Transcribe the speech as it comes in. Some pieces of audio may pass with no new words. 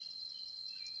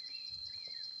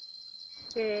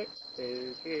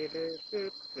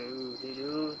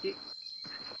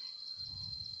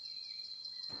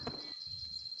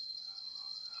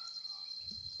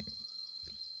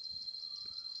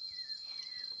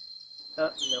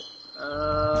Nope.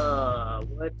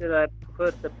 What did I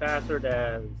put the password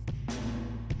as?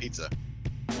 Pizza.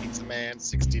 Pizza Man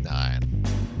 69.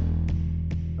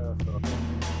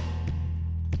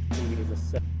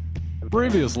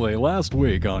 Previously, last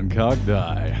week on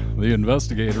Cogdai, the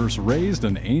investigators raised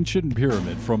an ancient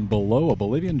pyramid from below a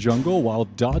Bolivian jungle while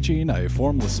dodging a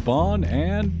formless spawn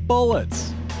and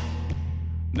bullets.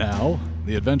 Now,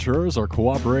 the adventurers are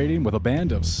cooperating with a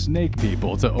band of snake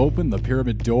people to open the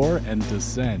pyramid door and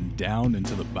descend down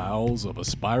into the bowels of a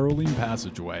spiraling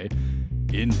passageway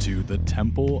into the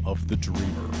Temple of the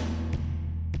Dreamer.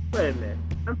 Wait a minute.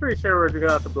 I'm pretty sure we're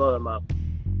gonna have to blow them up.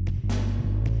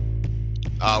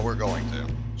 We're going to,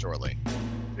 shortly.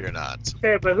 Fear not.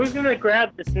 Okay, but who's gonna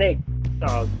grab the snake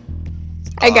dog?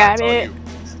 I got it's all it. you.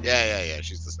 Yeah.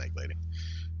 She's the snake lady.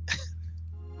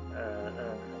 Uh,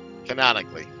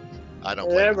 Canonically. I don't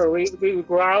blame Remember, you. we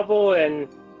grovel and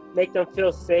make them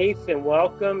feel safe and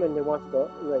welcome, and they want to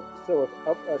go, like, feel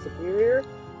superior.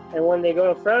 And when they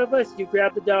go in front of us, you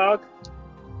grab the dog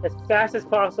as fast as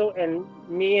possible, and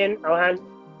I'll hand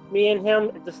me and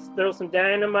him just throw some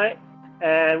dynamite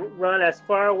and run as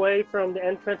far away from the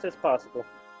entrance as possible.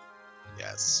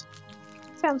 Yes.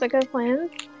 Sounds like a plan.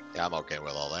 Yeah, I'm okay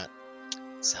with all that.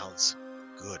 Sounds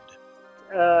good.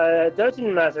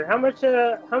 Dungeon Master, how much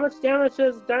damage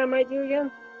does dynamite do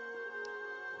again?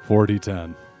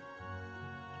 40-10.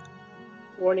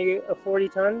 40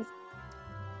 tons?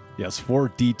 Yes, 4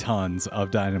 tons of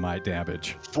dynamite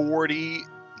damage. 40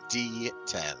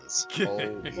 D10s.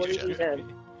 Holy 40 shit.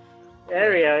 D10.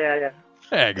 There we go, yeah.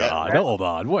 Hang on, hold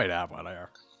on, wait a minute.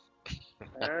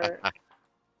 Alright.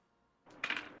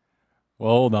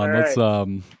 Well, hold on.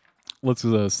 All Let's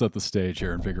set the stage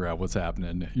here and figure out what's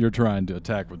happening. You're trying to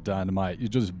attack with dynamite. You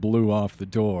just blew off the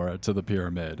door to the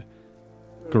pyramid,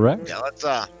 correct? Yeah, let's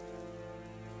I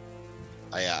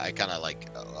kind of like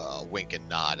wink and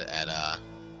nod at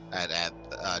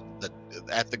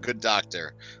the good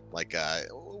doctor. Like,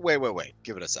 wait,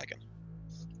 give it a second.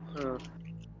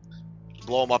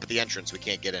 Blow them up at the entrance. We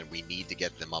can't get in. We need to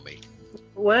get the mummy.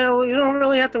 Well, you don't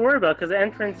really have to worry about because the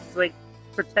entrance is like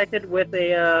protected with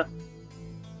a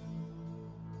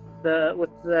with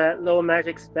that little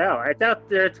magic spell. I doubt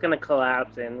that it's gonna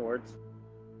collapse inwards.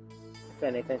 If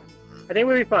anything, I think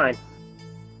we'll be fine.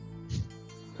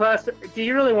 Plus, do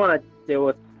you really want to deal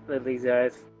with these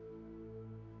guys?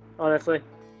 Honestly.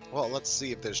 Well, let's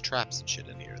see if there's traps and shit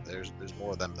in here. There's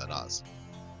more of them than us.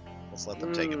 Let's let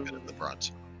them take a bit of the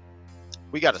brunt.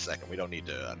 We got a second. We don't need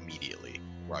to immediately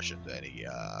rush into any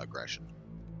aggression.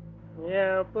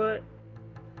 Yeah, but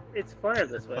it's funner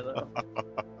this way, though.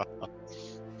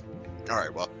 All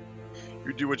right, well,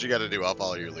 you do what you got to do. I'll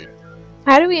follow your lead.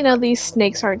 How do we know these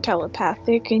snakes aren't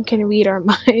telepathic and can read our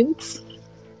minds?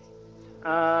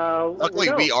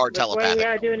 Luckily, we are telepathic. What do we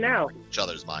gotta do now? Each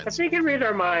other's minds. If they could read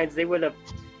our minds, they would have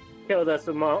killed us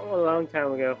a long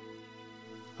time ago.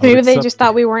 Maybe they just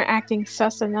thought we weren't acting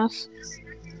sus enough.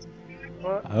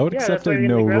 Well, I would yeah, accept that's why a you're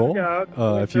no gonna grab roll. the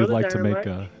dog, If throw you'd the like to make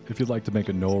dynamite.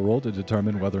 a no roll to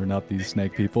determine whether or not these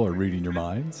snake people are reading your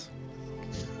minds.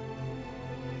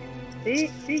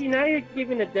 See, now you're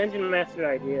giving the dungeon master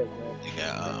ideas, man.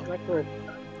 Yeah. Like we're-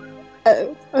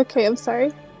 Oh, okay, I'm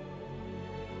sorry.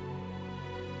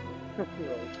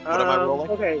 What am I rolling?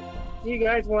 Okay. Do you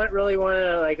guys really want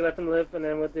to like let them live, and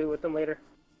then we'll do with them later?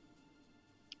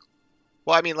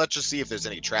 Well, I mean, let's just see if there's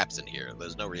any traps in here.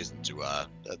 There's no reason to.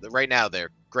 Right now, they're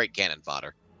great cannon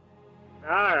fodder.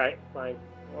 All right, fine.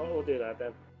 We'll do that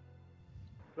then.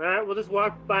 All right, we'll just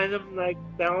walk by them, like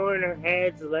bowing our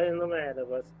heads, letting them ahead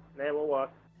of us, and then we'll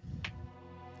walk.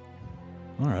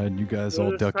 All right, you guys We'll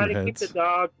all just duck try your to keep heads. the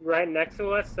dog right next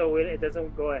to us, so it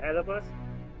doesn't go ahead of us,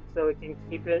 so we can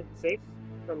keep it safe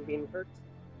from being hurt.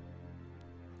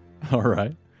 All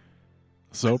right.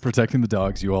 So, protecting the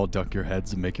dogs, you all duck your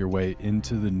heads and make your way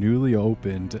into the newly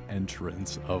opened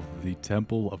entrance of the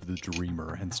Temple of the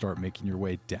Dreamer and start making your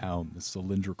way down the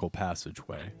cylindrical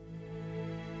passageway.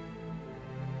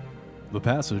 The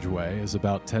passageway is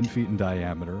about 10 feet in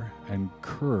diameter and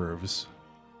curves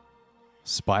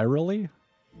spirally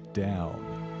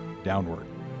downward.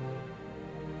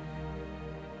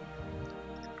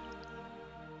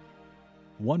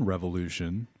 One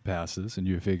revolution passes, and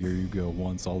you figure you go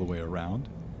once all the way around.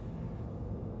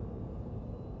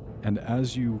 And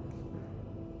as you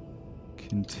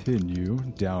continue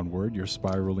downward, your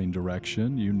spiraling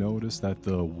direction, you notice that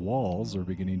the walls are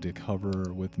beginning to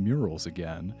cover with murals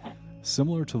again,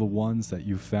 similar to the ones that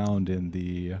you found in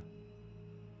the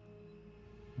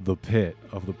pit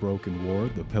of the broken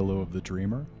ward, the Pillow of the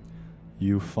Dreamer.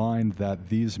 You find that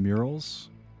these murals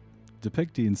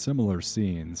depicting similar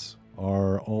scenes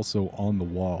are also on the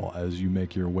wall as you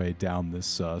make your way down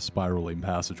this spiraling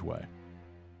passageway.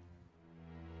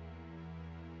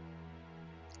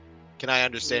 Can I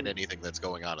understand anything that's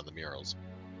going on in the murals?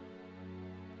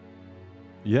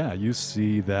 Yeah, you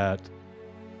see that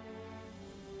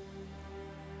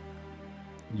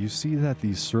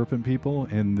these serpent people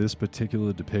in this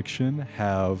particular depiction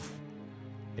have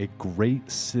a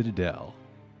great citadel,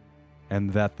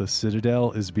 and that the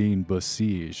citadel is being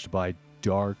besieged by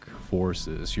dark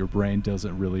forces. Your brain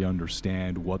doesn't really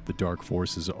understand what the dark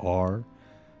forces are,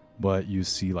 but you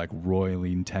see like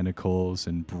roiling tentacles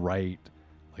and bright,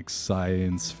 like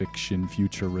science fiction,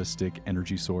 futuristic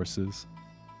energy sources.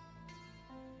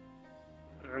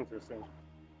 Interesting.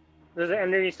 Does the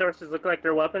energy sources look like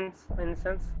they're weapons in a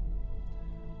sense?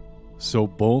 So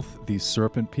both the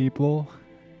serpent people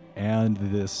and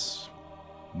this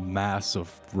mass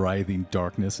of writhing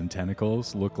darkness and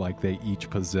tentacles look like they each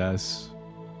possess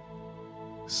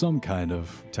some kind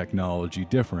of technology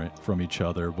different from each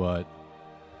other, but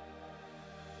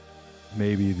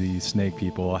maybe the snake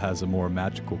people has a more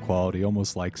magical quality,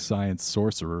 almost like science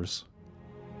sorcerers.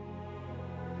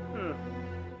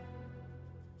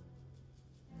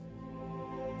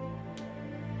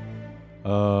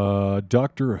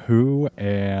 Doctor Who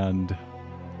and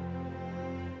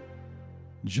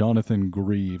Jonathan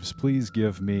Greaves, please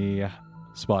give me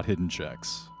spot hidden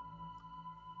checks.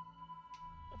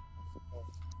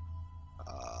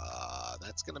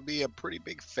 That's gonna be a pretty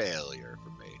big failure for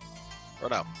me. Or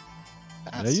no.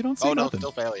 Yeah, you don't see nothing.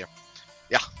 Still failure.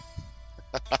 Yeah.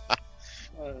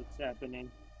 What's happening?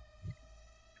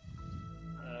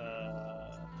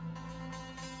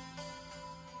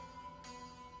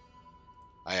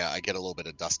 I get a little bit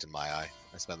of dust in my eye.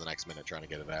 I spend the next minute trying to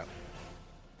get it out.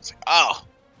 It's like, oh,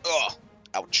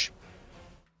 ouch.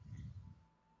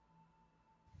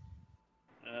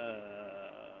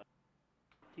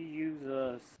 To use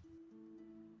a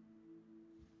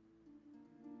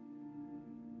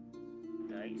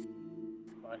dice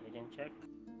spot hidden check.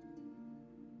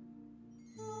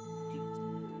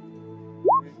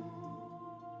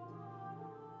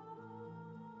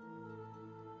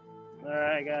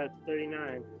 Alright, I got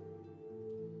 39.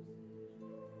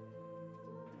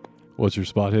 What's your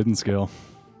spot hidden skill?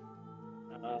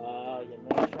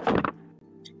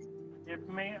 Give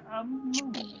me a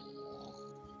moment.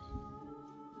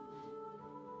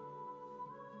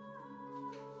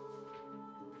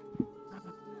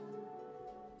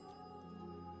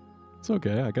 It's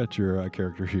okay, I got your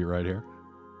character sheet right here.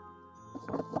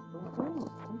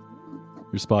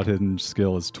 Your spot hidden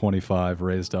skill is 25,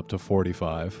 raised up to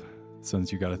 45.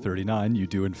 Since you got a 39, you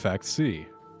do in fact see.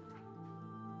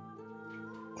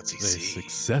 What's he A see?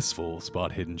 successful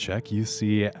spot hidden check. You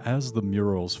see as the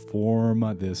murals form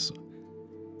this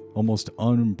almost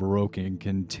unbroken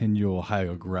continual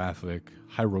hieroglyphic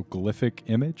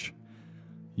image,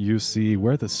 you see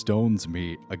where the stones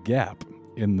meet, a gap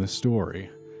in the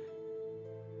story.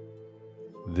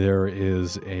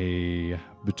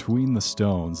 Between the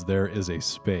stones, there is a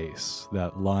space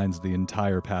that lines the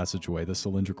entire passageway, the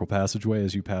cylindrical passageway.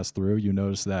 As you pass through, you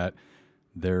notice that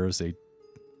there's a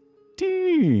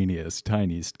tiniest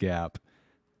gap.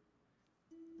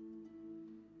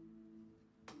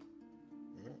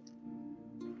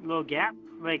 Little gap,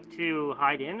 like to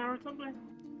hide in or something?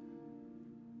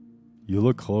 You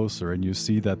look closer and you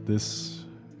see that this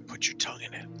Put your tongue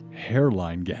in it.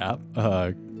 hairline gap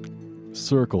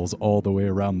circles all the way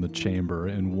around the chamber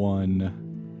in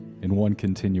one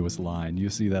continuous line. You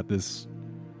see that this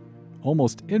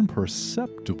almost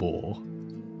imperceptible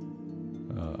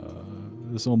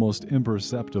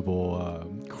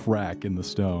crack in the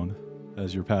stone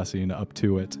as you're passing up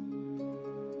to it.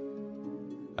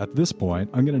 At this point,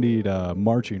 I'm going to need a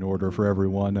marching order for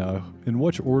everyone. In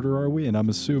which order are we? And I'm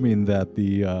assuming that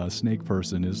the snake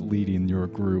person is leading your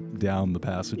group down the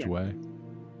passageway. Yeah.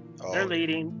 They're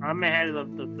leading. I'm ahead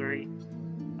of the three.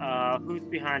 Who's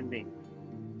behind me?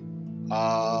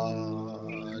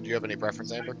 Do you have any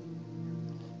preference, Amber?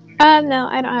 No,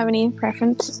 I don't have any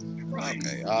preference.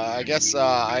 Okay. I guess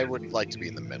I would like to be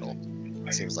in the middle.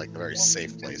 It seems like a very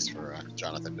safe place for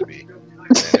Jonathan to be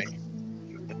standing.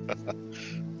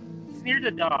 It's near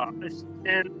the dog, and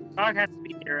the dog has to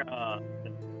be near.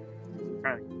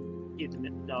 Trying to keep the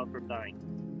dog from dying.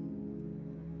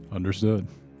 Understood.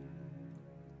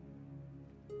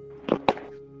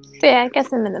 So yeah, I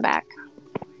guess I'm in the back.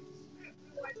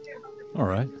 All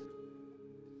right.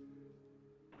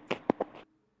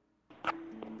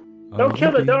 Don't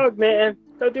kill the Yippee. dog, man.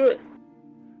 Don't do it.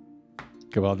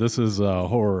 Come on, this is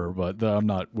horror, but I'm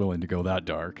not willing to go that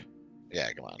dark.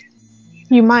 Yeah, come on.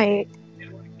 You might.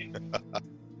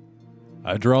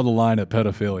 I draw the line at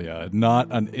pedophilia, not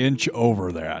an inch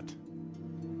over that.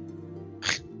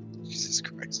 Jesus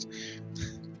Christ.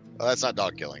 Well, that's not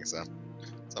dog killing, so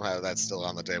somehow that's still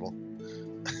on the table.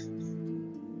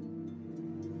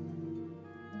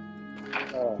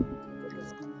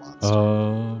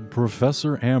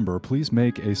 Professor Amber, please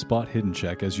make a spot hidden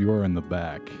check as you are in the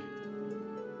back.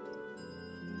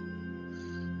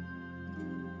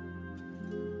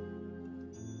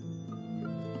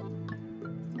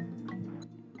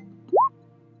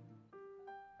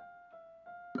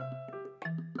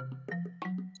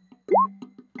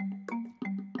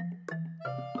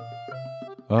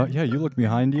 Yeah, you look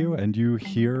behind you and you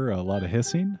hear a lot of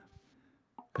hissing.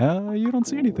 You don't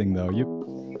see anything though.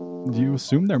 You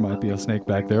assume there might be a snake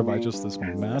back there by just this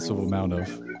massive amount of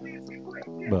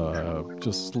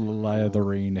just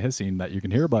slathering hissing that you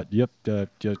can hear, but you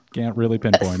can't really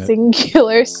pinpoint A it.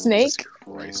 singular snake. Jesus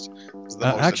Christ. This is the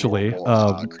most Actually,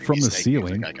 adorable, creepy from the snake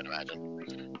ceiling, music I can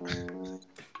imagine.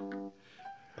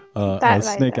 a That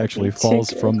snake might actually be too falls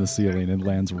good. from the ceiling and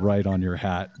lands right on your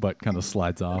hat, but kind of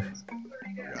slides off.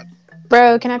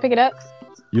 Bro, can I pick it up?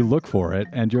 You look for it,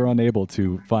 and you're unable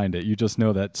to find it. You just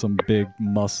know that some big,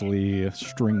 muscly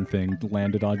string thing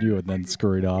landed on you and then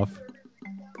scurried off.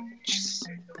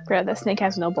 Bro, that snake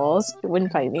has no balls. It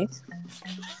wouldn't fight me.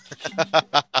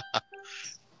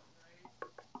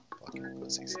 Fucking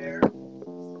pussy snake.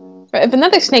 But if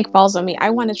another snake falls on me, I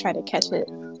want to try to catch it.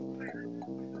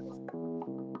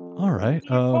 All right.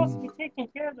 You're supposed to be taking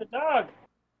care of the dog.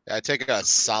 I take a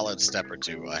solid step or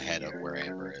two ahead of where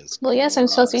Amber is. Well, yes, I'm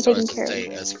supposed to be so taking as care of stay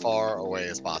it. as far away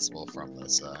as possible from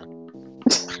this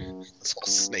this whole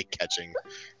snake catching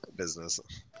business.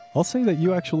 I'll say that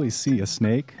you actually see a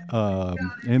snake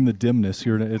in the dimness.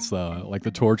 It's like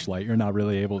the torchlight. You're not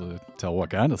really able to tell what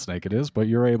kind of snake it is, but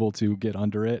you're able to get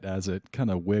under it as it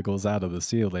kind of wiggles out of the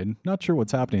ceiling. Not sure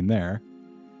what's happening there.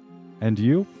 And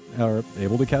you are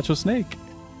able to catch a snake.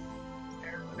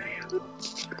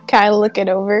 Can I look it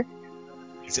over?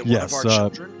 Is it one Yes, of our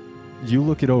children? You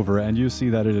look it over and you see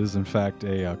that it is in fact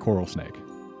a coral snake.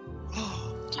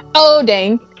 Oh,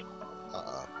 dang.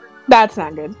 Uh-uh. That's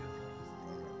not good.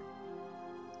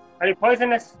 Are you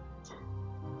poisonous?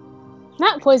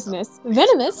 Not poisonous.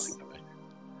 Venomous.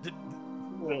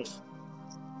 Wait.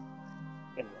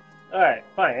 Alright,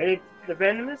 fine. The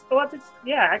venomous?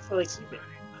 Yeah, actually keep it.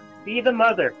 Be the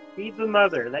mother. Be the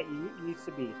mother that you used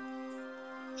to be.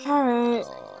 Alright.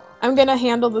 I'm gonna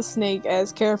handle the snake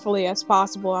as carefully as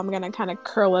possible. I'm gonna kind of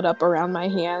curl it up around my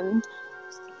hand.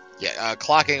 Yeah,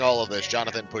 clocking all of this,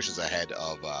 Jonathan pushes ahead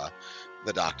of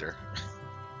the doctor.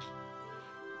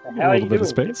 The A hell are little you bit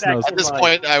of doing? space. Get back No, in At this line.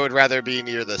 point, I would rather be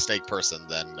near the snake person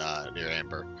than near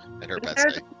Amber and her pet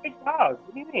There's snake. a big dog.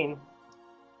 What do you mean?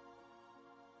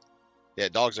 Yeah,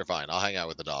 dogs are fine. I'll hang out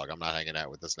with the dog. I'm not hanging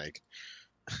out with the snake.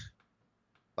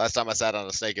 Last time I sat on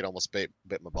a snake, it almost bit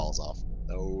my balls off.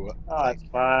 No. Oh, it's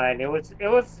fine. It was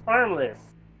harmless.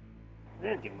 It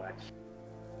didn't do much.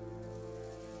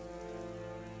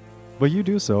 But you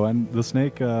do so, and the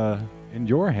snake in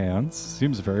your hands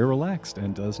seems very relaxed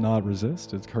and does not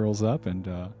resist. It curls up and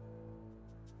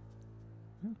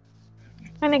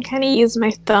And I kind of use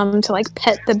my thumb to like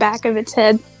pet the back of its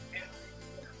head.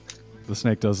 the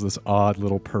snake does this odd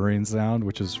little purring sound,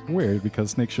 which is weird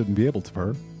because snakes shouldn't be able to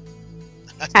purr.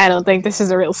 I don't think this is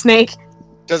a real snake.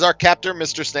 Does our captor,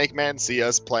 Mr. Snake Man, see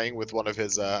us playing with one of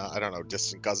his, I don't know,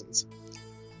 distant cousins?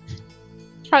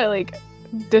 Probably like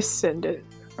descendant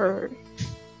or.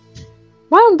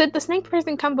 Well, did the snake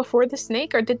person come before the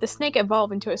snake, or did the snake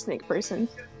evolve into a snake person?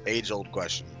 Age-old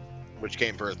question. Which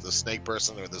came first, the snake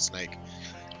person or the snake?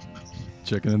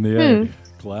 Chicken and the egg.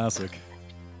 Classic.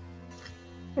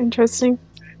 Interesting.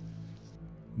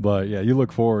 But yeah, you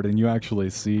look forward and you actually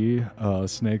see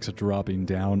snakes dropping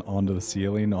down onto the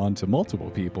ceiling, onto multiple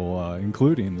people,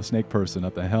 including the snake person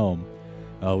at the helm,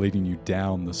 leading you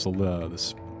down the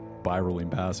spiraling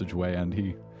passageway, and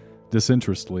he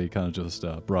disinterestedly kind of just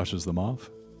brushes them off.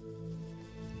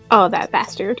 Oh, that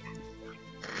bastard.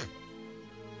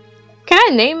 Can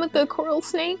I name the coral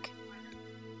snake?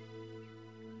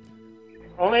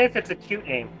 Only if it's a cute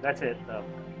name. That's it, though.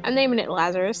 I'm naming it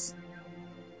Lazarus.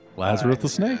 Lazarus the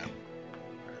snake.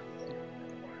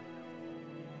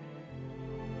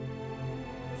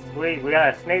 Sweet. We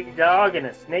got a snake dog and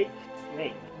a snake.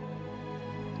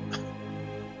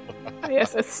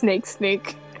 Yes, a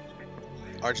snake.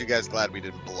 Aren't you guys glad we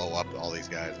didn't blow up all these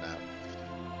guys now?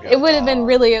 We got It would have been dogs,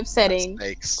 really we got upsetting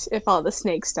snakes. if all the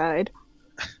snakes died.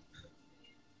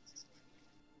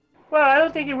 Well, I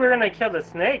don't think we're gonna kill the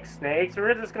snakes.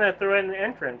 We're just gonna throw it in the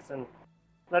entrance and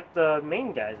let the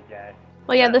main guys die.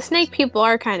 Well, yeah, the snake people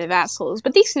are kind of assholes,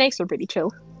 but these snakes are pretty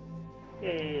chill.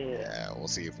 Yeah. Yeah, we'll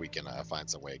see if we can find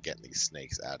some way of getting these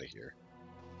snakes out of here.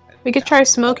 And We could down try the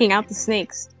smoking line. out the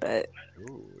snakes, but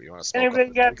Ooh, you want to smoke Anybody up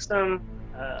the got snakes? some?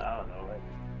 I don't know. Like,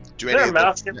 Do is any there a of the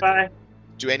mouse nearby?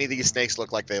 Do any of these snakes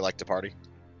look like they like to party?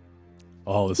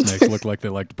 All the snakes look like they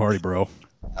like to party, bro.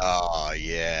 Oh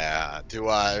yeah.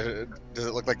 Does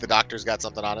it look like the doctor's got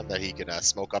something on him that he can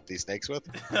smoke up these snakes with?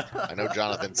 I know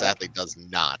Jonathan sadly does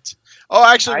not. Oh,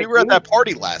 actually, we I were at do. that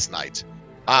party last night.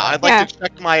 I'd like Yeah. to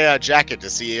check my jacket to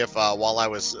see if while I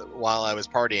was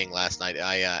partying last night,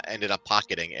 I ended up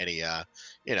pocketing any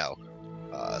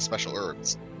special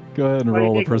herbs. Go ahead and Why do you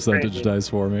roll a think we're percentage crazy? dice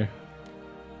for me.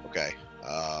 Okay.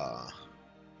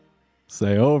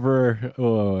 Say over.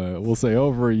 We'll say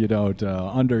over. You don't.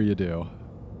 Under. You do.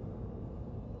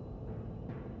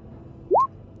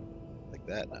 Like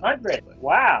that. 100.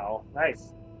 Wow,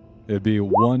 nice. It'd be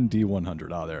 1d100.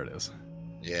 Oh, there it is.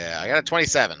 Yeah, I got a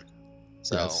 27.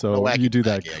 So, Yeah, so no wacky you do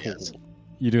that. wacky, I guess.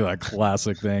 You do that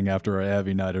classic thing after a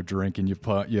heavy night of drinking. You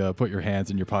put your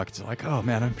hands in your pockets. You're like, oh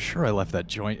man, I'm sure I left that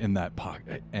joint in that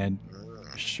pocket. And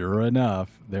sure enough,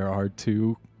 there are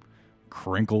two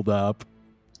crinkled up,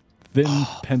 thin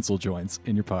pencil joints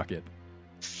in your pocket.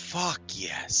 Fuck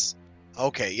yes.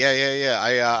 Okay, yeah.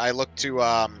 I look to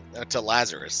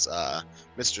Lazarus,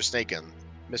 Mr.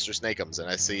 Snakeums, and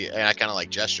I kind of like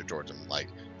gesture towards him, like,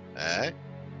 eh.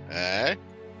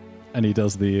 And he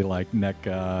does the like neck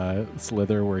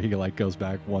slither where he like goes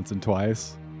back once and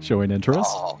twice, showing interest.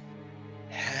 Oh,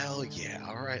 hell yeah!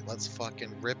 All right, let's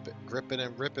fucking grip it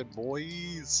and rip it,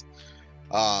 boys.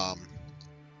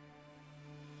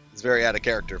 It's very out of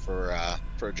character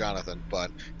for Jonathan,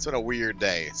 but it's been a weird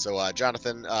day. So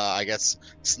Jonathan, I guess,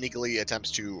 sneakily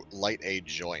attempts to light a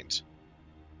joint,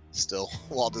 still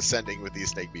while descending with these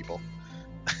snake people.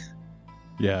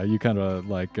 Yeah, you kind of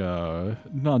like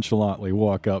nonchalantly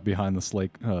walk up behind the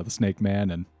snake man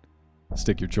and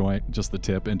stick your joint, just the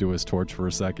tip, into his torch for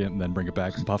a second, and then bring it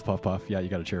back and puff, puff, puff. Yeah, you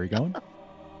got a cherry going.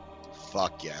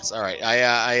 Fuck yes. All right.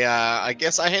 I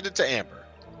guess I hand it to Amber,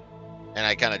 and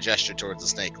I kind of gesture towards the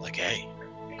snake, like, "Hey,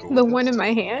 you cool the with one this?" in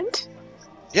my hand.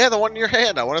 Yeah, the one in your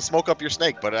hand. I want to smoke up your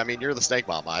snake, but I mean, you're the snake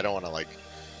mama. I don't want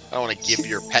to give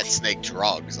your pet snake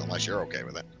drugs unless you're okay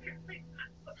with it.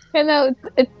 You know,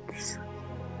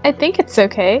 I think it's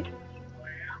okay.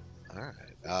 All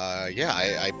right. Yeah.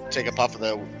 I take a puff of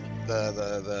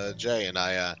the J and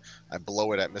I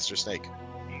blow it at Mr. Snake.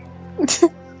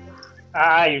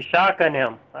 You shotgun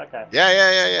him. Okay.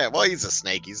 Yeah. Well, he's a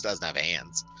snake. He doesn't have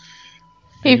hands.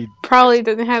 He probably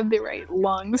doesn't have the right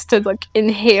lungs to like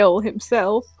inhale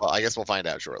himself. Well, I guess we'll find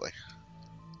out shortly.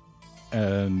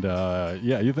 And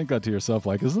yeah, you think that to yourself,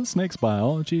 like, is this snake's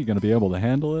biology going to be able to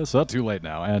handle this? Oh, too late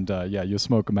now. And yeah, you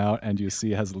smoke him out, and you see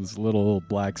he has these little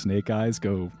black snake eyes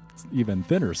go even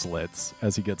thinner slits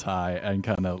as he gets high and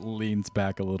kind of leans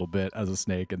back a little bit as a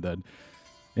snake, and then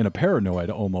in a paranoid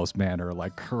almost manner,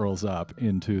 like curls up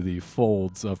into the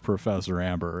folds of Professor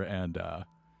Amber, and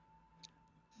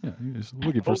yeah, he's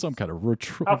looking for some kind of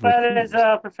How fat is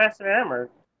Professor Amber?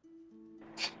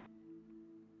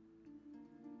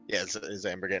 Yeah, is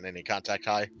Amber getting any contact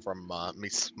high from me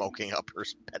smoking up her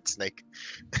pet snake?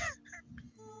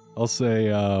 I'll say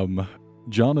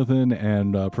Jonathan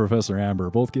and Professor Amber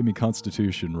both give me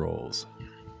Constitution rolls.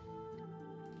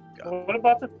 What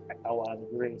about the? Oh wow,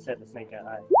 the ring said the snake got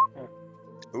high.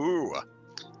 Ooh,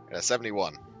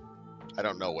 71. I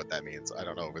don't know what that means. I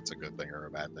don't know if it's a good thing or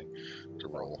a bad thing to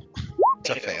roll.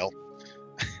 To fail.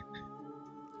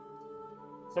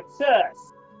 Success.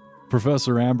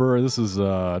 Professor Amber, this is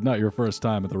not your first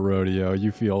time at the rodeo.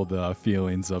 You feel the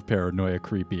feelings of paranoia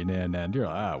creeping in, and you're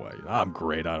like, well, I'm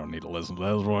great. I don't need to listen to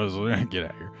those voices. Get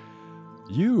out of here.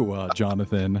 You,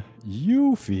 Jonathan,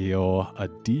 you feel a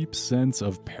deep sense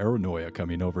of paranoia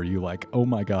coming over you, like, oh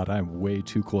my god, I'm way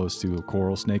too close to a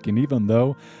coral snake, and even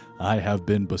though I have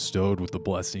been bestowed with the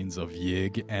blessings of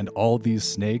Yig, and all these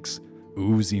snakes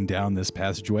oozing down this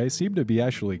passageway seem to be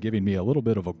actually giving me a little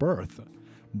bit of a berth,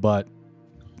 but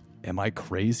am I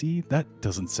crazy? That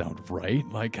doesn't sound right.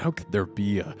 Like, how could there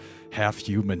be a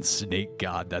half-human snake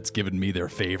god that's given me their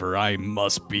favor? I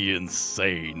must be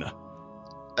insane.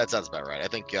 That sounds about right. I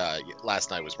think last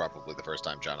night was probably the first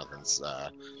time Jonathan's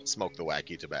smoked the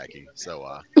wacky tobacco. So,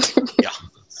 yeah,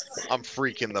 I'm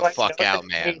freaking the fuck out,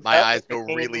 man. My eyes go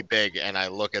really big, and I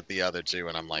look at the other two,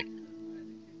 and I'm like,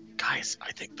 guys,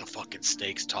 I think the fucking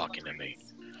snake's talking to me.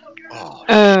 Oh,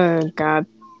 God.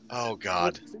 oh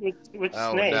God. Which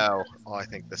Oh snake? no. Oh, I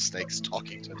think the snake's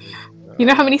talking to me. You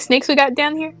know how many snakes we got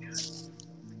down here?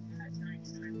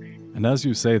 And as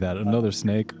you say that, another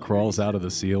snake crawls out of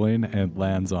the ceiling and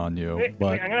lands on you. Wait,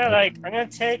 But I'm gonna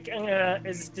take.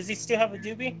 Does he still have a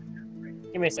doobie?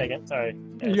 Give me a second. Sorry.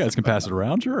 you guys can pass it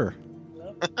around, sure.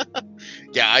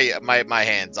 Yeah, my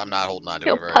hands. I'm not holding on to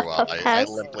He'll it very puff, well. puff, I pass.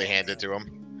 limply hand it to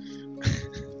him.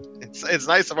 It's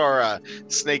nice of our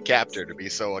snake captor to be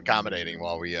so accommodating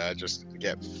while we just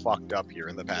get fucked up here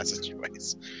in the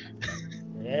passageways.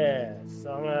 Yeah.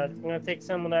 So I'm gonna take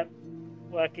some of that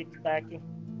wacky tobacco.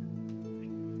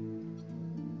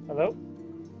 Hello.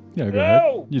 Yeah, go ahead.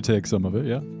 Hello. You take some of it,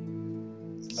 yeah.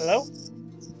 Hello.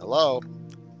 Hello.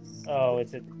 Oh,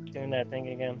 is it doing that thing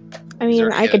again? I mean,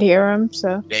 Sir, I could hear him,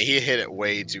 so. Yeah, he hit it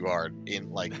way too hard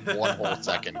in like one whole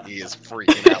second. He is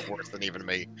freaking out worse than even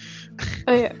me.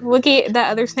 Oh, yeah. Look at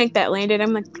that other snake that landed.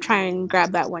 I'm gonna try and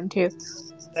grab that one too.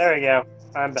 There we go.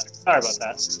 I'm back. Sorry about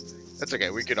that. That's okay.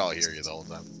 We could all hear you the whole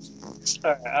time.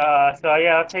 Alright, so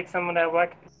yeah, I'll take some of that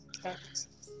wacky.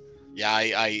 Yeah,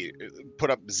 I put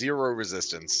up 0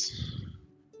 resistance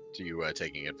to you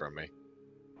taking it from me.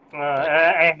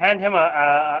 I hand him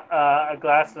a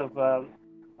glass of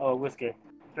whiskey.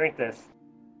 Drink this.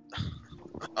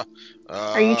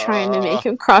 Are you trying to make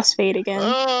him crossfade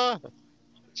again?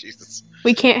 Jesus.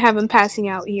 We can't have him passing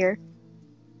out here.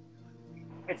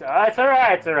 It's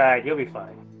alright. It's alright. You'll be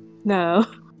fine. No.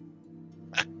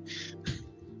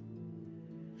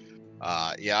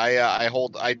 Yeah,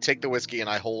 I take the whiskey and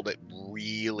I hold it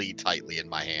really tightly in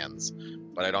my hands,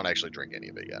 but I don't actually drink any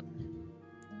of it yet.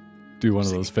 Do one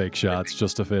of those fake shots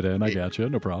just to fit in. I gotcha,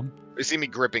 no problem. You see me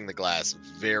gripping the glass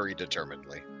very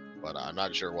determinedly, but I'm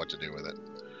not sure what to do with it.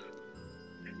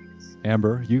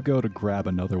 Amber, you go to grab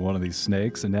another one of these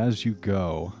snakes, and as you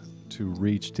go to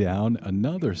reach down,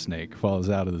 another snake falls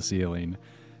out of the ceiling,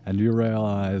 and you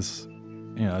realize,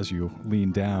 as you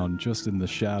lean down, just in the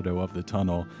shadow of the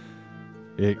tunnel,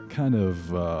 it kind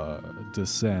of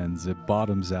descends. It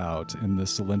bottoms out in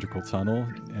this cylindrical tunnel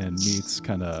and meets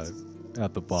kind of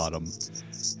at the bottom.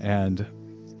 And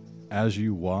as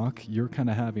you walk, you're kind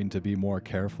of having to be more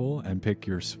careful and pick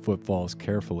your footfalls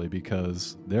carefully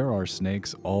because there are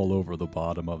snakes all over the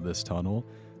bottom of this tunnel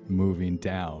moving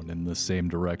down in the same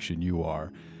direction you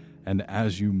are. And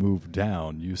as you move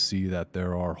down, you see that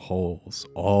there are holes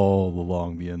all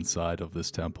along the inside of this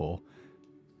temple.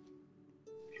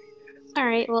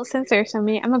 Alright, well, since there's so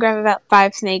many, I'm gonna grab about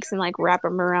 5 snakes and, like, wrap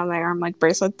them around my arm like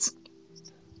bracelets.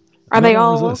 Are they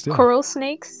all coral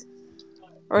snakes?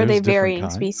 Or are they varying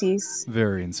species?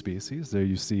 Varying species. There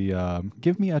you see,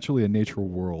 give me actually a nature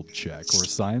world check or a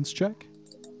science check.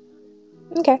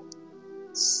 Okay.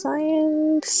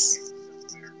 Science.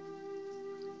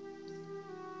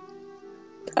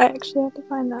 I actually have to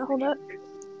find that. Hold up.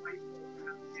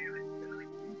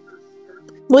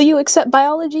 Will you accept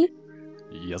biology?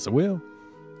 Yes, I will.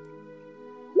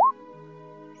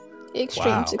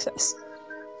 Extreme success.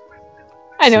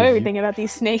 I know everything about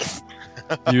these snakes.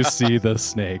 You see the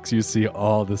snakes. You see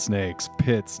all the snakes.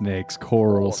 Pit snakes,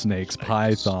 coral snakes,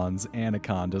 pythons,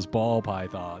 anacondas, ball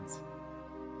pythons.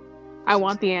 I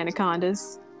want the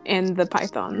anacondas and the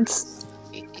pythons.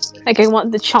 Like, I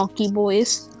want the chunky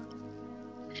boys.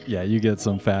 Yeah, you get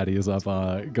some fatties up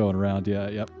going around. Yeah,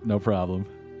 yep, no problem.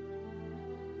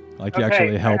 Like, you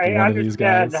actually help one of these guys.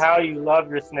 I understand how you love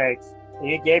your snakes. And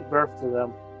you gave birth to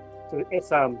them. So it's,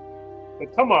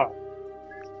 but come on.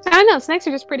 I don't know, snakes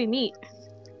are just pretty neat.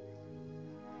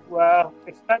 Well,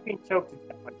 expect being choked to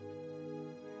death.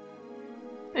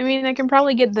 I mean, I can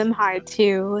probably get them high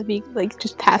too. Let me, like,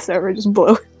 just pass over, just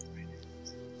blow.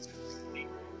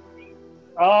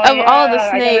 Oh, of all the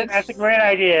snakes. That's a great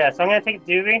idea. So I'm going to take a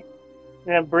doobie, and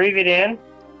then breathe it in,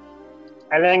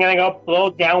 and then I'm going to go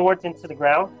blow downwards into the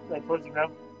ground, like towards the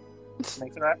ground.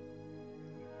 Makes it right.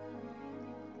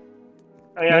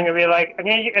 I mean, I'm gonna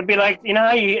be like, you know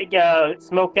how you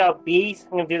smoked out bees?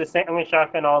 I'm gonna do the same. I'm gonna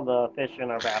shotgun all the fish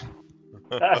in our path.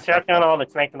 Shotgun all the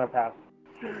snakes in our path.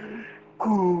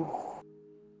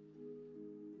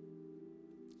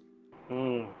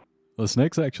 The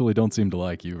snakes actually don't seem to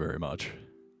like you very much.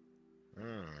 I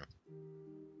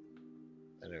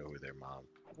know who their mom.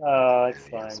 Oh, it's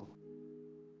fine.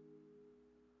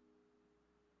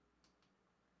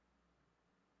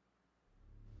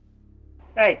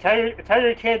 Hey, tell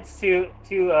your kids to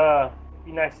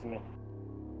be nice to me.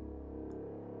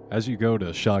 As you go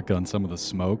to shotgun some of the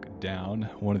smoke down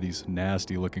one of these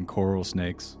nasty-looking coral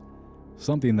snakes,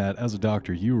 something that, as a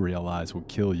doctor, you realize will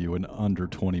kill you in under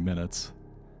 20 minutes,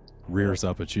 rears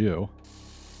up at you,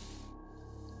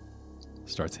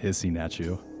 starts hissing at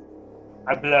you.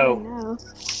 I blow. No.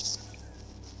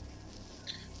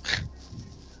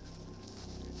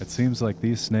 It seems like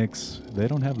these snakes, they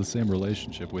don't have the same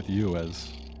relationship with you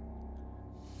as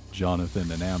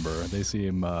Jonathan and Amber. They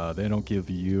seem, they don't give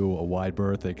you a wide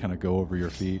berth. They kind of go over your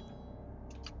feet.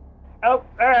 Oh, all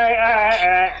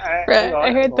right.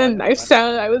 I heard the knife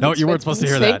sound. I was no, you weren't supposed to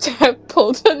hear that. To have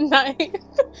pulled a knife.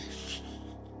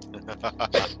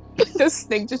 The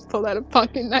snake just pulled out a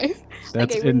pocket knife.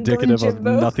 That's indicative of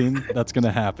nothing that's going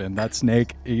to happen. That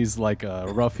snake, he's like a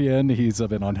ruffian. He's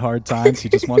been on hard times. He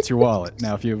just wants your wallet.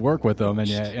 Now, if you work with him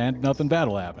and nothing bad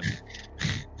will happen.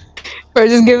 Bro,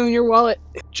 just give him your wallet.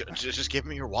 Just give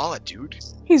him your wallet, dude.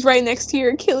 He's right next to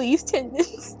your Achilles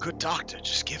tendons. Good doctor,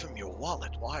 just give him your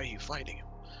wallet. Why are you fighting him?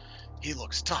 He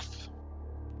looks tough.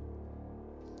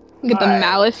 Get the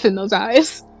malice in those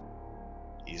eyes.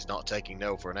 He's not taking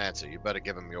no for an answer. You better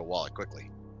give him your wallet quickly.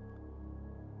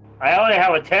 I only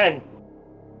have a 10.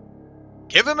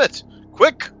 Give him it!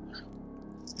 Quick!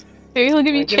 Maybe he'll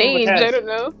give you change, I don't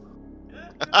know.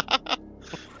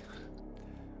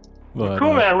 We're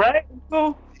cool, man, right?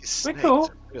 We're cool.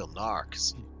 Are real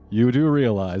narcs. You do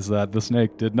realize that the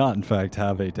snake did not, in fact,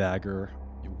 have a dagger.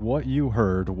 What you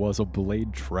heard was a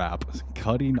blade trap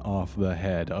cutting off the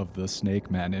head of the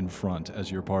snake man in front as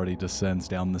your party descends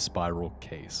down the spiral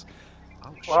case.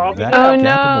 Well, that gap in the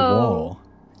wall.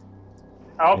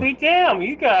 I'll be damned.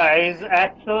 You guys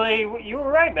actually, you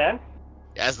were right, man.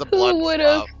 As the blood Who would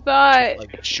have thought?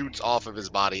 Like shoots off of his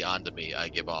body onto me, I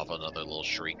give off another little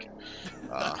shriek.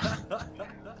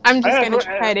 I'm just gonna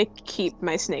try to keep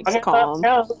my snakes calm.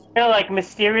 Gonna like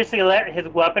mysteriously let his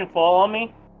weapon fall on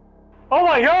me. Oh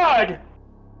my god!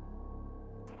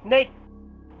 Snake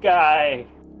guy.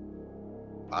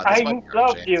 I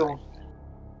love you.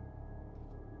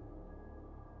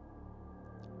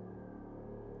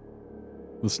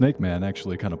 The snake man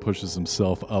actually kind of pushes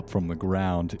himself up from the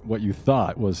ground. What you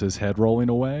thought was his head rolling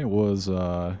away was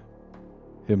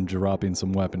him dropping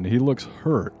some weapon. He looks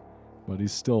hurt, but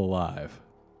he's still alive.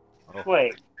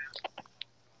 Wait.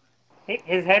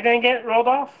 His head didn't get rolled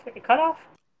off? Cut off?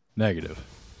 Negative.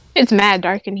 It's mad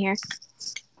dark in here.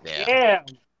 Yeah.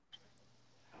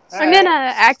 I'm gonna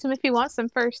ask him if he wants some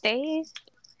first aid.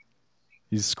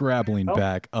 He's scrabbling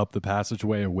back up the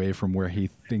passageway away from where he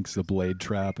thinks the blade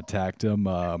trap attacked him,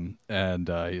 and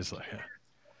he's like,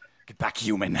 "Get back,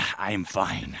 human. I am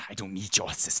fine. I don't need your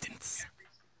assistance."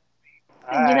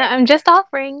 I'm just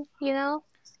offering, No.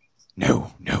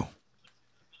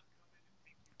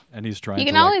 And he's trying to You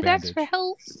can always ask for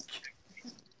help.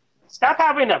 Stop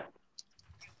having them.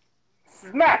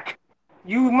 Smack!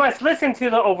 You must listen to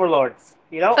the overlords.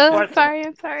 You know? I'm sorry.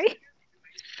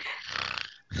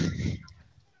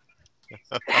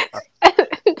 I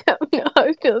don't know how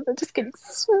it feels. I'm just getting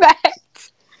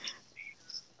smacked.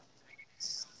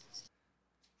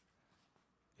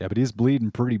 Yeah, but he's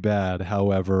bleeding pretty bad.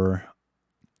 However,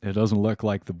 it doesn't look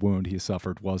like the wound he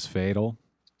suffered was fatal.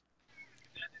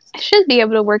 I should be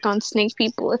able to work on snake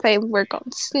people if I work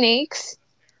on snakes.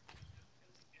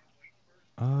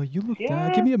 You look.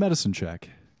 Give me a medicine check.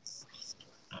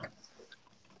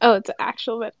 Oh, it's an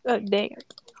actual. Oh, dang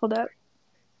it! Hold up.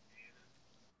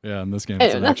 Yeah, in this game,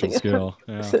 it's an actual skill.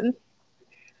 Yeah.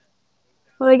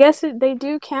 Well, I guess they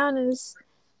do count as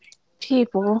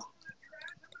people.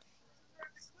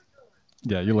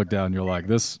 Yeah, you look down and you're like,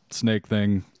 this snake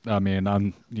thing, I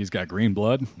mean, he's got green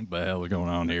blood. What the hell is going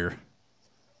on here?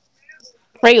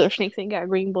 Regular snakes ain't got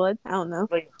green blood. I don't know.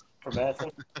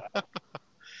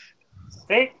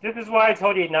 See, this is why I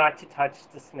told you not to touch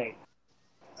the snake.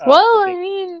 Well, I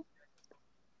mean,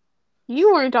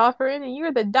 you weren't offering, and you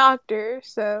were the doctor,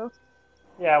 so...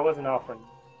 Yeah, I wasn't offering.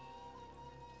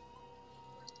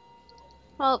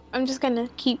 Well, I'm just gonna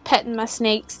keep petting my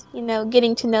snakes,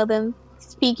 getting to know them,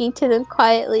 speaking to them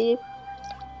quietly.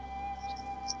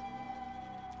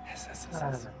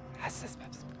 Oh,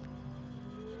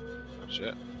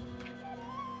 shit.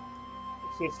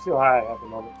 She's too high at the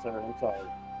moment, sir. I'm sorry.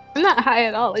 I'm not high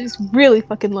at all. I just really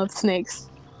fucking love snakes.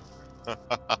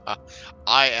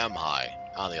 I am high,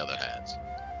 on the other hand.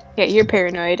 Yeah, you're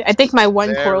paranoid. I think my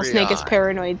one coral snake is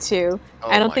paranoid too.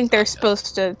 I don't think they're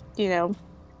supposed to,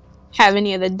 have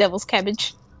any of the devil's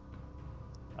cabbage.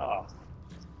 Oh.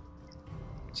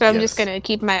 So I'm just gonna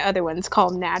keep my other ones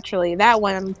calm naturally. That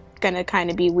one I'm gonna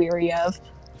kind of be weary of.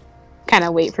 Kind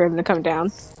of wait for him to come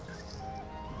down.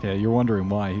 Yeah, you're wondering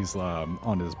why he's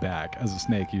on his back. As a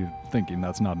snake, you're thinking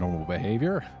that's not normal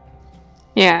behavior.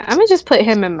 Yeah, I'm gonna just put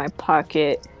him in my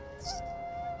pocket.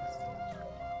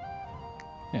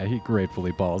 Yeah, he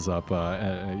gratefully balls up.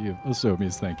 You assume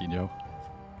he's thanking you.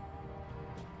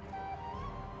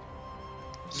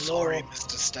 Sorry,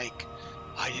 Mr. Snake.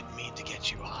 I didn't mean to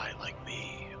get you high like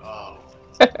me. Oh.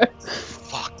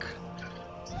 Fuck.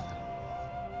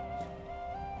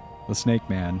 The snake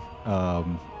man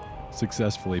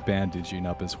successfully bandaging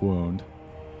up his wound.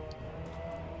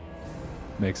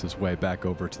 Makes his way back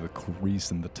over to the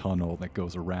crease in the tunnel that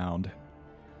goes around.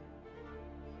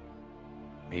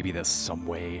 Maybe there's some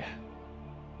way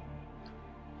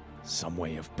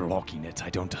of blocking it.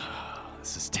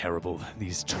 This is terrible.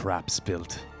 These traps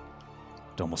built.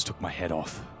 It almost took my head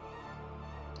off.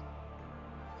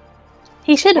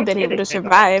 He should have been able to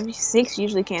survive. Snakes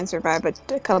usually can't survive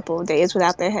a couple of days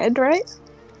without their head, right?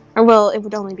 Or, well, it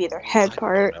would only be their head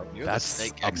part. That's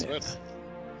snake expert.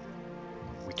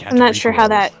 I'm not sure how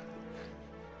that...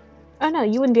 Oh, no,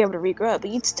 you wouldn't be able to regrow it, but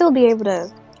you'd still be able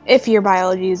to... If your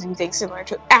biology is anything similar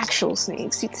to actual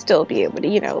snakes, you'd still be able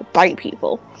to, bite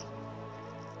people.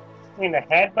 I mean, the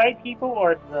head bite people,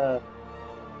 or the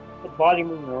body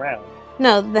moving around?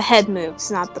 No, the head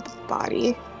moves, not the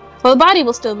body. Well, the body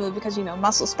will still move because,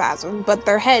 muscle spasm, but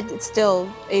their head is still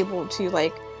able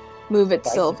to, move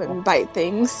itself and bite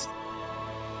things.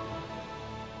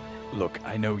 Look,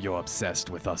 I know you're obsessed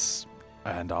with us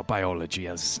and our biology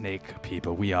as snake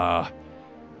people. We are,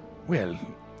 well,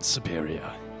 superior,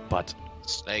 but...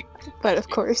 Snake. But of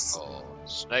course.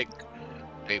 Snake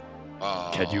people.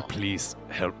 Can you please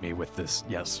help me with this?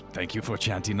 Yes, thank you for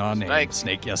chanting our name.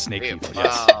 Snake, yes, snake people,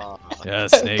 yes.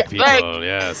 Yes, snake people,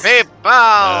 yes.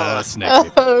 People! Snake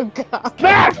people. Oh,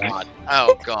 God.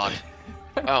 Oh, God.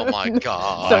 Oh, my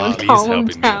God. Someone Please help me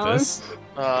with this.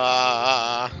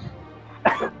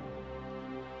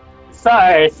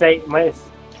 Sorry, say my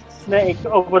snake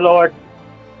overlord.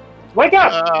 Wake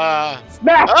up!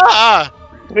 Smack! Oh, God.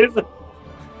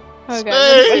 What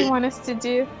do you want us to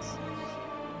do?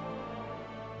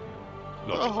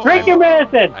 Look, Drink your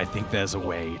medicine! I think there's a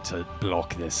way to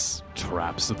block this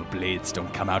trap so the blades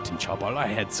don't come out and chop all our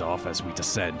heads off as we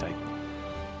descend.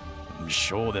 I'm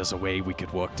sure there's a way we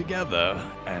could work together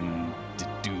and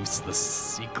deduce the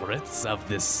secrets of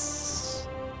this.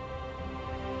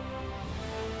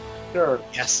 Sure.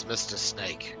 Yes, Mr.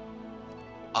 Snake.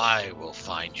 I will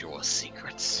find your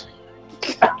secrets.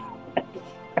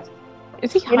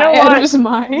 Is he high out of his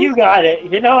mind? You got it.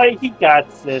 You know what? He got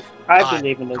this. I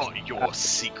believe in this. I've got your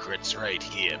secrets right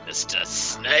here, Mr.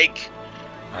 Snake.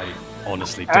 I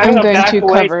honestly I'm don't. going to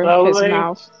cover his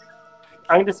mouth.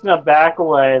 I'm just gonna back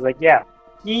away. Like, yeah,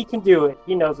 he can do it.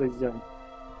 He knows what he's doing.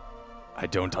 I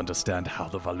don't understand how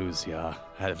the Valusia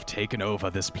have taken over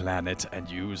this planet and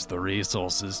used the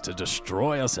resources to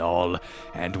destroy us all.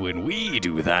 And when we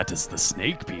do that as the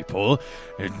snake people,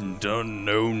 an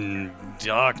unknown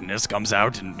darkness comes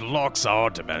out and locks our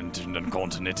dimension and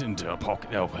continent into a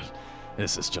pocket. Oh, well,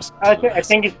 this is just... I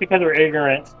think it's because we're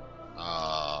ignorant.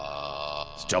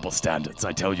 It's double standards,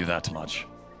 I tell you that much.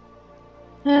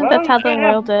 That's how the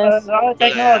world is.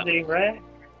 Technology, right?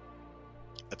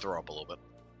 I throw up a little bit.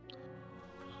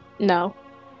 No.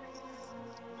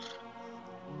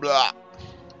 Blah.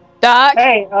 Doc?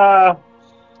 Hey,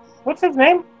 what's his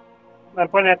name? I'm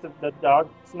pointing at the dog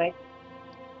snake.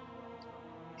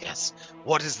 Yes.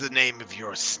 What is the name of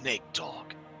your snake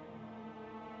dog?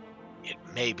 It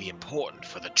may be important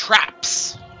for the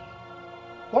traps.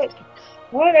 What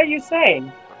are you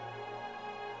saying?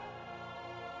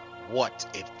 What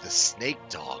if the snake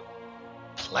dog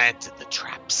planted the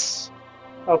traps?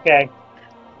 Okay.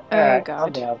 Oh, Alright, God.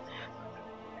 I'm down.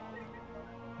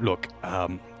 Look,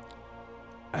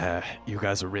 you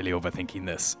guys are really overthinking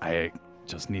this. I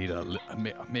just need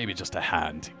maybe just a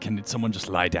hand. Can someone just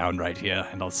lie down right here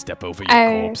and I'll step over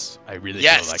your corpse? I really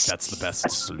feel like that's the best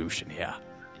solution here.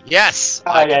 Yes!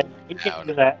 Oh, yeah, you can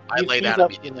do that. I lay down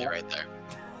immediately right there.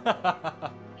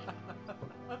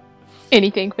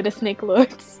 Anything for the snake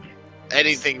lords.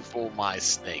 Anything for my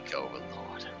snake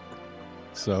overlord.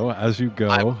 So, as you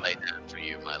I will go lay down for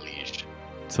you, my liege.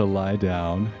 to lie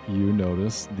down, you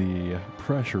notice the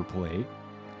pressure plate.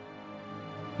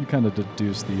 You kind of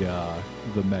deduce the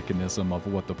mechanism of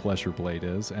what the pressure plate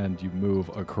is, and you move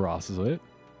across it.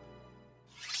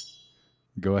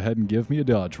 Go ahead and give me a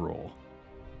dodge roll.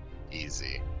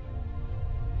 Easy.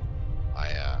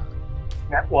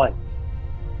 That one.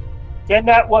 Get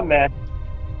that one, man.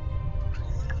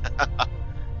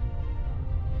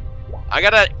 I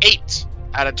got an 8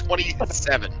 out of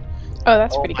 27. Oh,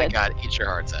 that's pretty Oh my good. god, eat your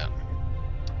hearts out.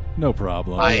 No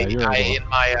problem. I You're able- in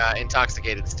my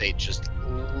intoxicated state, just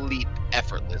leap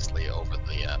effortlessly over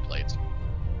the plates.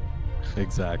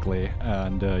 Exactly.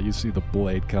 And you see the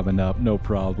blade coming up, no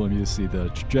problem. You see the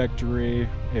trajectory,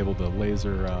 able to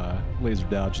laser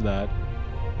dodge that.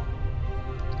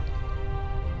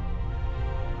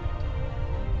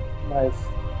 Nice.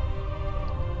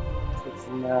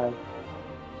 69.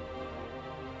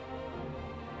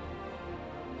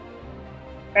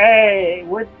 Hey,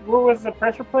 where was the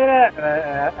pressure plate at? I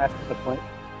asked at the point.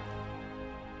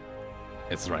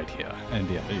 It's right here. And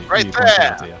yeah, Right he points it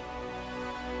there! out to you.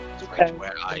 It's right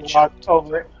where I walk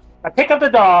over it. I pick up the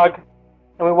dog,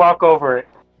 and we walk over it.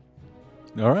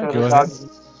 All right, So go the ahead.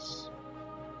 dog-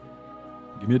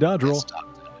 Give me a dodge roll.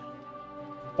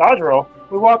 Dodge roll.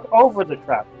 We walk over the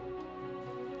trap.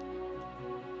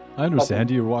 I understand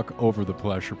you walk over the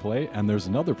pressure plate, and there's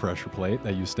another pressure plate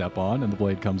that you step on, and the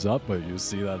blade comes up, but you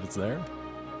see that it's there.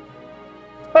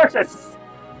 Purchase.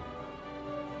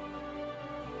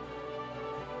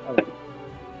 Okay.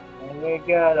 And we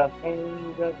got a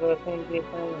pain of a thing.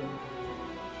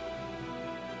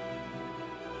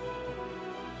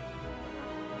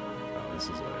 Oh, this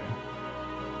is a...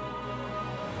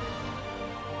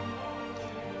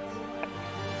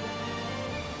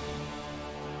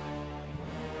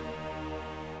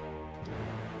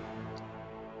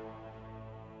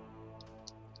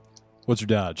 What's your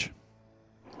dodge?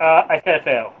 I said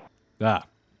fail. Ah.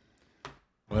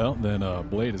 Well, then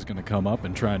Blade is going to come up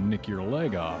and try and nick your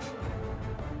leg off.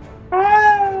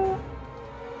 Ah! Oh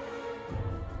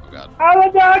god. I'm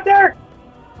a doctor!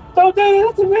 Don't do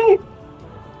this to me!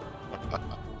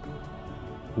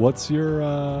 What's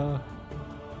your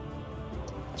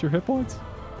hit points?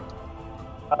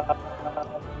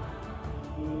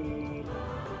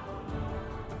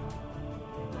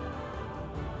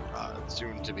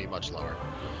 Soon to be much lower.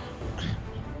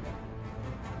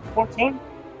 14?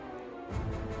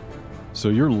 So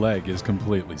your leg is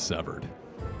completely severed.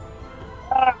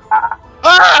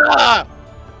 Ah!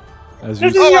 As you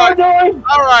This is your doing!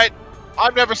 Alright.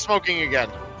 I'm never smoking again.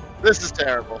 This is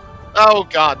terrible. Oh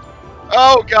god.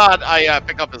 Oh god. I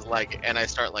pick up his leg and I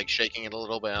start like shaking it a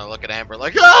little bit and I look at Amber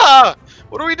like, ah!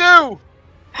 What do we do?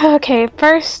 Okay,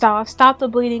 first off, stop the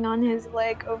bleeding on his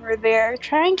leg over there.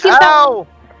 Try and keep that. Ow!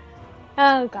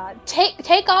 Oh god.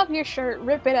 Take off your shirt,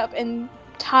 rip it up, and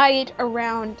tie it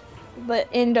around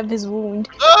the end of his wound.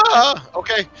 Ah!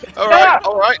 Okay. Alright.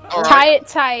 Alright. Alright. Tie it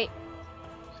tight.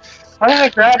 I'm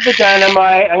gonna grab the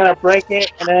dynamite, I'm gonna break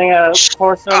it, and then I'm gonna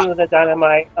pour some of the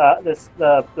dynamite,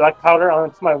 the black powder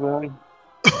onto my wound.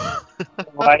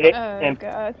 Light it, Oh and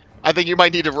god. I think you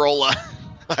might need to roll a...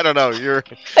 I don't know. You're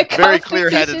A very constitution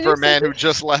clear-headed for or a man who something?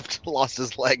 just lost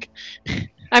his leg.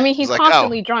 I mean, he's like,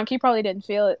 constantly drunk. He probably didn't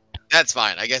feel it. That's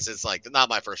fine. I guess it's like not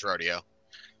my first rodeo.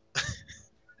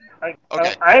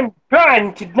 Okay. I'm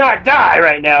trying to not die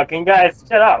right now. Can you guys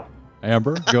shut up?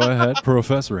 Amber, go ahead.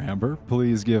 Professor Amber,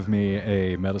 please give me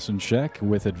a medicine check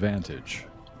with advantage.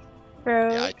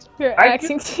 Bro, Yeah, you're I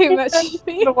acting too much I'm of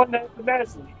me. the one that's the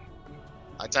medicine.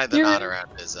 I tied the You're- knot around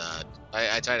his.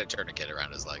 I tied a tourniquet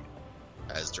around his leg,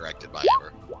 as directed by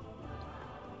Amber.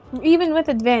 Even with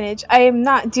advantage, I am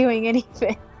not doing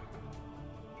anything.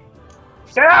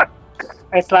 Shut up!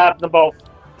 I slapped them both.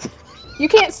 You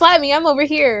can't slap me. I'm over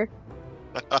here.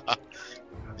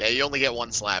 Yeah, you only get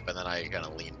one slap, and then I kind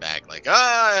of lean back, like,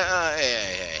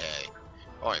 hey.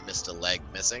 Oh, I missed a leg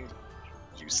missing.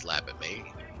 You slap at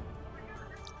me.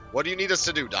 What do you need us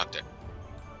to do, Doctor?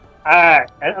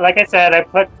 Like I said, I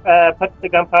put the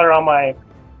gunpowder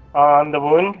on the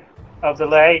wound of the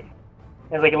leg,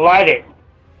 and like light it.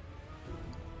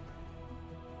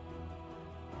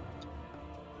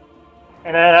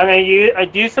 And then I'm gonna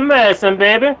do some medicine,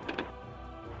 baby,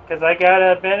 because I got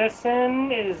a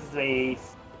medicine is a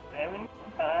 75%.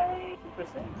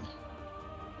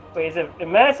 Wait, is it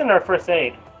medicine or first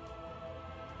aid?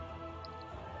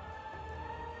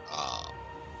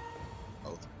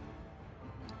 Both.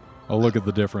 I'll look at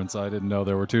the difference. I didn't know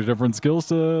there were two different skills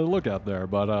to look at there,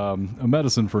 but a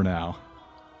medicine for now.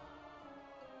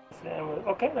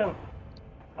 Okay then.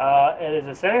 It is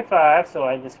a 75, so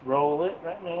I just roll it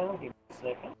right now. Give me a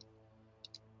second.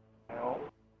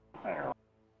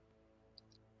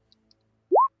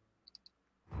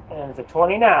 And it's a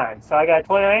 29, so I got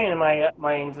 29, and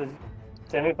mine's a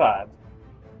 75.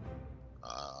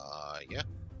 Yeah.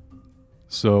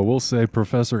 So we'll say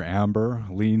Professor Amber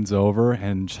leans over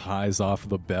and ties off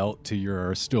the belt to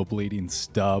your still bleeding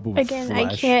stub with Again,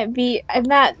 flesh. I can't be. I'm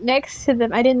not next to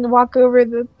them. I didn't walk over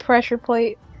the pressure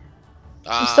plate.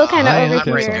 I'm still kinda over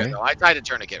I'm right here. there, though. I tried to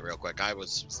tourniquet real quick. I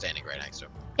was standing right next to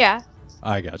him. Yeah.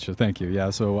 I gotcha. Thank you. Yeah,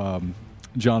 so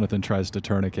Jonathan tries to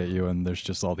tourniquet you, and there's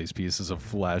just all these pieces of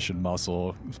flesh and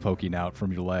muscle poking out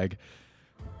from your leg.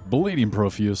 Bleeding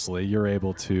profusely, you're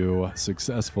able to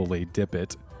successfully dip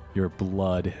it, your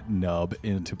blood nub,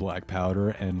 into black powder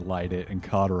and light it and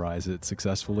cauterize it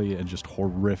successfully in just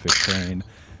horrific pain.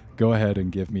 Go ahead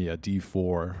and give me a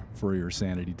D4 for your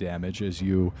sanity damage as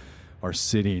you are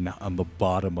sitting on the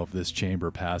bottom of this chamber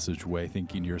passageway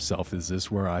thinking to yourself, is this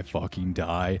where I fucking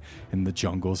die in the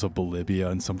jungles of Bolivia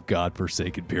in some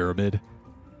godforsaken pyramid?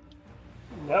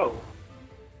 No.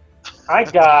 I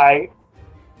die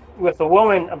with a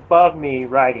woman above me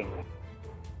riding.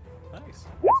 Nice.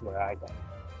 That's where I go.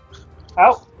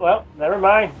 Oh, well, never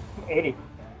mind. 80.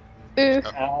 Oof.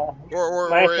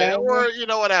 Or you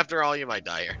know what? After all, you might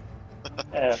die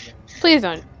here. Please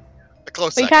don't. A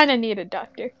close We second. kind of need a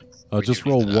doctor. Just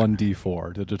roll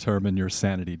 1d4 to determine your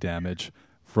sanity damage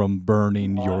from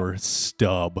burning your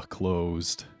stub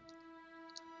closed.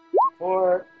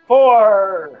 4.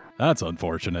 That's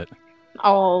unfortunate.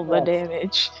 All the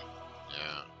damage.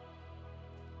 Yeah.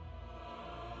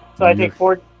 So I take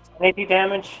 4 sanity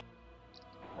damage.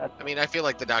 I mean, I feel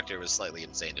like the doctor was slightly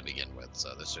insane to begin with, so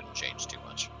this shouldn't change too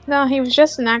much. No, he was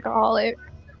just an alcoholic.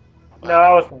 No,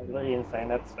 I was not really insane.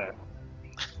 That's fair.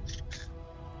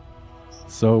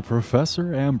 So,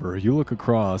 Professor Amber, you look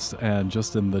across, and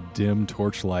just in the dim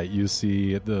torchlight, you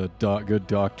see the good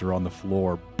doctor on the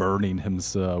floor burning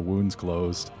his wounds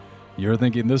closed. You're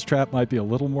thinking this trap might be a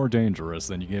little more dangerous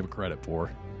than you gave it credit for.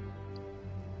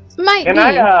 Might Can be.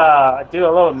 I do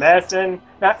a little medicine?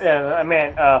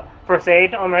 First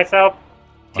aid on myself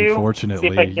too.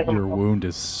 Unfortunately, your wound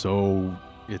is so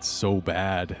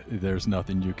bad. There's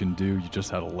nothing you can do. You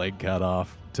just had a leg cut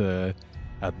off.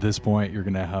 At this point, you're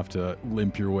gonna have to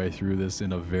limp your way through this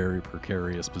in a very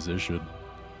precarious position.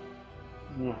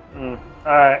 All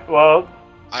right. Well,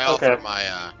 I offer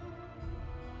my.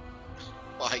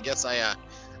 Well, I guess I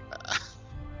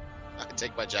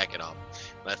take my jacket off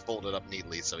and I fold it up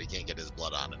neatly so he can't get his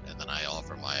blood on it, and then I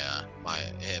offer him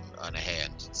on a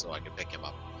hand so I can pick him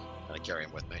up and I carry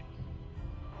him with me.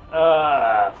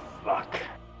 fuck.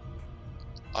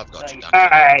 I've got you, All Doctor.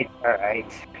 right. I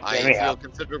Let me feel help.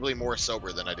 considerably more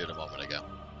sober than I did a moment ago,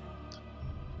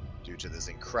 due to this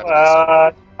incredible.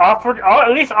 I'll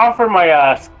at least offer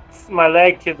my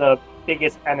leg to the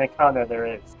biggest anaconda there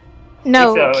is.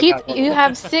 No, So, you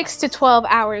have 6 to 12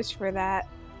 hours for that.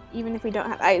 Even if we don't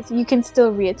have ice, you can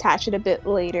still reattach it a bit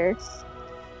later.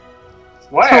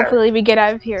 Where? Hopefully, we get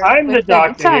out of here. I'm the within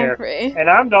doctor time here. frame. And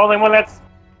I'm the only one that's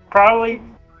probably.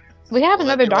 We have Well,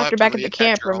 another then you'll doctor have back to at the reattach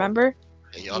camp. your own. Remember?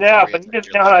 You'll have Yeah, to but he reattach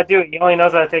doesn't your know how leg. to do it. He only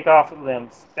knows how to take off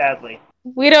limbs. Badly.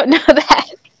 We don't know that.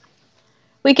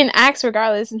 We can ask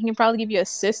regardless, and he can probably give you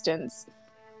assistance.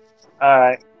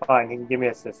 Alright, fine. He can give me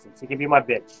assistance. He can be my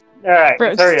bitch. Alright, Bro,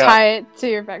 let's hurry just up. tie it to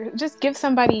your back. Just give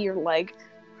somebody your leg.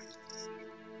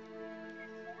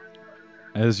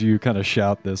 As you kind of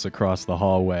shout this across the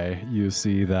hallway, you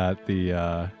see that the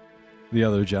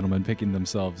other gentlemen picking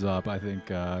themselves up. I think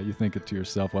you think it to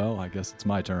yourself, well, I guess it's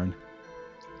my turn.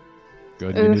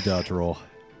 Good, you need dodge roll.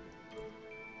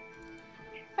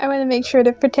 I want to make sure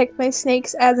to protect my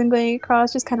snakes as I'm going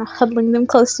across, just kind of huddling them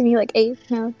close to me, like, hey,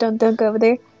 no, don't go over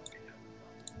there.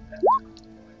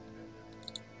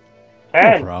 No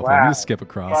 10. problem. Wow. You skip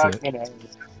across it. Fucking A.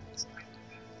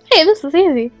 Hey, this is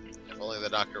easy. If only the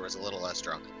doctor was a little less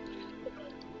drunk.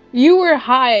 You were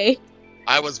high.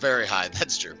 I was very high.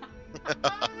 That's true.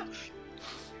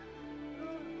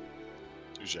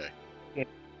 Touche.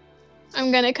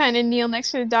 I'm gonna kind of kneel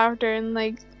next to the doctor and,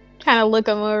 like, kind of look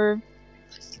him over.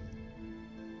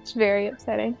 It's very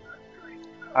upsetting.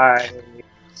 I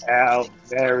have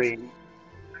very,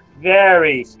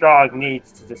 very strong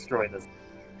needs to destroy this.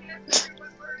 It's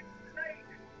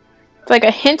like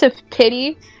a hint of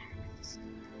pity.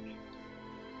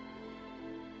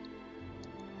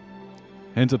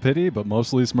 Hint of pity, but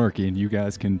mostly smirking. You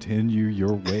guys continue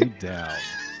your way down.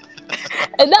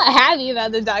 I'm not happy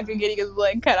about the doctor getting his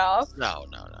leg cut off. No.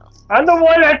 I'm the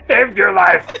one that saved your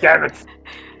life, damn it.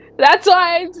 That's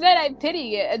why I said I'm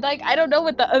pitying it. And, like, I don't know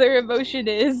what the other emotion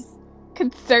is.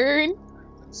 Concern?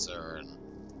 Concern.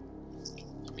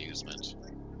 Amusement.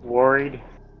 Worried.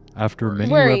 After many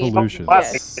Worried. revolutions,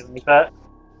 Yes. Like that.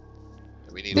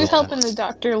 We need Who's all of helping us. the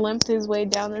doctor limp his way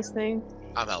down this thing?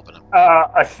 I'm helping him.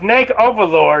 A snake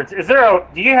overlord.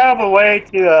 Do you have a way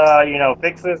to,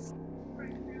 fix this?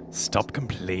 Stop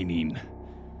complaining.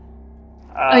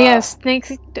 Oh yeah,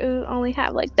 snakes do only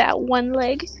have like that one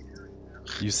leg.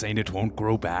 You saying it won't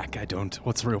grow back? I don't.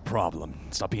 What's the real problem?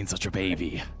 Stop being such a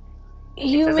baby.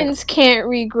 Humans can't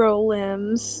regrow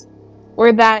limbs.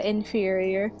 We're that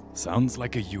inferior, Sounds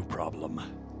like a you problem.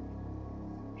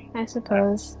 I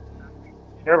suppose.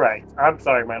 You're right. I'm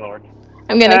sorry, my lord.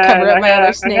 I'm gonna cover up I'm my gonna- other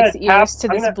I'm snake's gonna tap- ears to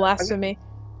I'm this gonna- blasphemy.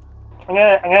 I'm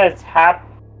gonna tap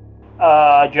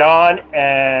John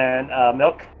and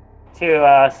Milk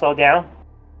to slow down.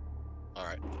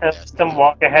 Alright. And Yes. let them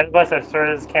walk ahead of us as soon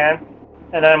as can.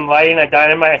 And I'm lighting a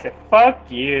dynamite. I say, "Fuck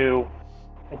you,"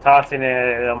 and tossing it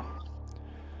at them.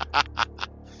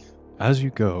 as you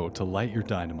go to light your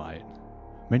dynamite,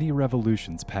 many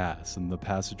revolutions pass and the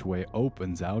passageway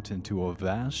opens out into a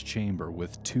vast chamber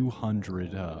with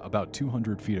about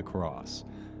 200 feet across.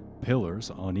 pillars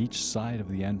on each side of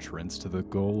the entrance to the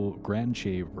grand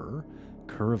chamber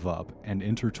curve up and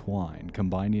intertwine,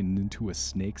 combining into a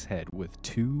snake's head with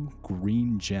 2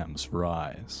 green gems for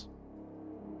eyes.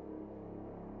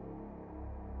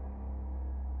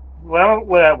 Well,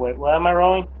 wait, what am I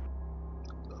rolling?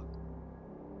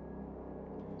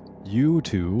 You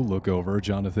two look over,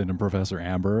 Jonathan and Professor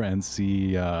Amber, and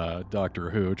see Doctor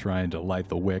Who trying to light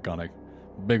the wick on a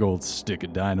big old stick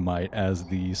of dynamite as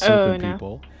the serpent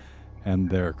people and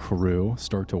their crew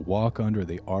start to walk under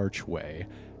the archway,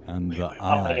 and the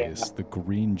eyes, the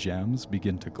green gems,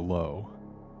 begin to glow.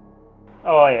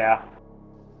 Oh, yeah.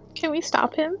 Can we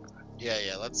stop him? Yeah,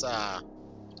 let's,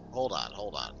 hold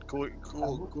on. Cool.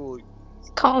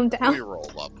 Calm down. Cool your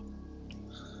roll up.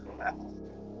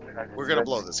 We're gonna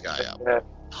blow this guy up.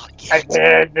 I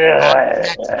can't do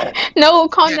it. No,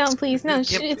 calm down, please. No,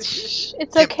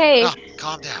 it's okay.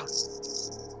 Calm down.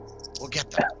 We'll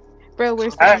get them. Bro,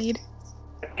 where's the lead?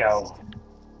 Go.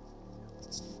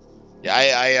 Yeah,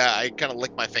 I kind of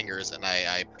lick my fingers and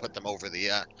I put them over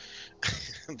the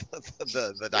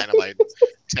the dynamite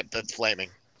tip that's flaming,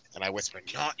 and I whisper,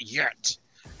 "Not yet."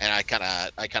 And I kind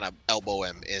of elbow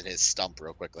him in his stump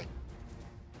real quickly.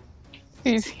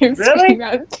 He's really?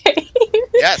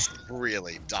 Yes,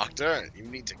 really, Doctor. You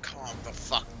need to calm the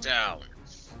fuck down.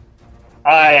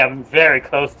 I am very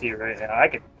close to you right now. I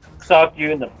could sock you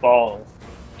in the balls.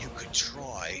 You could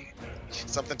try.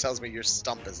 Something tells me your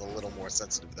stump is a little more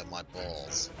sensitive than my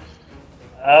balls.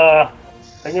 Have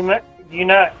you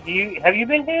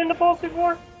been hit in the balls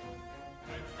before?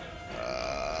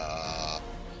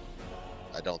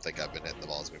 I don't think I've been hitting the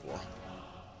balls before.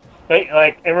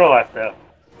 Like in real life, though.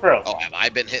 Bro. Oh, have I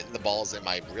been hitting the balls in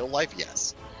my real life?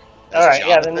 Yes. All right,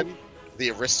 Jonathan, then.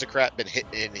 The aristocrat, been hit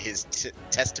in his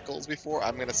testicles before?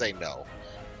 I'm gonna say no.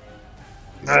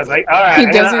 I was like, all right,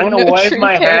 I'm gonna wave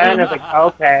my hand. I was like,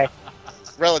 okay.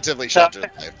 Relatively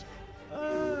sheltered life.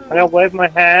 I'm gonna wave my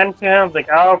hand to him. I was like,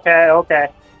 oh, okay.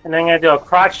 And then I'm gonna do a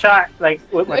crotch shot, like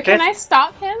with my fist. Can I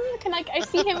stop him? Can I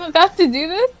see him about to do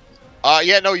this?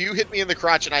 Yeah, no, you hit me in the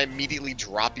crotch and I immediately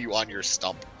drop you on your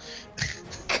stump.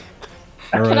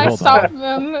 All right, Can I stop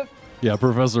them? Yeah,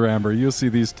 Professor Amber, you'll see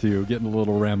these two getting a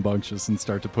little rambunctious and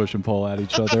start to push and pull at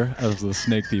each other as the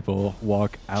snake people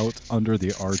walk out under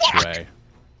the archway.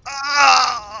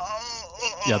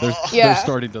 Yeah, they're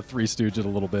starting to Three Stooge it a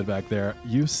little bit back there.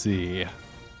 You see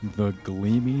the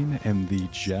gleaming and the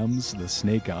gems, the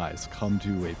snake eyes, come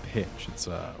to a pitch. It's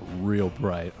real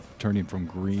bright, turning from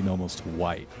green almost to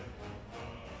white.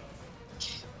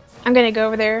 I'm gonna go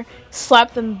over there,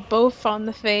 slap them both on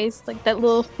the face, like that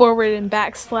little forward and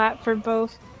back slap for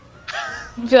both.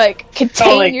 Be like,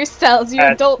 contain yourselves, you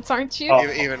adults, aren't you?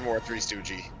 Even more Three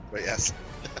Stoogey, but yes.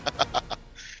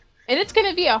 And it's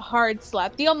gonna be a hard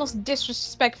slap, the almost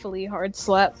disrespectfully hard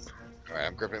slap. Alright,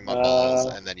 I'm gripping my balls,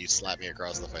 and then you slap me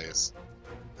across the face.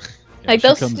 Yeah, like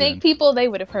those snake people, they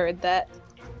would have heard that.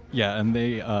 Yeah, and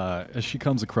they, as she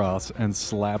comes across and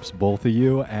slaps both of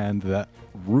you, and that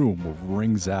room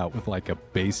rings out with like a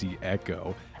bassy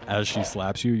echo. As she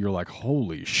slaps you, you're like,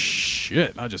 holy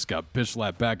shit, I just got bitch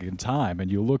slapped back in time.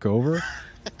 And you look over,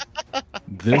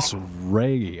 this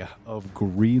ray of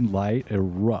green light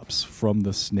erupts from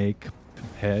the snake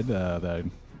head that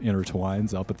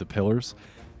intertwines up at the pillars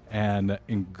and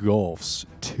engulfs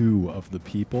 2 of the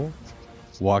people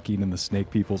walking in the snake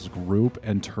people's group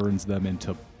and turns them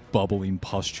into bubbling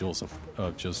pustules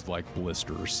of just like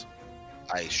blisters.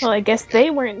 Well, I guess they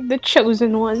weren't the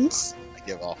chosen ones. I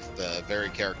give off the very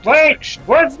characteristic. Wait,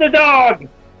 where's the dog?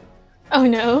 Oh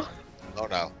no. Oh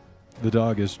no. The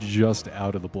dog is just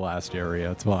out of the blast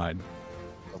area. It's fine.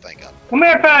 Oh, thank God. Come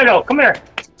here, Fido. Come here.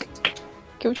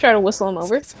 Can we try to whistle him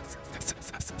over?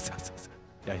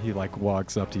 Yeah, he like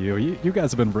walks up to you. You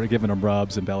guys have been giving him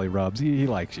rubs and belly rubs. He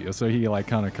likes you, so he like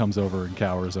kind of comes over and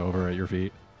cowers over at your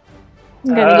feet.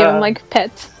 I'm gonna give him like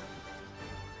pets.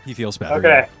 He feels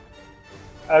better.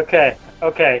 Okay.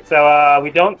 So we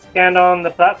don't stand on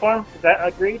the platform. Is that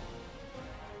agreed?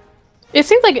 It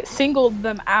seems like it singled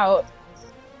them out.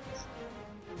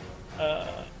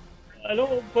 I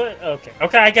don't. But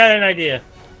okay. I got an idea.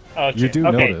 Okay. You do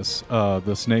notice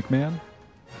the Snake Man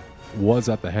was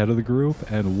at the head of the group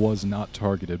and was not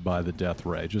targeted by the death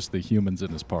ray. Just the humans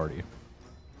in his party.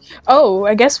 Oh,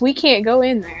 I guess we can't go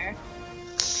in there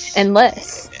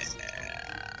unless.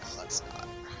 Let's not.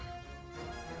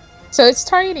 So it's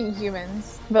targeting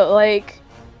humans, but like,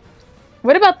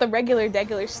 what about the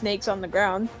regular snakes on the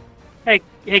ground? Hey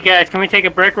guys, can we take a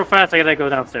break real fast? I gotta go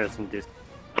downstairs and do.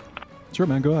 Sure,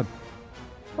 man. Go ahead.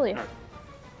 Oh yeah.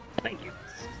 Thank you.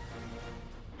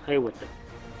 Play with it.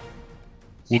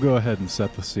 We'll go ahead and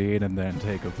set the scene and then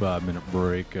take a 5-minute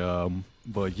break.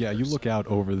 But yeah, you look out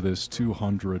over this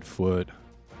 200-foot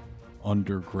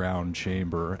underground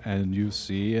chamber, and you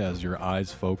see, as your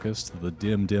eyes focus to the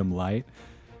dim light,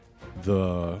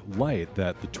 the light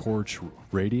that the torch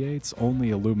radiates only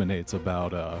illuminates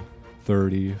about a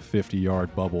 30,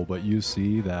 50-yard bubble, but you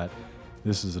see that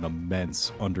this is an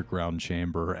immense underground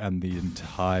chamber, and the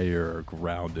entire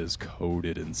ground is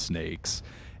coated in snakes.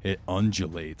 It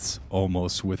undulates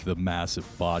almost with the massive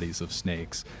bodies of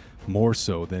snakes, more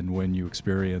so than when you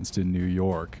experienced in New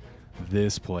York.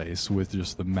 This place, with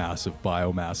just the massive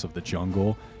biomass of the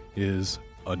jungle, is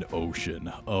an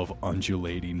ocean of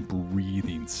undulating,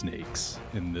 breathing snakes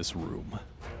in this room.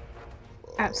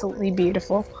 Absolutely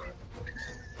beautiful.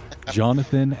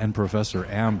 Jonathan and Professor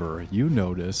Amber, you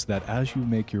notice that as you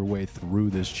make your way through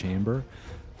this chamber,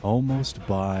 almost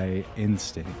by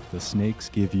instinct, the snakes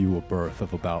give you a berth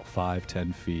of about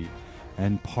 5-10 feet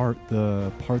and part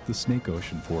the snake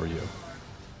ocean for you.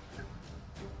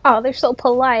 Oh, they're so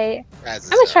polite. I'm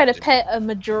gonna try to pet a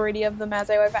majority of them as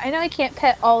I go by. I know I can't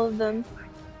pet all of them,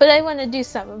 but I want to do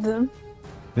some of them.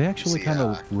 They actually kind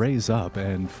of raise up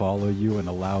and follow you and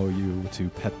allow you to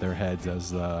pet their heads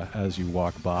as you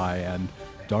walk by, and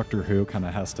Doctor Who kind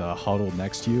of has to huddle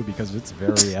next to you because it's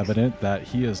very evident that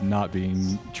he is not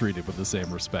being treated with the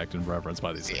same respect and reverence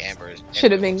by these things. Amber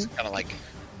should have been kind of like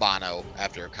Bono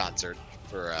after a concert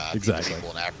for exactly.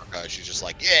 people in Africa. She's just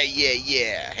like,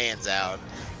 yeah, hands out,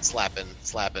 slapping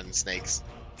snakes.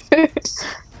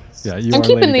 Yeah, I'm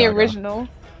keeping the original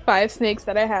 5 snakes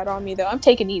that I had on me, though. I'm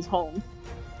taking these home.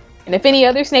 And if any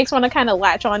other snakes want to kind of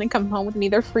latch on and come home with me,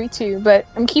 they're free too, but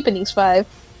I'm keeping these 5.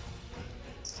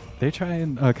 They try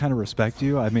and kind of respect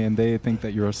you. I mean, they think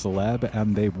that you're a celeb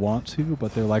and they want to,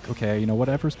 but they're like, okay, you know,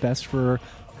 whatever's best for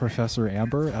Professor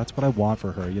Amber, that's what I want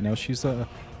for her. You know, she's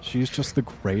just the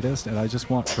greatest, and I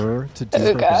just want her to do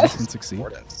her best and succeed.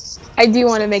 I do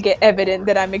want to make it evident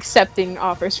that I'm accepting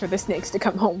offers for the snakes to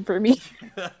come home for me.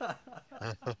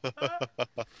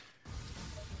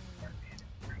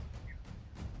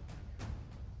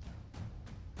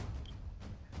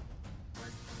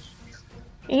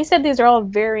 You said these are all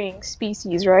varying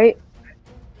species, right?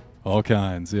 All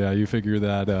kinds, yeah. You figure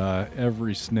that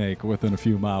every snake within a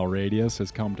few mile radius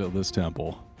has come to this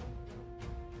temple.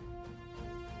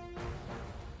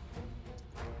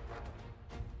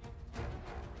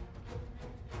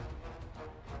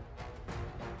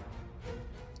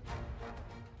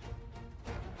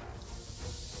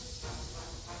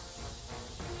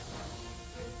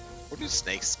 What do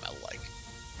snakes smell like?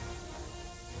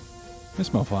 They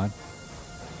smell fine.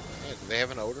 Yeah, do they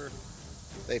have an odor?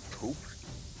 They poop?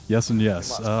 Yes and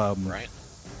yes. Right?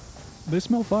 They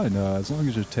smell fine. As long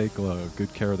as you take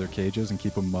good care of their cages and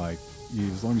keep them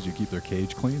as long as you keep their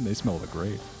cage clean, they smell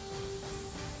great.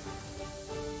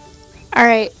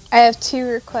 Alright, I have 2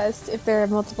 requests if there are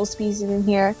multiple species in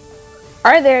here.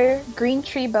 Are there green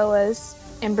tree boas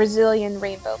and Brazilian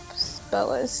rainbow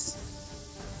boas?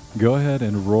 Go ahead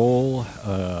and roll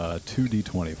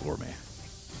 2d20 for me.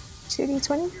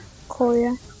 2d20? Cool,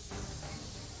 yeah.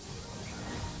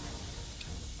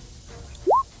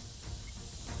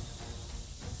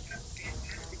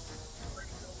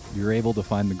 You're able to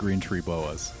find the green tree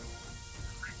boas.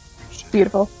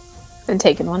 Beautiful. Been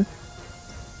taking one.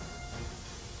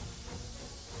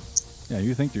 Yeah,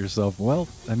 you think to yourself, well,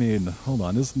 I mean, hold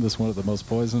on, isn't this one of the most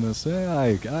poisonous?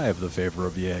 I have the favor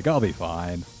of the egg. I'll be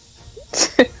fine.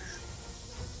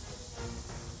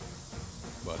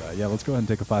 But yeah, let's go ahead and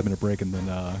take a 5-minute break and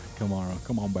then come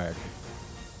on back.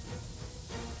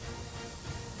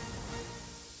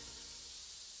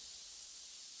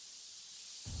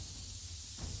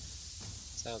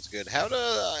 Sounds good.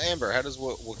 Amber, how does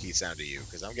Wookiee sound to you?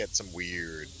 Because I'm getting some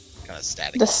weird kind of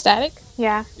static. The static?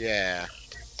 Yeah. Yeah.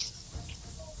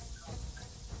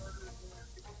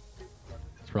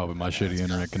 It's probably my shitty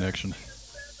internet connection.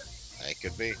 It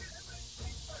could be. It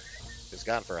was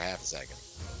gone for a half a second.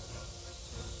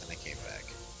 Then it came back.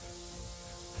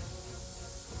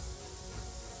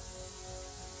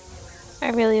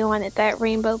 I really wanted that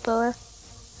rainbow boa.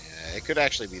 Yeah, it could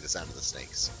actually be the sound of the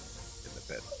snakes in the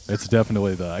pit. It's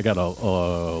definitely I got a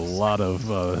lot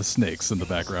of snakes in the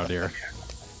background here.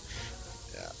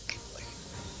 Yeah. Like,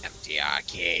 empty our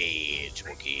cage,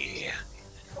 Wookiee.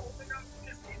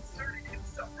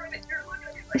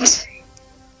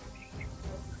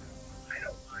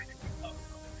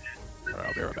 Alright,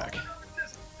 I'll be right back.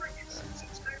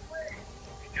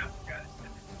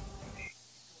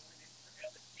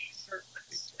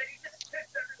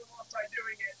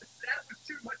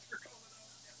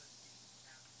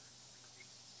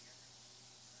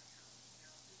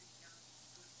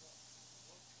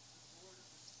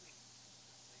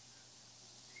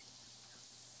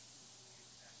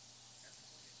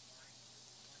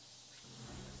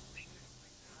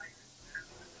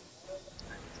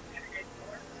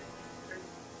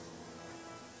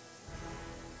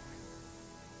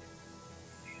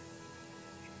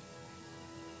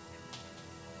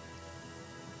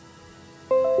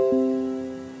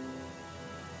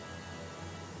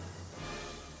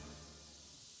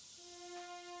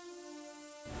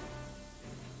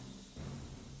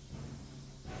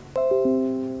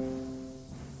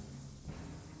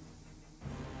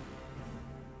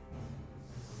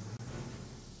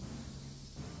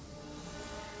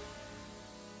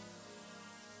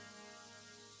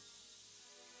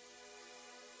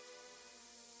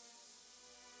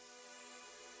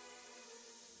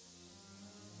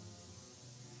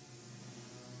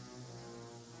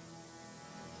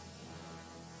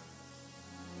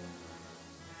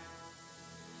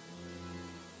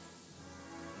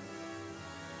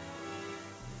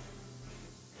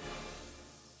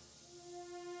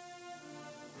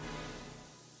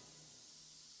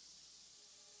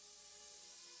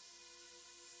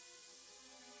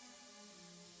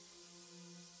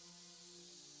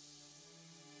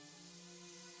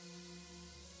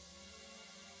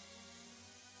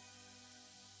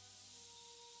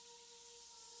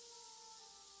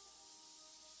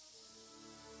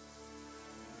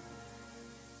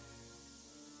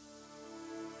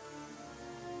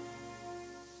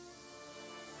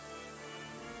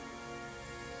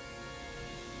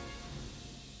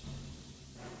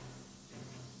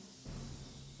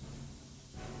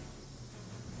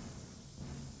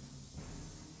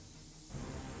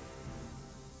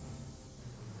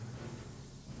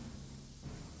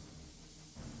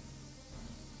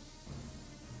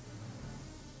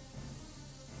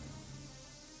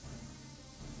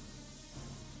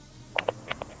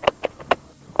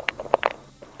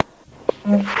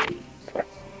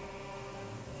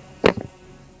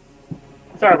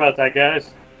 Sorry about that,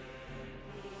 guys.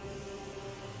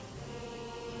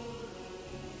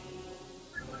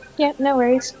 Yeah, no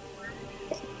worries.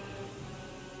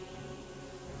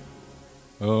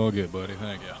 Oh, good, buddy.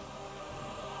 Thank you.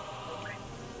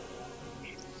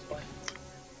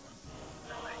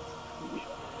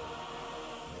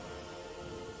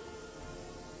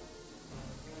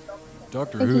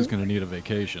 Doctor Who's gonna need a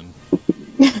vacation.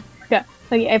 Yeah,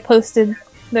 like I posted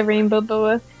the rainbow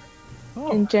boa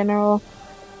in general.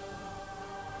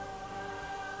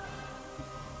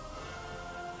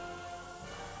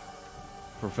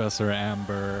 Professor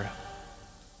Amber,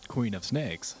 Queen of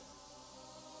Snakes.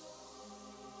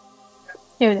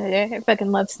 Yeah, I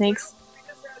fucking love snakes.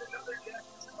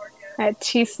 I had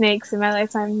 2 snakes in my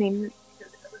lifetime named,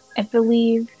 I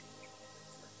believe,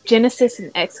 Genesis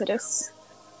and Exodus.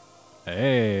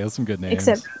 Hey, that's some good names.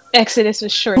 Except Exodus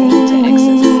was shortened to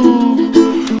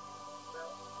Exodus.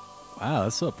 Wow,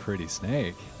 that's a pretty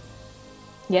snake.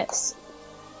 Yes.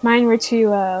 Mine were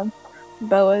 2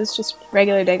 boas, just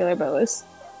regular boas.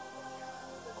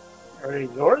 Are they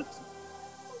yours?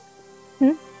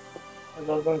 Hmm? Are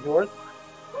those ones yours?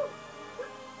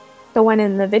 The one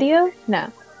in the video?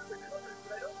 No.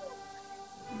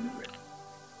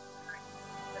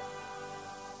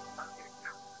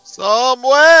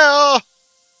 Somewhere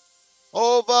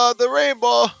over the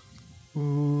rainbow,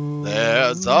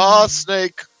 there's a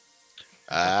snake.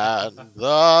 And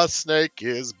the snake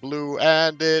is blue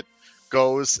and it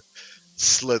goes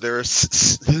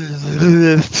slithers.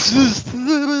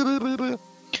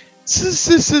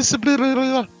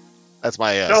 That's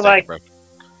my So, snake like- breath.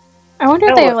 I wonder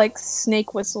if No. they have like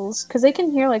snake whistles, because they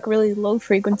can hear like really low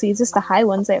frequencies. Just the high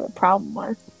ones they have a problem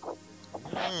with.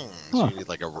 So you need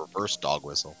like a reverse dog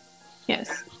whistle.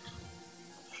 Yes.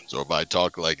 So if I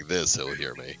talk like this, he'll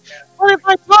hear me. Or if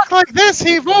I talk like this,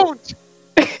 he won't.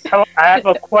 I have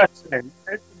a question.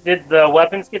 Did the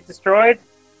weapons get destroyed?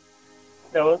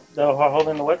 The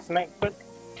holding the whip snake foot?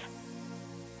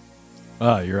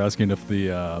 You're asking if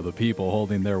the people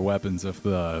holding their weapons, if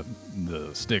the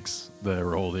sticks they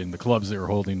were holding, the clubs they were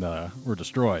holding, were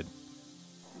destroyed.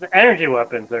 The energy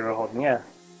weapons they were holding, yeah.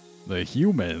 The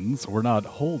humans were not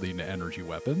holding energy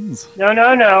weapons. No. Were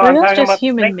I'm those talking just about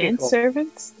human the snake people.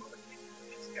 manservants?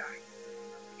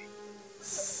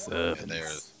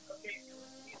 Servants.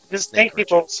 The snake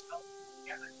people. Richards.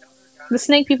 The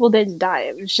snake people didn't die.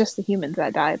 It was just the humans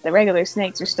that died. The regular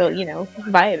snakes are still,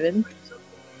 vibing.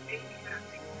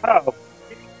 Oh.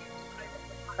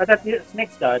 I thought the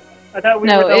snakes died. I thought we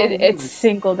No, were the only it humans.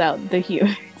 singled out the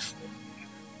humans.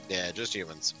 Yeah, just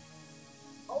humans.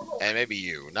 And maybe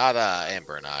you. Not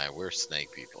Amber and I. We're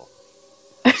snake people.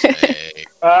 Snake.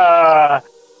 How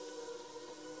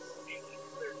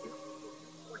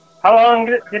long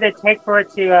did it take for it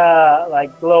to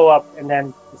like blow up and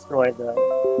then destroy the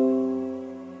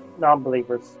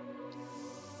non-believers?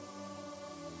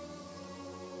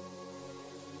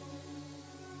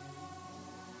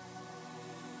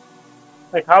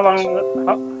 Like how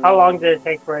long did it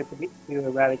take for it to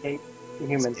eradicate the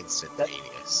humans? It's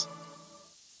instantaneous.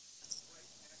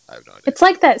 I have no idea. It's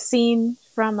like that scene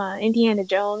from Indiana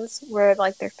Jones where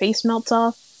like their face melts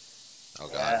off. Oh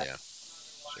god, yeah.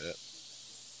 Shit.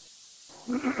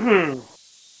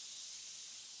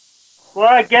 Well,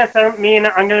 I guess I'm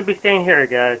gonna be staying here,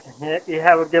 guys. You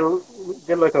have a good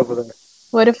look over there.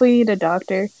 What if we need a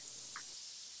doctor?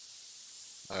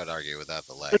 I would argue without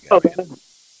the leg. Oh,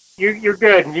 You're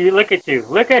good. You look at you.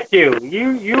 Look at you.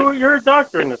 You're a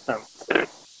doctor in a sense.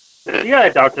 You got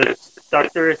a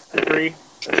doctor's degree.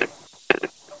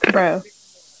 Bro.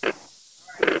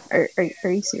 Are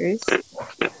you serious?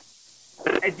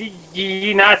 Do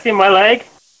you not see my leg?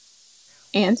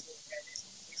 And?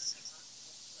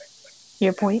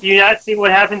 Your point? Do you not see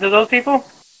what happened to those people?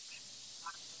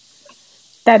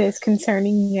 That is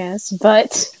concerning, yes.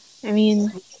 But, I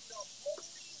mean...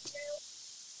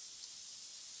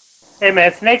 Hey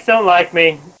man, snakes don't like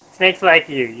me. Snakes like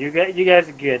you. You guys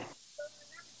are good.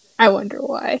 I wonder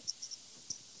why.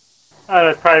 Oh,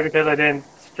 that's probably because I didn't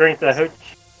drink the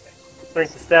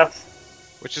stuff.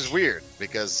 Which is weird,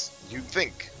 because you'd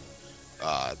think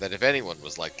that if anyone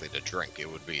was likely to drink, it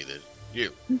would be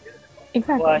you.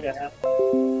 Exactly. Well, yeah.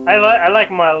 I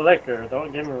like my liquor.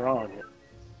 Don't get me wrong.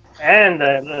 And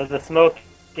the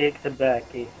smoky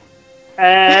tobacco.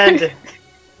 And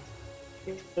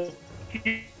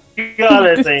few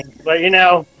other things, but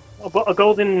a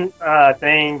golden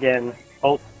thing and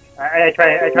I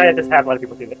try to just have a lot of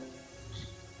people do it.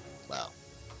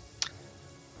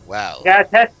 Well,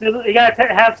 You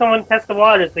gotta have someone test the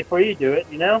waters before you do it.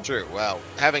 You know. true. Well,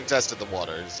 having tested the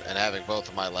waters and having both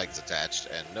of my legs attached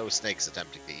and no snakes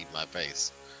attempting to eat my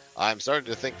face, I'm starting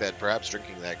to think that perhaps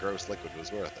drinking that gross liquid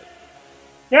was worth it.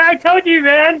 Yeah, I told you,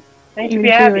 man. Thank you. Be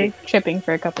happy. Were tripping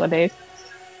for a couple of days.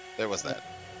 There was that.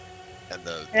 And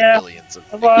the billions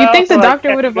of... Well, You'd think the also,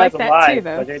 doctor would have liked that too,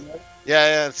 though.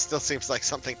 Yeah, it still seems like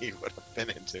something he would have been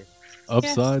into.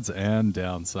 Upsides and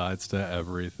downsides to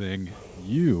everything.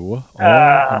 You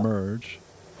all emerge.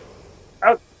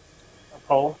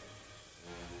 Cole.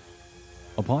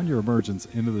 Upon your emergence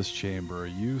into this chamber,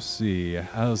 you see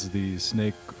as the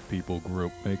snake people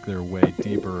group make their way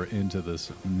deeper into this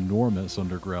enormous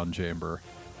underground chamber.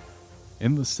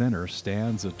 In the center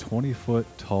stands a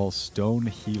 20-foot tall stone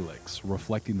helix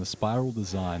reflecting the spiral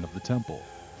design of the temple,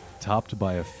 topped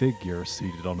by a figure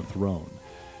seated on a throne.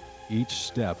 Each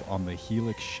step on the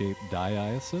helix-shaped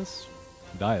diasis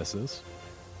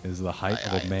is the height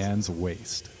of a man's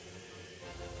waist.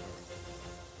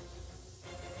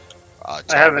 I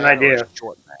have an idea.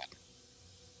 Short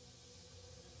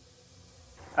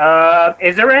man.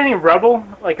 Is there any rubble,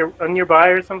 like nearby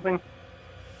or something?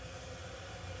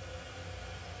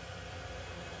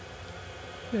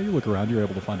 Yeah, you look around, you're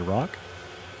able to find a rock.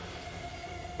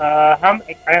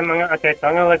 Okay, so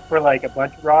I'm gonna look for like a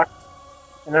bunch of rocks,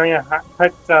 and then I'm gonna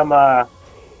put some. I'm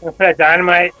gonna put a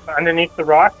dynamite underneath the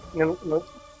rock, and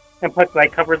put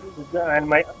like cover the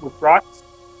dynamite with rocks.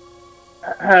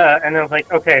 And then it's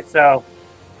like, okay, so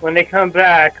when they come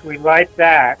back, we light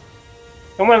that.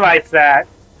 Someone lights that,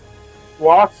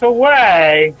 walks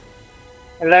away,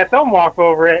 and let them walk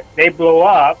over it. They blow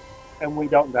up, and we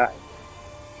don't die.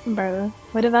 Barla,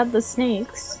 what about the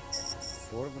snakes?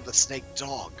 What about the snake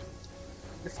dog?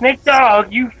 The snake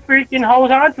dog, you freaking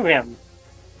hold on to him.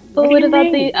 But what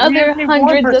about the other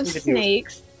hundreds of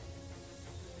snakes?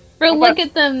 Bro, look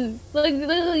at them. Look,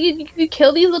 you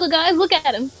kill these little guys. Look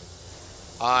at them.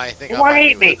 I think They want to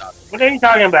eat me. What are you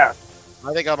talking about?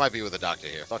 I think I might be with the doctor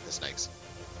here. Fuck the snakes.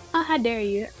 Oh, how dare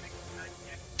you?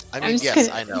 I mean, yes,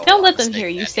 I know. Don't let them hear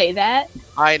you say that.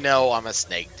 I know I'm a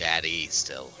snake daddy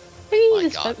still. You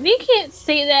can't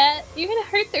say that. You're gonna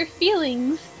hurt their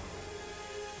feelings.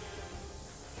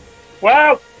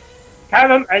 Well, tell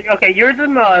them. Okay, you're the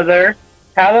mother.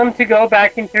 Tell them to go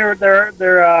back into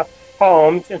their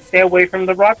homes and stay away from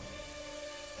the rock.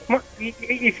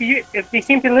 If they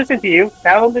seem to listen to you,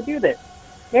 tell them to do this.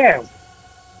 Yeah.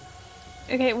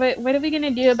 Okay, what are we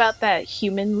gonna do about that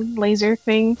human laser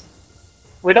thing?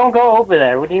 We don't go over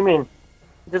there. What do you mean?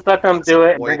 Just let them do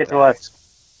it and bring it to us.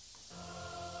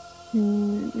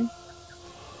 You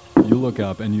look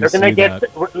up and you They're see gonna get.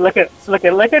 that. Look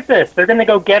at this. They're gonna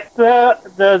go get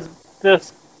the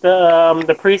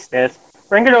priestess.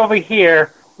 Bring it over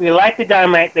here. We light the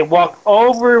dynamite. They walk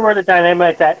over where the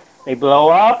dynamite's at. They blow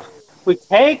up. We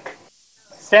take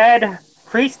said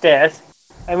priestess,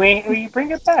 and we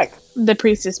bring it back. The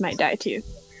priestess might die too.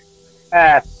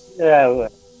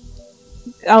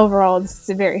 Overall, this is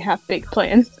a very half-baked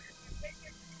plan.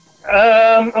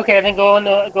 Okay, then go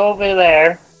over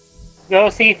there.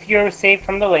 Go see if you're safe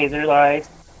from the laser light.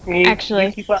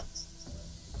 Actually,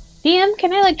 DM,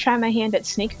 can I try my hand at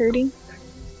snake herding?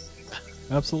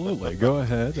 Absolutely. Go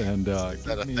ahead and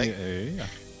give me a.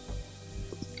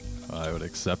 I would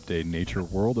accept a nature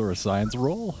world or a science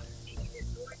roll.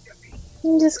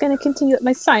 I'm just gonna continue with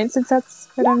my science since that's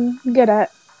what I'm good at.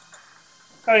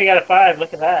 Oh, you got a 5.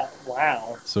 Look at that.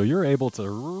 Wow. So you're able to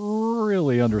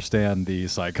really understand the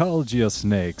psychology of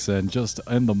snakes, and just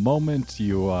in the moment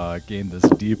you gain this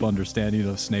deep understanding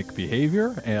of snake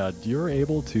behavior, and you're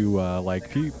able to, like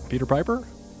Peter Piper,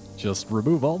 just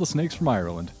remove all the snakes from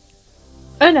Ireland.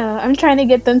 Oh no, I'm trying to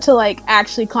get them to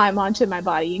actually climb onto my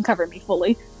body and cover me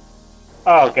fully.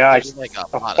 Oh gosh, like a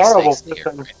lot of snakes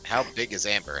here, right? How big is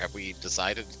Amber? Have we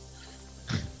decided?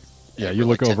 Yeah, you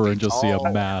look over and just see a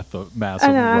massive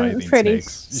I'm pretty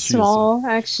snakes. small,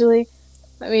 actually.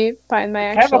 Let me find my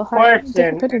I have actual a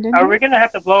question. Are we gonna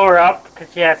have to blow her up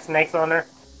because she has snakes on her?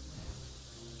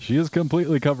 She is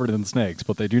completely covered in snakes,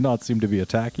 but they do not seem to be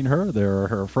attacking her. They're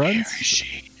her friends. Where is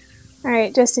she?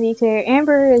 Alright, just to be clear,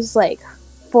 Amber is 4'6",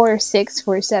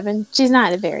 4'7". She's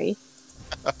not a very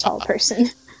tall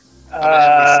person.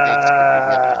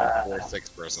 I mean, 4'6"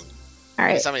 person.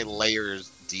 Alright. How many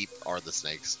layers deep are the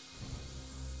snakes?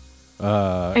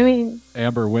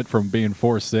 Amber went from being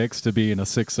 4'6" to being a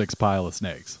 6'6" pile of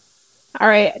snakes.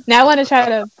 Alright, now I want to try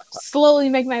to slowly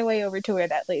make my way over to where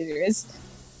that laser is.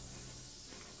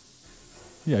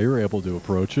 Yeah, you're able to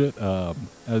approach it.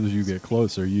 As you get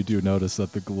closer, you do notice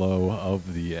that the glow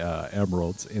of the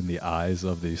emeralds in the eyes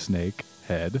of the snake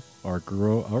head are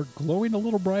glowing a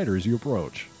little brighter as you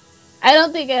approach. I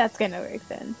don't think that's gonna work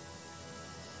then.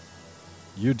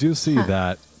 You do see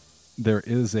that there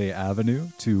is a avenue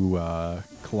to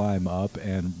climb up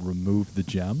and remove the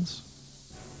gems.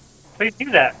 Please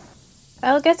do that.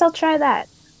 Well, I guess I'll try that.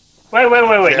 Wait,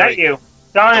 Very- not you. Oh,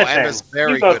 Jonathan. Emma's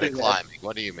very you go good at do that. climbing.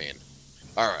 What do you mean?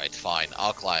 Alright, fine.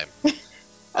 I'll climb.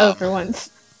 For once.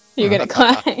 You're gonna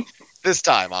climb. This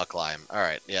time I'll climb.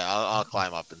 Alright, yeah, I'll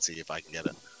climb up and see if I can get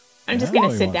it. I'm just Yeah,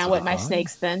 gonna he sit wants down to with my climb.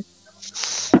 snakes then.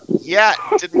 Yeah,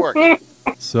 it didn't work.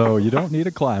 So you don't need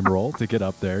a climb roll to get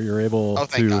up there. You're able Oh,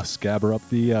 thank to God. scabber up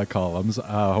the columns.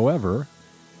 However,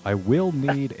 I will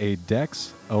need a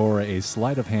dex or a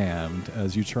sleight of hand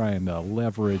as you try and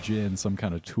leverage in some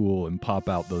kind of tool and pop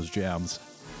out those gems.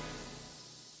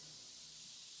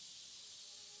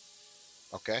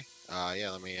 Okay.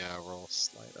 Yeah, let me roll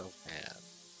sleight of hand.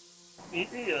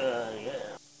 Yeah.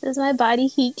 Does my body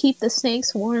heat keep the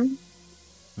snakes warm?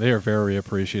 They are very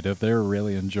appreciative. They're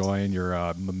really enjoying your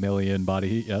mammalian body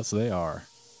heat. Yes, they are.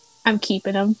 I'm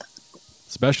keeping them.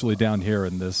 Especially down here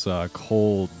in this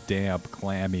cold, damp,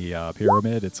 clammy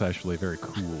pyramid. It's actually very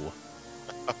cool.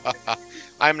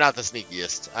 I'm not the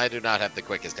sneakiest. I do not have the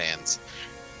quickest hands.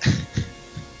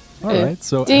 All right,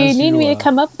 so Do you as need me to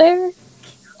come up there?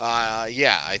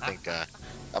 Yeah, I think that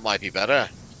might be better.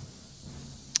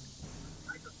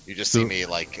 You just see me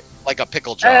like a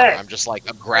pickle jar. Hey! I'm just like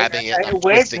I'm grabbing it, I'm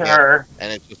Wait twisting for it, her.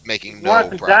 and it's just making You no want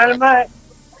some progress. dynamite?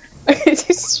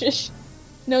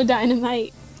 No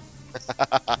dynamite.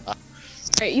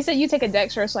 Alright, you said you take a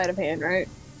dex or a sleight of hand, right?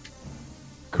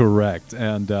 Correct.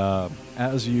 And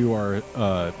as you are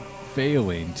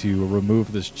failing to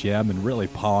remove this gem and really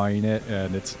pawing it,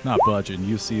 and it's not budging,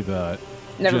 you see the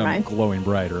Never gem mind. glowing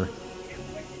brighter.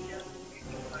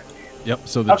 Yep,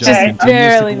 so the Okay. gem continues to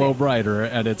Barely. glow brighter,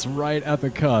 and it's right at the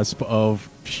cusp of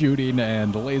shooting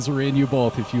and lasering you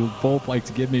both. If you both like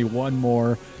to give me one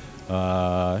more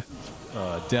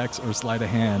dex or sleight of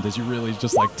hand, as you really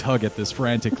just like tug at this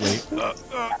frantically.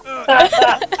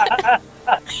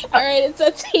 Alright, it's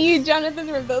up to you, Jonathan.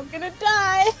 We're both gonna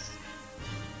die.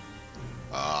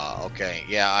 Okay.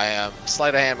 Yeah, I am.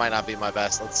 Sleight of hand might not be my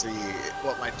best. Let's see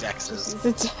what my dex is.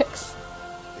 The dex.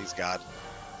 Please God.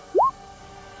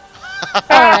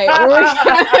 Alright, we're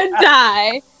gonna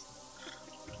die.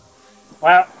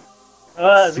 Well,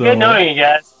 it's So- good knowing you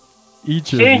guys.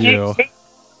 Each of Shouldn't you.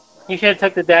 You should have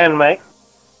took the dynamite.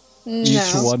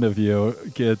 Each No. one of you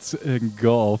gets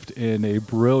engulfed in a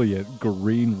brilliant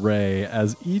green ray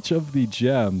as each of the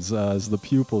gems, as the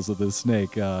pupils of the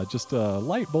snake, just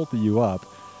light both of you up.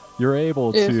 You're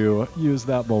able If- to use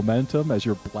that momentum as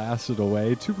you're blasted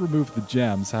away to remove the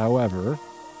gems. However,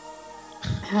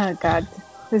 Oh god.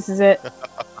 This is it.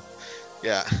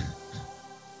 Yeah.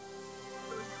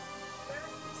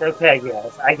 It's okay,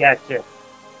 guys. I got you.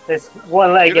 This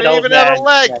one-legged You don't old even have a man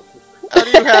leg. got you. How do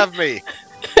you have me?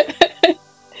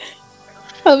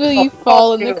 How will you Oh,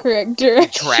 fall in the you. correct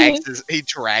direction? He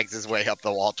drags his way up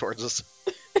the wall towards us.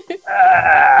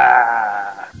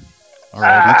 Ah. all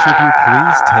right, each of you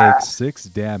please take 6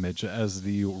 damage as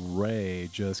the ray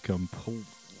just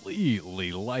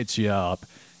completely lights you up.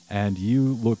 And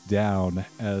you look down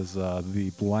as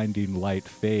the blinding light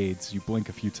fades. You blink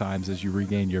a few times as you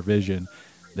regain your vision.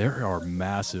 There are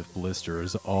massive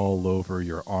blisters all over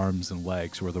your arms and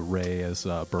legs where the ray has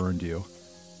burned you.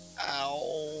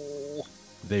 Ow.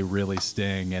 They really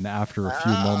sting, and after a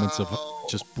few moments of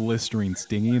just blistering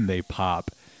stinging, they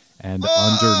pop. And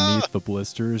underneath the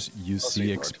blisters, you see sweet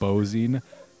Lord. exposing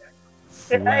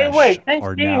Hey, flesh wait. Since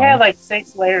are she now... had like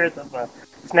 6 layers of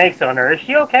snakes on her, is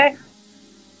she okay?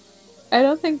 I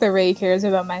don't think the Ray cares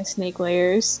about my snake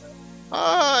layers.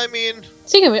 I mean,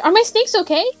 Speaking of which, are my snakes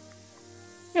okay?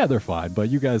 Yeah, they're fine, but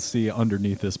you guys see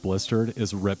underneath this blistered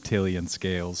is reptilian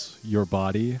scales. Your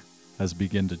body has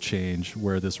begun to change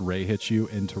where this ray hits you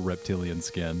into reptilian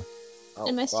skin. oh,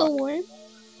 Am I fuck. still warm?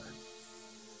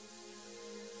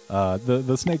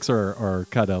 The snakes are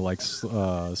kind of like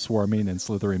swarming and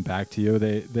slithering back to you.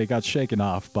 They got shaken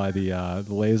off by the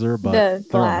laser, but The they're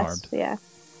blast, unharmed. yeah.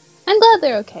 I'm glad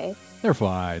they're okay. They're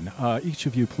fine. Each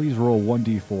of you, please roll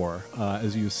 1d4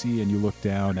 as you see and you look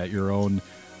down at your own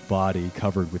body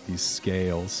covered with these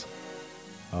scales.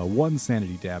 1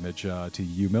 sanity damage to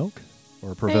you, Milk,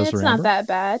 or Professor It's Amber. not that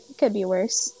bad. It could be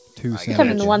worse. 2 I sanity Come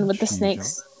in the one damage with the to you,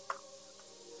 snakes.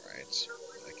 Right.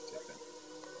 I can take that.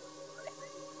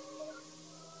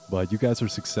 But you guys are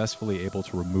successfully able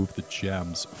to remove the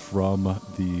gems from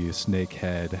the snake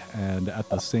head, and at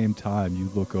the same time you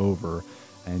look over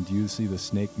and you see the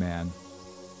snake man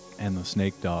and the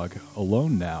snake dog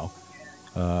alone now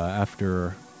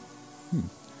after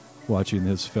watching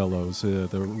his fellows, the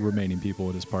remaining people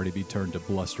in his party, be turned to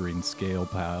blustering scale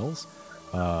piles.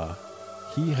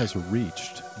 he has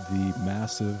reached the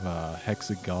massive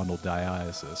hexagonal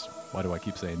dialysis. Why do I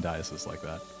keep saying dialysis like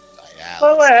that?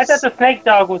 Oh, wait, I thought the snake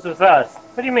dog was with us.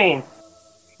 What do you mean?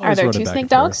 Are there two snake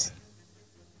dogs?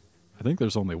 I think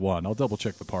there's only one. I'll double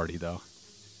check the party, though.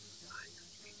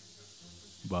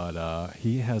 But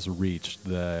he has reached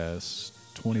this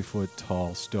 20-foot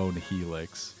tall stone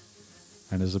helix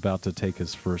and is about to take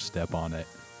his first step on it.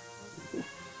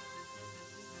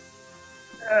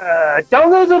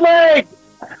 Don't lose a leg!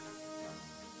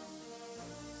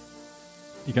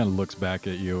 He kind of looks back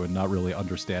at you and not really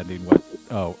understanding what...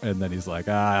 Oh, and then he's like,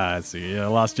 I see, I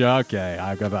lost you. Okay,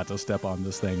 I'm about to step on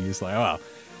this thing. He's like, oh,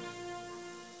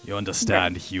 you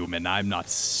understand, human, I'm not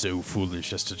so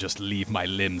foolish as to just leave my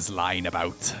limbs lying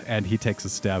about. And he takes a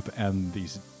step, and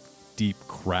these deep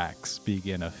cracks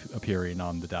begin appearing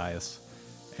on the dais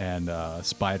and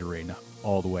spidering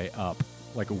all the way up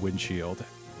like a windshield.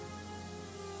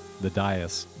 The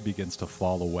dais begins to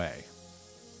fall away.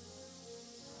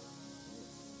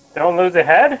 Don't lose a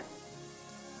head?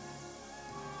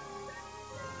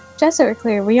 Just so we're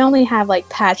clear, we only have like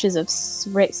patches of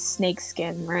snake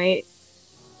skin, right?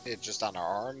 It just on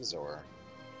our arms, or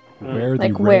where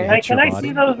like the where? ray hits Can your I body,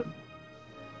 see those?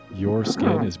 your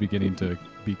skin is beginning to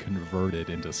be converted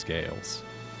into scales.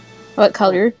 What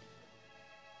color?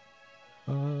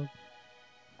 The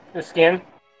skin?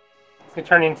 It's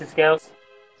turning into scales?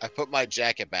 I put my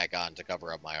jacket back on to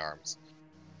cover up my arms.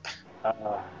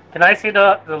 Can I see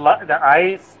the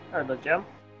eyes or the gem?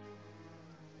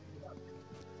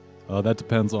 That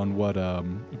depends on what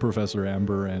Professor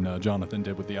Amber and Jonathan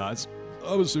did with the eyes.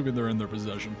 I'm assuming they're in their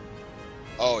possession.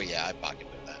 Oh yeah, I pocketed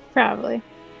that. Probably.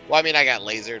 Well, I mean, I got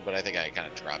lasered, but I think I kind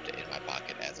of dropped it in my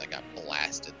pocket as I got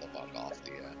blasted the fuck off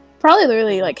the. Probably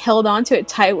literally like held onto it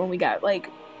tight when we got like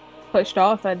pushed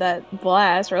off by that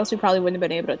blast, or else we probably wouldn't have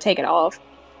been able to take it off.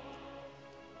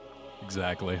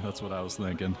 Exactly, that's what I was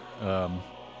thinking. Yeah.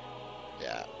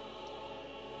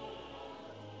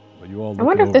 But you all I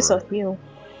wonder if this will heal.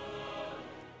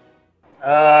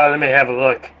 Let me have a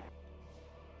look.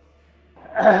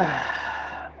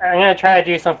 I'm gonna try to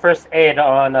do some first aid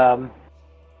on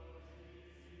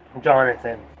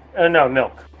Jonathan. No,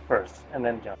 Milk first, and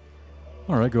then Jonathan.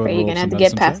 All right, go But ahead. you're And gonna roll have to some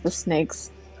get past medicine the checks.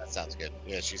 snakes. That sounds good.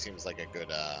 Yeah, she seems like a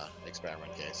good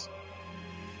experiment case.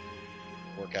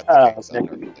 Work out the kinks on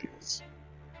her, please.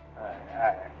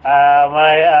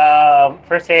 My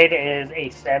first aid is a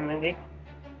 70.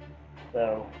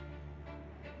 So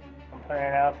I'm putting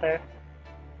it out there.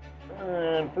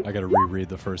 I gotta reread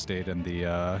the first aid and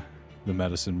the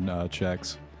medicine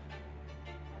checks.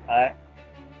 I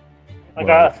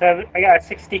got a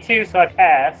 62, so I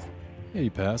pass. Yeah,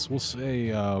 you pass. We'll say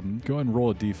go ahead and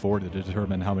roll a d4 to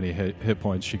determine how many hit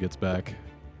points she gets back.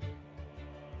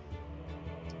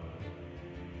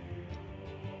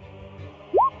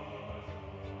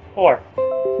 Four.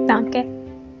 Danke.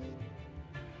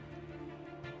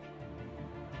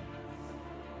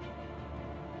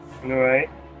 Alright.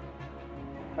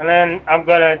 And then I'm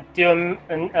gonna do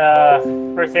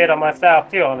first aid on myself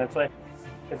too, honestly.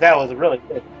 Because that was really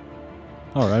good.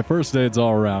 All right, first aid's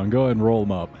all around. Go ahead and roll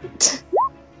them up.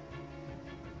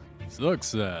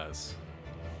 Success.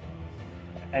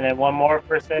 And then one more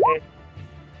first aid.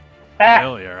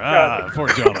 Failure. Poor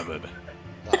Jonathan.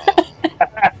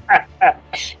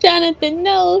 Jonathan,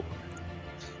 no.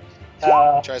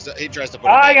 He tries to put.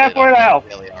 I got 4 health.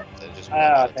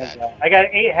 I I got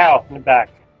 8 health in the back.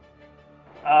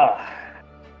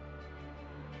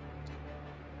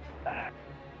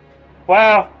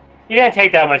 Well, you didn't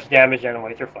take that much damage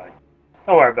anyways. You're fine.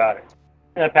 Don't worry about it.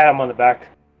 I'm gonna pat him on the back.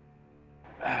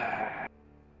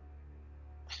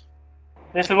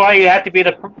 This is why you have to be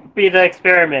the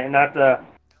experiment, not the.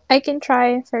 I can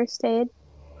try first aid.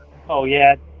 Oh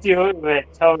yeah, do it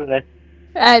totally.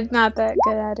 I'm not that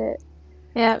good at it.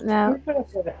 Yep, no.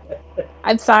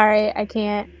 I'm sorry, I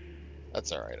can't.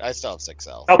 That's all right. I still have 6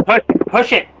 health. Oh,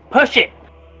 push it!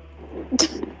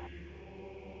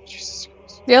 Jesus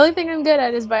Christ. The only thing I'm good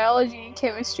at is biology and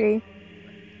chemistry.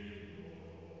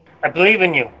 I believe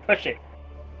in you. Push it.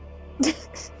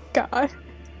 God.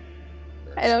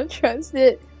 I don't trust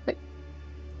it.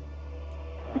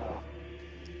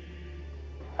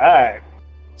 Alright.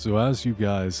 So as you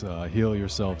guys heal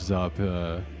yourselves up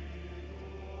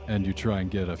and you try and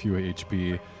get a few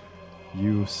HP,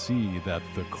 you see that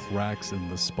the cracks in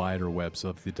the spider webs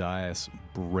of the dais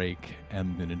break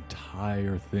and the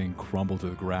entire thing crumble to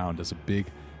the ground as a big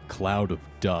cloud of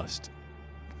dust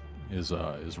is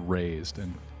raised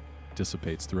and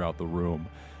dissipates throughout the room.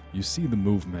 You see the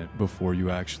movement before you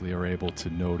actually are able to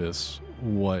notice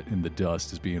what in the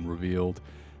dust is being revealed.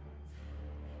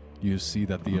 you see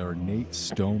that the ornate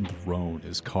stone throne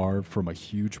is carved from a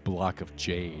huge block of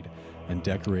jade and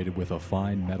decorated with a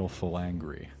fine metal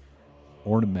filigree.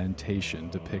 Ornamentation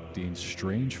depicting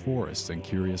strange forests and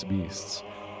curious beasts.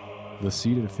 The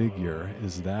seated figure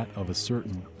is that of a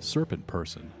certain serpent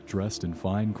person, dressed in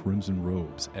fine crimson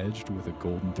robes edged with a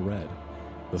golden thread.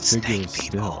 The figure is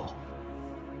still,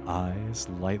 eyes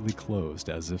lightly closed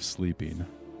as if sleeping.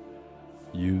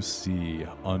 You see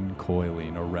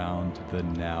uncoiling around the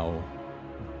now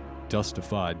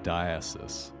dustified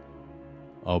dais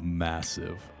a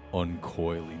massive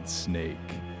uncoiling snake.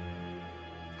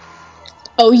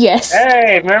 Oh, yes.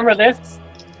 Hey, remember this?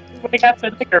 We got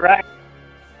the liquor, right?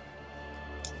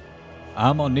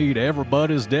 I'm gonna need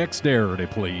everybody's dexterity,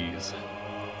 please.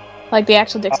 Like the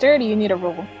actual dexterity, you need a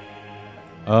roll.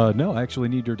 No, I actually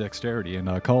need your dexterity. In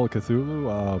Call of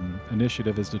Cthulhu,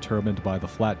 initiative is determined by the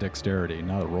flat dexterity,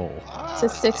 not a roll. So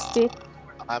 60.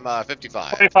 I'm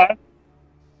 55. 45.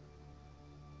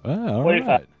 All 45.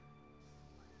 right.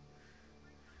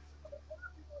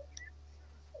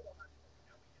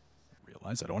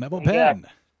 Realize I don't have a pen.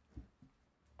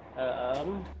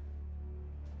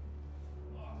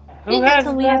 Who has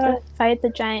When we have to fight the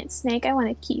giant snake, I want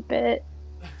to keep it.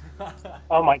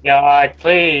 Oh my god,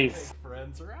 please.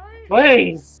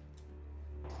 Please.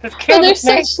 Just kill Oh, the they're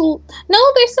snake.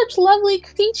 they're such lovely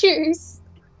creatures.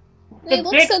 They The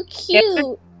look big- so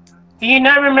cute. Do you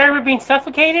not remember being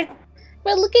suffocated?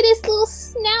 But look at his little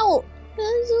snout.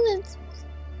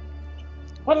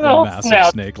 What a The little massive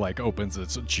snout. snake opens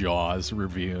its jaws,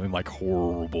 revealing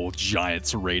horrible giant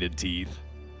serrated teeth.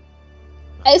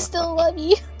 I still love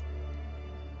you.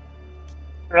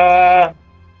 Alright,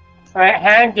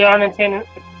 hand Jonathan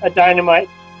a dynamite.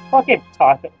 Fucking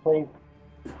toss it, please.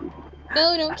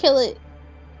 No, don't kill it.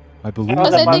 I believe.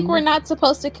 Plus, I the think bug- we're not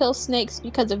supposed to kill snakes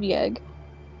because of Yeg.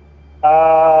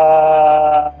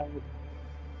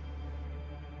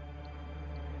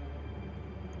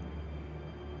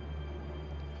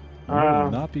 You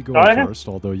will not be going Jonathan? first,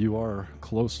 although you are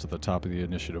close to the top of the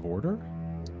initiative order.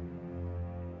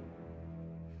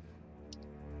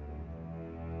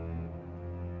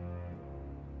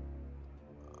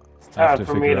 It's I have time to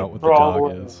for me figure to out what the brawl dog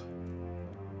with- is.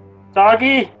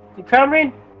 Doggy, you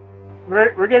coming?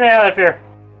 We're getting out of here.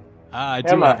 I do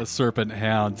Come have on. a serpent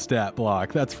hound stat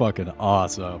block. That's fucking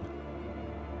awesome.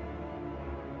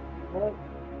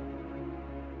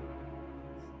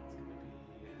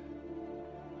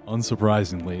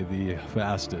 Unsurprisingly, the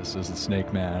fastest is the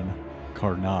snake man,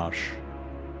 Karnash.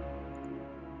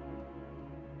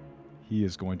 He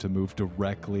is going to move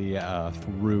directly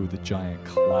through the giant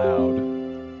cloud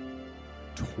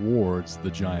towards the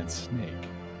giant snake.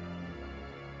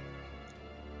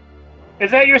 Is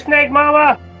that your snake,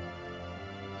 Mama?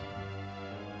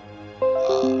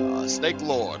 Snake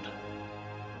Lord.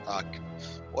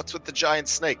 What's with the giant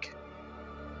snake?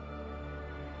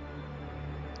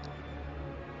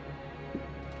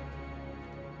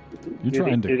 You Did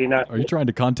trying he not- to? Are you trying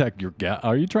to contact your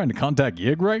Are you trying to contact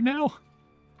Yig right now?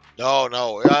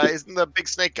 No. Isn't the big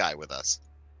snake guy with us?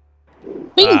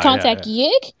 We can Ah, contact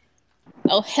Yig?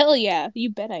 Oh, hell yeah. You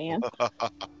bet I am. I'm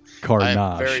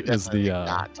Karnash very is definitely the.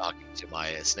 not talking to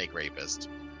my snake rapist.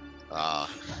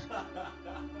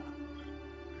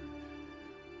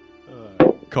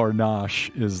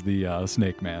 Karnash is the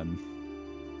snake man.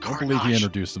 I don't believe he Karnash.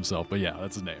 introduced himself, but yeah,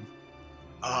 that's his name.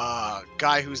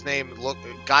 Guy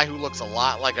who looks a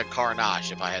lot like a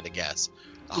Karnash, if I had to guess.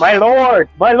 My lord!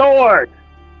 My lord!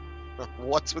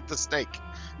 What's with the snake?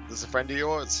 Is this a friend of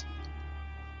yours?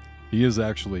 He is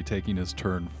actually taking his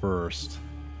turn first.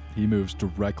 He moves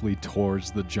directly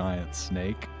towards the giant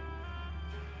snake.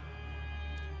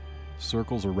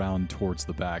 Circles around towards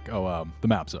the back. Oh, the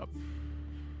map's up.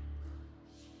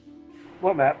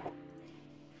 What map?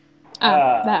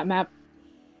 That map.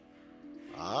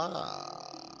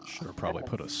 Should have probably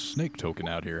put a snake token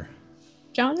out here.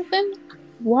 Jonathan?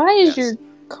 Why is Yes. your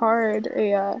card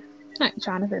a, not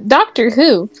Jonathan. Doctor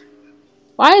Who?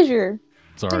 Why is your...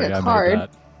 Sorry, Take a I card. made that.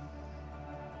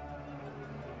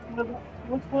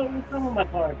 What's wrong with my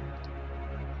card?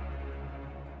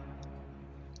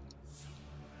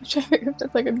 I'm trying to figure if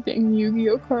that's like a dang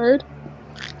Yu-Gi-Oh card.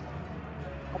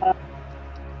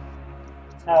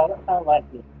 I like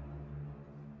it.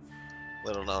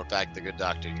 Little known fact: the good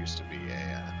doctor used to be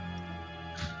a.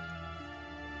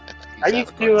 I have used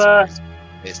a to, card series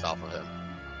based off of him.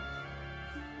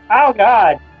 Oh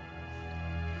god!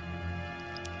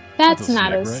 That's a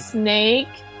not a snake,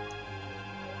 right? snake.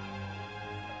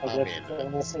 I I guess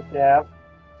mean- it's a dab.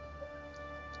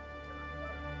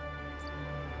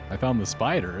 I found the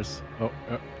spiders. Oh,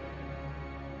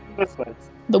 This way.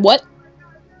 The what?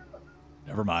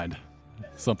 Never mind.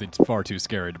 Something far too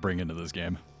scary to bring into this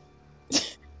game. You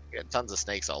got tons of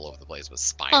snakes all over the place with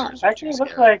spiders. Actually, it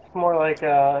looks like more like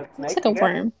a snake. It's like a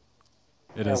worm.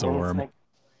 It is a worm. Snake.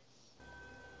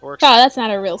 Oh, that's not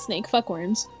a real snake. Fuck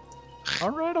worms.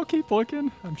 All right, I'll keep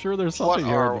looking. I'm sure there's What something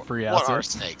here with free assets. What are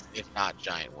snakes if not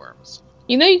giant worms?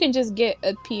 You know you can just get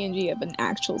a PNG of an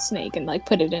actual snake and like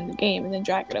put it in the game and then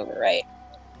drag it over, right?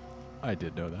 I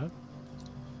did know that.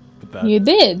 But that You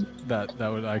did. that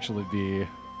would actually be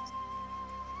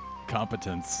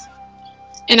competence.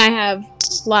 And I have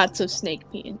lots of snake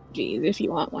PNGs if you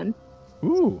want one.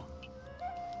 Ooh.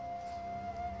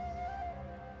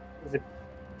 Is it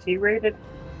T-rated?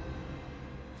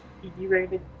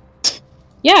 PG-rated?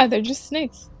 Yeah, they're just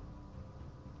snakes.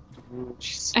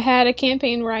 Jeez. I had a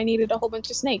campaign where I needed a whole bunch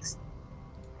of snakes.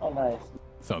 Oh, nice.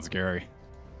 Sounds scary.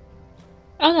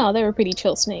 Oh no, they were pretty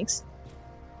chill snakes.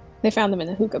 They found them in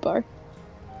a hookah bar.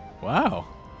 Wow.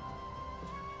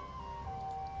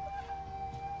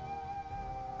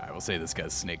 I will say this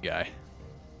guy's snake guy.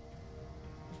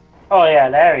 Oh yeah,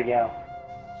 there we go.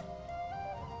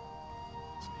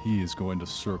 So he is going to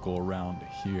circle around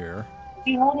here. Is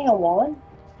he holding a wand?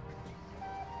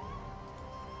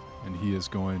 And he is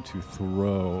going to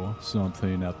throw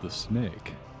something at the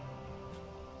snake.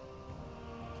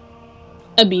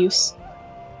 Abuse.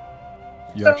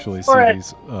 You Go actually for see it.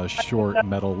 these short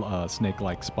metal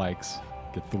snake-like spikes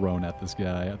get thrown at this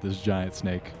guy, at this giant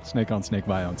snake. Snake-on-snake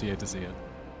violence. You hate to see it.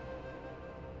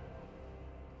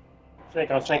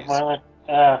 Snake on snake Jeez. violent.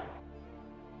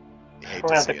 You hate We're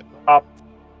to gonna see have it. to stop.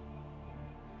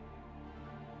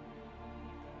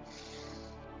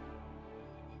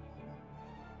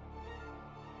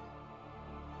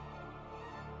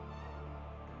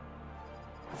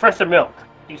 Professor Milk.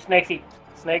 Do snakes eat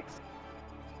snakes?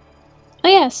 Oh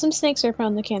yeah, some snakes are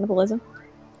prone to cannibalism.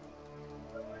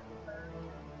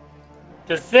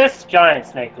 Does this giant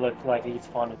snake look like he's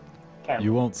fond of cannibals?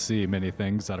 You won't see many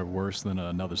things that are worse than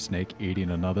another snake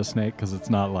eating another snake, because it's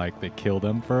not like they kill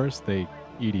them first. They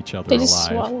eat each other They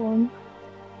just alive. swallow them.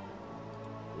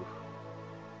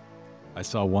 I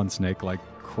saw one snake like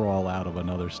crawl out of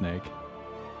another snake.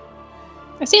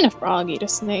 I've seen a frog eat a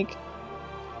snake.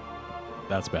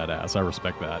 That's badass. I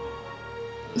respect that.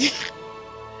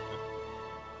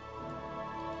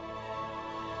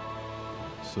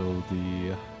 So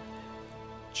the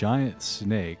giant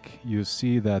snake, you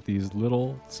see that these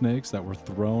little snakes that were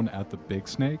thrown at the big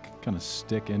snake kind of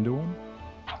stick into him.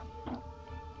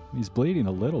 He's bleeding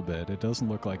a little bit. It doesn't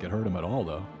look like it hurt him at all,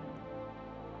 though.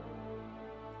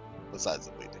 Besides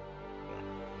the bleeding.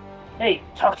 Hey,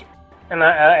 talk to... And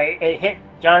I hit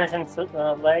Jonathan's leg.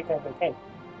 I was like, hey,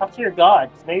 talk to your god.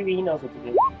 Maybe he knows what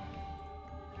to do.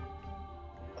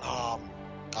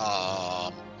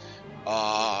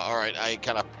 Alright, I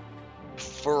kind of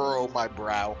furrow my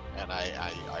brow and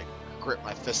I grip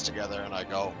my fist together and I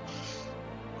go,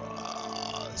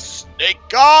 Snake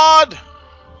God!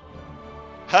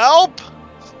 Help!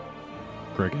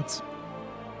 Crickets.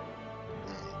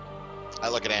 I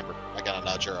look at Amber. I kind of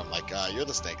nudge her. I'm like, you're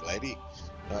the snake lady.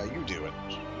 You do it.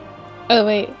 Oh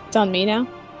wait, it's on me now?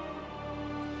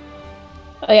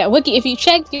 Oh yeah, Wiki, if you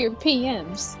checked your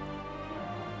PMs...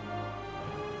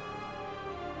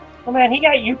 Oh man, he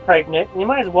got you pregnant. You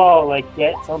might as well, like,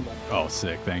 get somebody. Oh,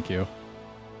 sick. Thank you.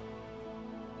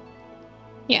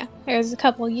 Yeah, there's a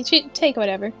couple. You should take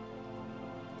whatever.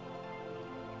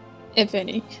 If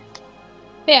any.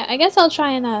 But yeah, I guess I'll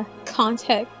try and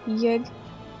contact Yig.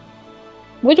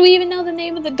 Would we even know the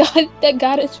name of the god that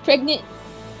got us pregnant?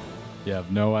 You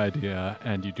have no idea,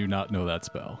 and you do not know that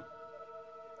spell.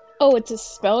 Oh, it's a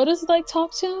spell to like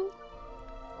talk to him?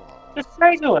 Just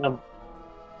try doing him.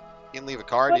 You didn't leave a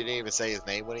card. You didn't even say his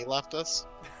name when he left us.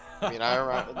 I mean, I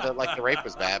remember the rape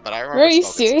was bad, but I remember Are you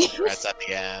smoking serious? cigarettes at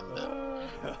the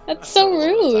end. That's so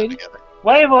rude.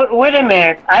 Wait a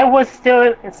minute. I was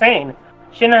still insane.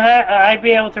 Shouldn't I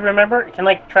be able to remember? Can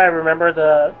I try to remember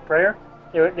the prayer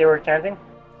they were chanting?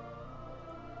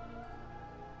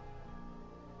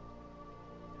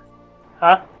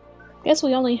 Huh? Guess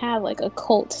we only have like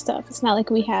occult stuff. It's not like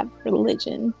we have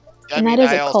religion. I And mean, that is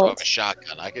I a also cult. have a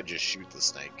shotgun. I could just shoot the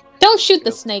snake. Don't shoot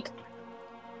the snake.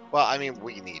 Well, I mean,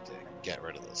 we need to get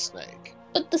rid of the snake.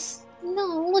 But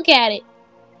no, look at it.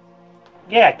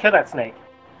 Yeah, kill that snake.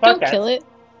 Don't kill it.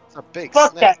 It's a big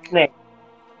Fuck snake. that snake.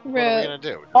 What are we Bro. gonna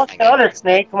do? Fuck Hang the out other here?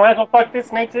 snake. Might as well fuck this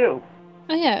snake too.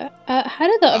 Oh yeah. How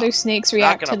did the other snakes Not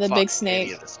react to gonna the fuck big any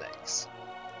snake? of the snakes.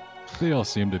 They all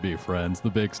seem to be friends. The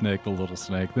big snake, the little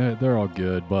snake, they're all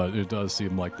good, but it does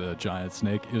seem like the giant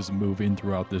snake is moving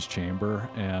throughout this chamber,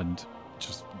 and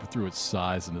just through its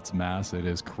size and its mass, it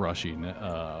is crushing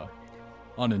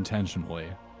unintentionally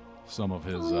some of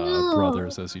his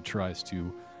brothers as he tries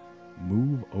to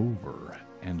move over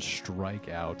and strike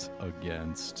out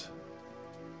against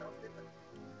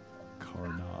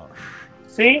Carnage.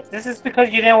 See, this is because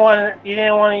you didn't want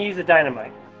to use the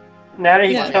dynamite. Now that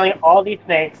he's killing all these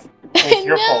snakes, it's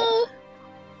your fault.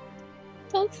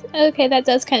 Okay, that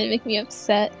does kind of make me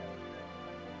upset.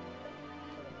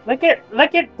 Look at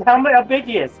how big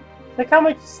he is. Look how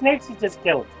much snakes he just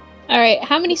killed. All right,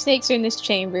 how many snakes are in this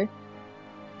chamber?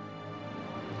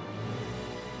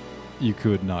 You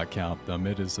could not count them.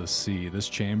 It is a sea. This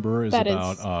chamber is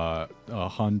about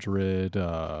 100,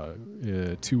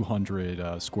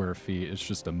 200 square feet. It's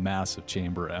just a massive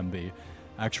chamber, and the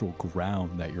actual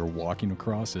ground that you're walking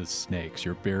across is snakes.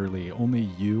 Only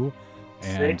you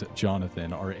and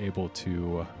Jonathan are able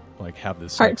to have the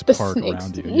snakes part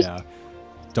around you. Yeah.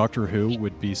 Doctor Who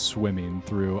would be swimming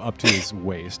through up to his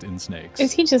waist in snakes.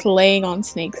 Is he just laying on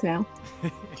snakes now?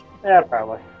 Yeah,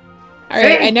 probably.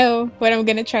 Alright, I know what I'm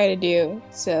gonna try to do,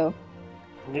 so...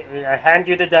 I hand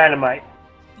you the dynamite.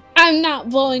 I'm not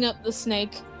blowing up the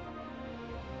snake.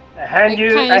 I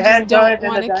don't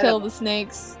want to kill the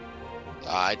snakes.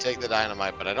 I take the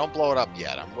dynamite, but I don't blow it up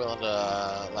yet. I'm willing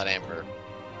to let Amber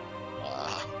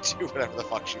do whatever the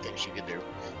fuck she thinks she can do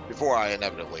before I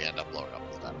inevitably end up blowing up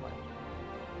the dynamite.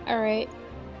 Alright.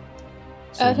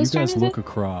 So you guys look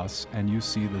across and you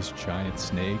see this giant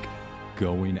snake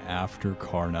going after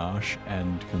Carnage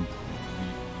and completely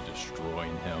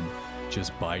destroying him,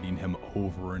 just biting him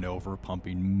over and over,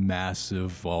 pumping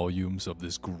massive volumes of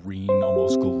this green,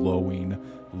 almost glowing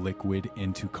liquid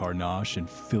into Carnage and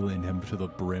filling him to the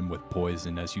brim with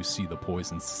poison as you see the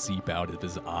poison seep out of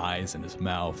his eyes and his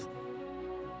mouth.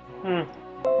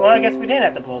 Well, I guess we didn't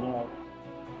have to blow them up.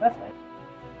 That's nice.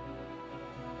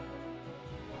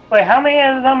 Wait, how many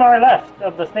of them are left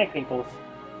of the snake peoples?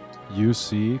 You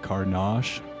see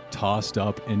Carnage tossed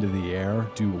up into the air,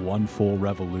 do one full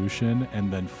revolution,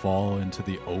 and then fall into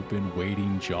the open,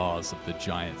 waiting jaws of the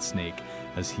giant snake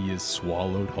as he is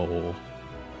swallowed whole.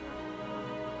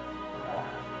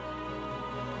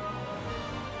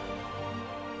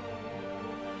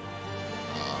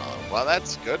 Well,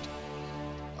 that's good.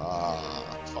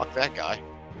 Fuck that guy.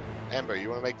 Amber, you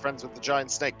want to make friends with the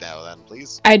giant snake now, then,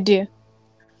 please? I do.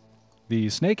 The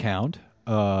snake hound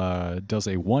does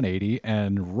a 180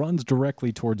 and runs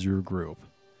directly towards your group.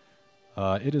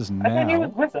 It is now I think he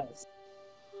was with us.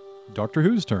 Doctor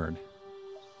Who's turn.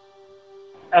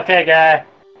 Okay, guy.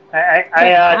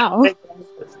 Wow.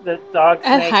 The dog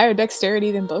snake. I have higher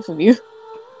dexterity than both of you.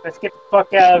 Let's get the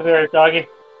fuck out of here, doggy.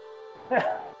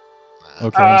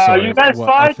 Okay, I'm sorry. You guys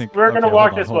fight? We're gonna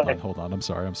walk this way. Hold on. I'm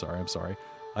sorry.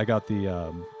 I got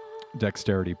the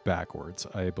dexterity backwards,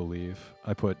 I believe.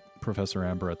 I put Professor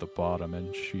Amber at the bottom,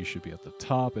 and she should be at the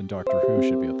top, and Doctor Who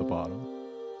should be at the bottom.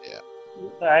 Yeah.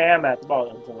 I am at the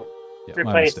bottom, so... Yeah,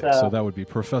 my mistake. So that would be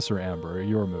Professor Amber,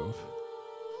 your move.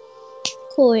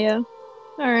 Coolio.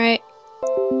 Alright.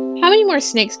 How many more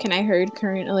snakes can I herd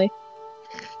currently?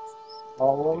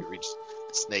 All of You reached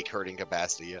snake herding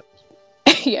capacity yet?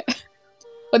 Yeah.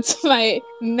 What's my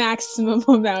maximum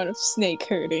amount of snake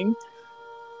herding?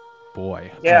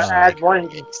 Boy. Yeah, add one.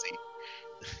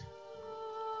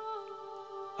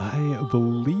 I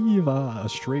believe a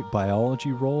straight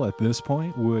biology roll at this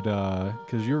point would,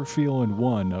 because you're feeling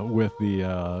one with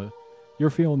the, you're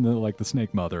feeling like the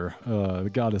snake mother, the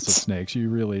goddess of snakes. You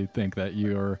really think that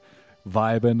you're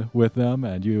vibing with them,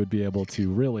 and you would be able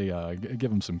to really give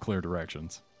them some clear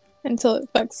directions. Until it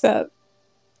fucks up.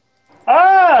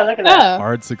 Ah, look at that.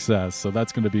 Hard success. So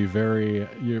that's going to be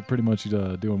you're pretty much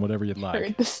doing whatever you'd like.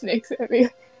 Herd the snakes at me.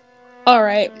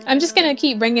 Alright, I'm just gonna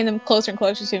keep bringing them closer and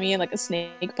closer to me in like a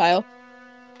snake pile.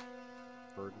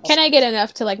 Can I get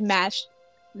enough to match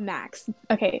the mass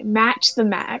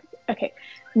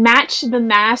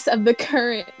of the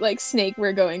current snake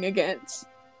we're going against?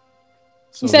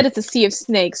 So you said it's a sea of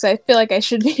snakes, so I feel like I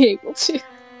should be able to.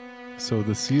 So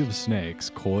the sea of snakes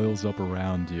coils up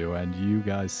around you, and you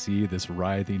guys see this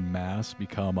writhing mass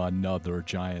become another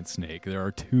giant snake. There are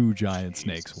two giant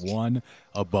snakes, one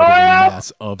a bubbling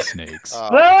mass of snakes.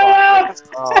 Oh,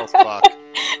 fuck.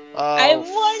 I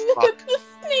won with the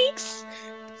snakes!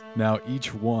 Now,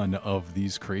 each one of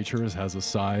these creatures has a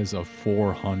size of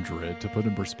 400. To put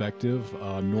in perspective,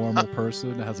 a normal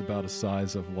person has about a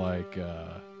size of 50.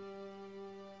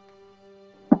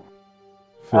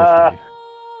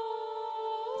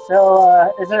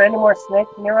 So, is there any more snakes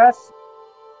near us?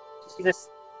 You just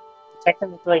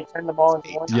technically turn the ball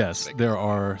into one? Yes, there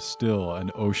are still an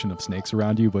ocean of snakes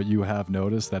around you, but you have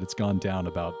noticed that it's gone down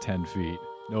about 10 feet,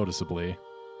 noticeably.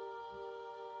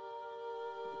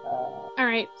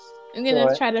 Alright, I'm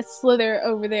gonna try to slither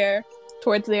over there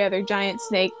towards the other giant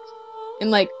snake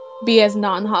and like be as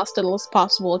non-hostile as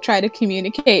possible. Try to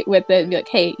communicate with it and be like,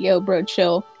 "Hey, yo, bro,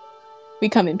 chill. We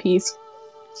come in peace."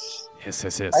 Hiss,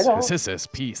 hiss, hiss. Hiss, hiss, hiss.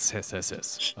 Peace. Hiss, hiss,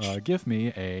 hiss. Give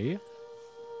me a...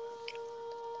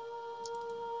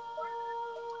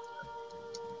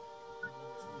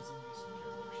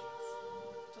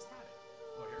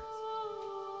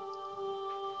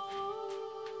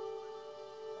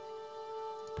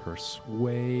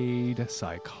 Persuade,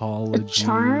 psychology. A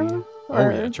charm? Oh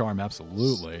yeah, charm,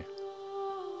 absolutely.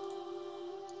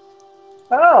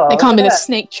 Oh, they call me the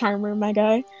snake charmer, my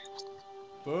guy.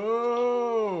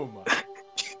 Boom.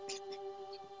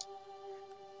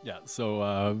 Yeah,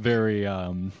 so very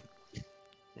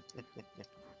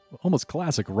almost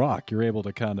classic rock. You're able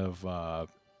to kind of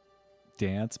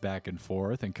dance back and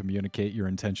forth and communicate your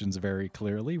intentions very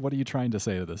clearly. What are you trying to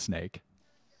say to the snake?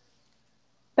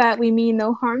 That we mean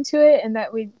no harm to it, and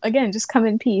that we, again, just come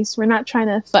in peace. We're not trying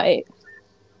to fight.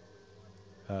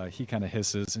 He kind of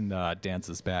hisses and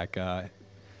dances back.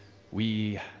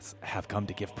 We have come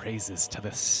to give praises to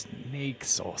the snake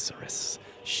sorceress.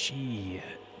 She,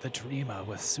 the dreamer,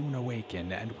 will soon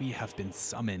awaken, and we have been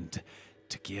summoned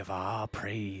to give our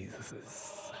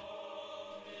praises.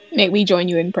 May we join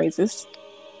you in praises?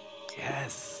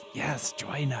 Yes,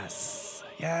 join us.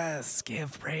 Yes,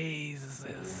 give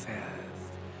praises. Yes.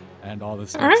 And all the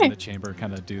snakes in the chamber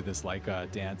kind of do this like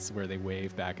dance where they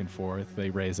wave back and forth. They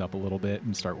raise up a little bit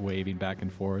and start waving back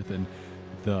and forth, and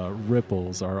the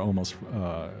ripples are almost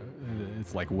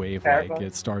it's like wave-like.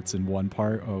 It starts in one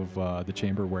part of the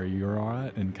chamber where you're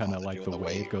at, and kind of like the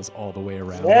wave goes all the way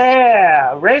around.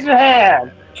 Yeah, raise your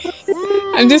hand.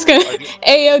 I'm just gonna.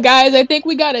 Hey, yo, guys, I think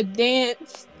we gotta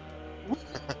dance.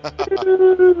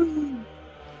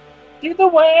 Do the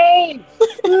wave.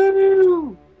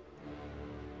 Woo!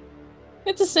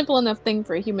 It's a simple enough thing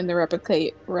for a human to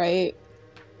replicate, right?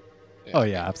 Yeah, oh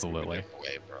yeah, absolutely.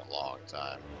 Away for a long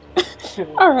time.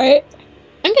 All right,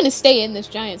 I'm gonna stay in this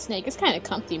giant snake. It's kind of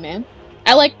comfy, man.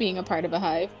 I like being a part of a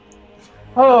hive.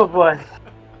 Oh boy,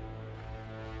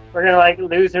 we're gonna like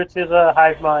lose her to the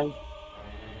hive mind.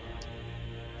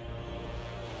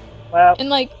 Well, And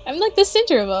like, I'm like the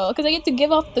center of it all because I get to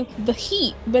give off the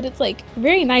heat, but it's like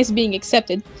very nice being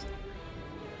accepted.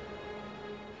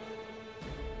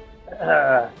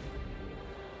 uh,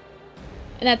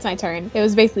 And that's my turn. It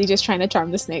was basically just trying to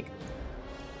charm the snake.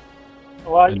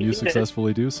 well, And you did.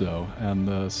 successfully do so. And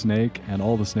the snake and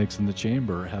all the snakes in the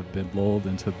chamber have been lulled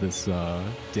into this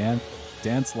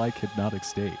dance-like hypnotic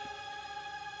state.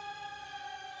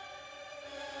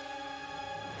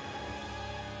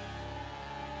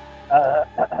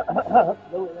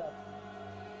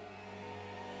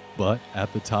 But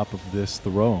at the top of this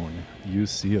throne, you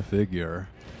see a figure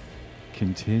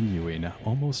continuing,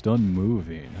 almost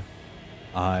unmoving,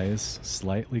 eyes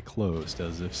slightly closed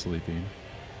as if sleeping.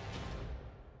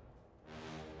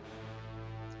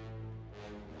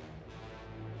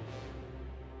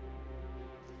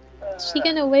 Is she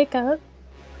gonna wake up?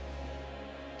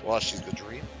 Well, she's the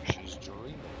dream. She's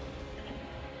dreaming.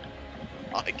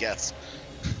 I guess.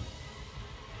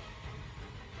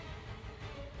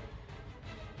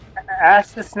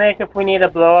 Ask the snake if we need to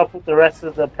blow up the rest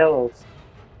of the pillows.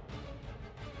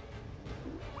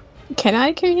 Can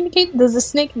I communicate? Does the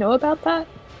snake know about that?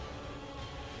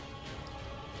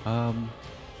 I'll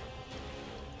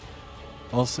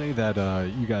say that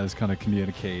you guys kind of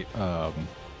communicate.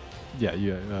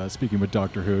 Speaking with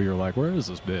Doctor Who, you're like, "Where is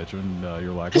this bitch?" And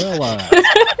you're like, "Well,"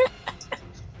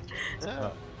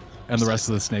 and the rest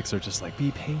of the snakes are just like,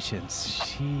 "Be patient.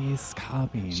 She's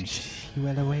coming. She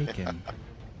will awaken."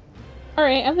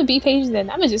 Alright, I'm gonna be patient then.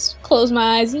 I'm gonna just close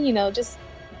my eyes and, just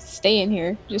stay in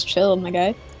here. Just chill, my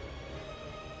guy.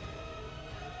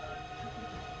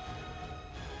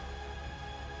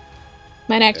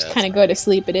 Might actually kind of go to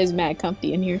sleep. It is mad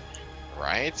comfy in here.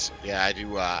 Right? Yeah, I do.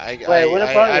 Wait, what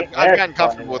about I've your gotten air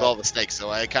comfortable with climate? all the snakes, so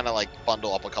I kind of like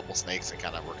bundle up a couple snakes and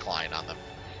kind of recline on them,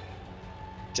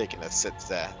 taking a sit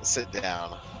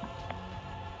down.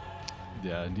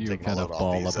 Yeah, and you Taking a kind of load off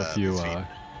ball these, up a few. these feet.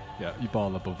 You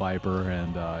ball up a viper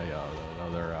and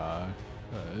another.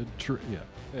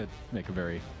 Make a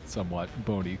very somewhat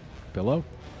bony pillow.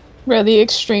 Bro, the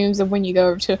extremes of when you go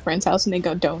over to a friend's house and they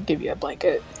don't give you a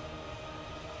blanket.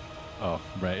 Oh,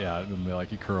 right, yeah. And they,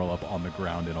 you curl up on the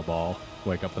ground in a ball,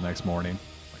 wake up the next morning.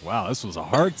 Like, wow, this was a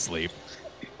hard sleep.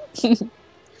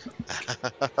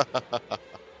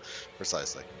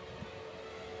 Precisely.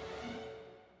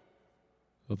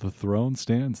 But the throne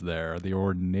stands there, the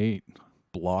ornate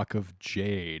block of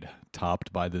jade,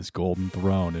 topped by this golden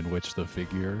throne in which the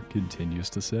figure continues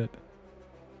to sit.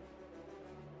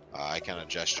 I kind of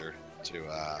gesture to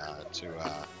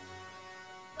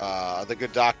the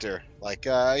good doctor. Like,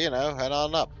 head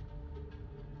on up.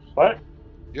 What?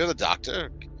 You're the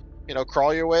doctor.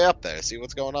 Crawl your way up there. See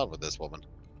what's going on with this woman.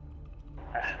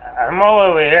 I'm all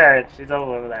over here. She's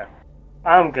all over there.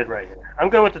 I'm good right here. I'm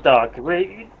good with the dog.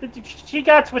 She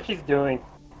got what she's doing.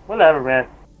 Whatever, man.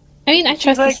 I mean, I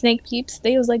trust the snake peeps.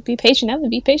 They was like, be patient. I'm gonna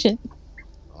be patient.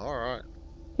 All right.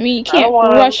 I mean, you can't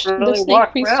rush the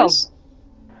snake priestess.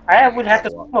 I would have to.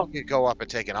 You could go up and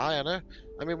take an eye on her.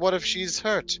 I mean, what if she's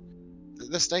hurt?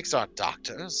 The snakes aren't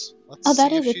doctors. Let's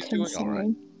that see is if a she's doing all right.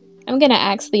 concern. I'm gonna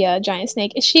ask the giant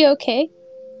snake, is she okay?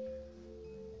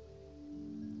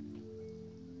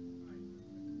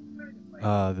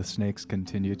 The snakes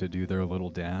continue to do their little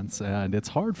dance, and it's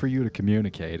hard for you to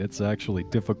communicate. It's actually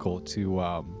difficult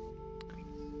to,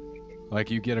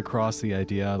 you get across the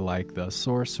idea, like the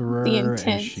sorcerer, the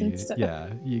intent and stuff.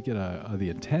 Yeah, you get the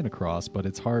intent across, but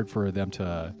it's hard for them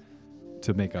to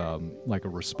make a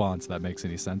response that makes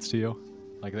any sense to you.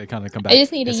 Like they kind of come back. I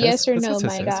just need a yes or no,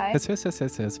 my guy. Like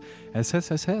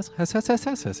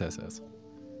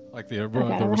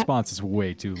the response is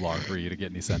way too long for you to get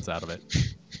any sense out of it.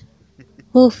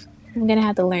 Oof. I'm gonna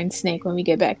have to learn snake when we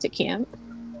get back to camp.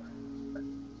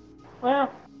 Well,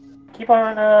 keep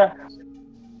on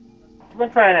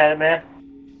trying at it, man.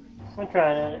 Keep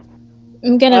trying at it.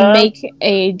 I'm gonna make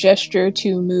a gesture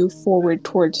to move forward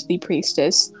towards the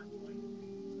priestess.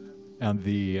 And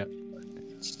the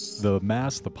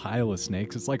pile of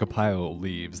snakes, it's like a pile of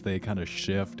leaves. They kind of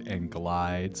shift and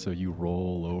glide, so you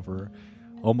roll over.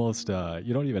 Almost,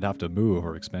 you don't even have to move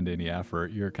or expend any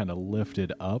effort. You're kind of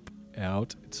lifted up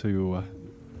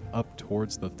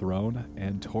towards the throne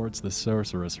and towards the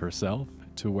sorceress herself,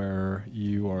 to where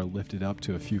you are lifted up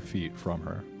to a few feet from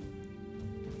her.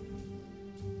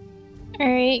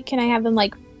 Alright, can I have them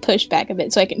push back a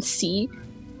bit so I can see?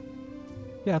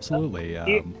 Yeah, absolutely.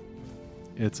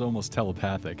 It's almost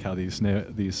telepathic how these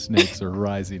snakes are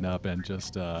rising up, and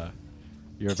just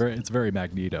it's very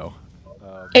Magneto.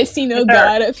 I see no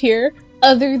god up here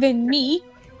other than me.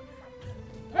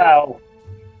 Oh.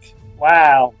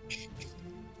 Wow.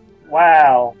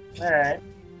 Alright.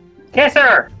 Kiss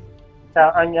her!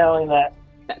 I'm yelling that.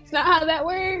 That's not how that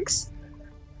works.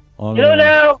 You don't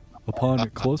know! Upon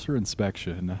closer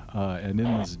inspection, and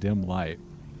in this dim light,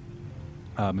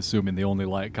 I'm assuming the only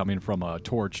light coming from a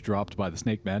torch dropped by the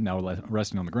snake man, now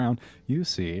resting on the ground, you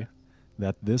see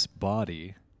that this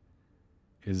body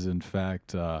is in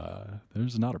fact,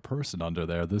 there's not a person under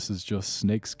there. This is just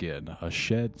snakeskin, a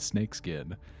shed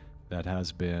snakeskin that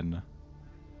has been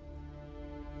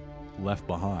left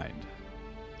behind.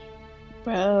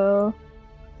 Bro.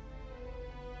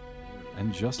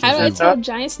 And just how do I tell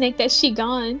Giant Snake that she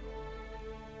gone?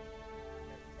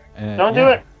 Don't do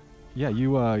it. Yeah,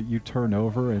 you turn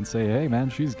over and say, "Hey, man,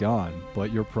 she's gone."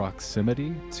 But your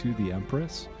proximity to the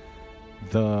Empress,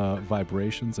 the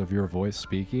vibrations of your voice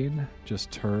speaking,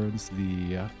 just turns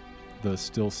the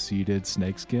still seated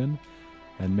snakeskin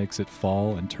and makes it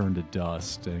fall and turn to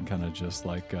dust, and kind of just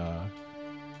like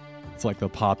it's like the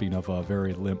popping of a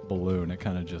very limp balloon. It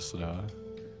kind of just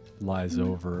lies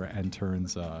over and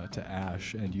turns to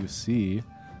ash, and you see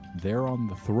there on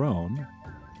the throne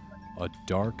a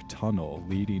dark tunnel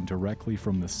leading directly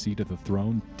from the seat of the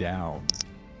throne down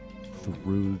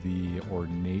through the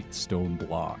ornate stone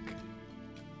block.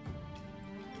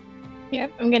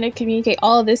 Yep, I'm gonna communicate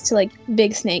all of this to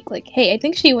Big Snake. Hey, I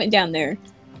think she went down there.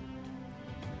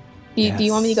 Do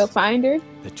you want me to go find her?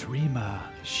 The dreamer,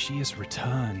 she is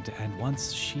returned, and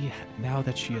now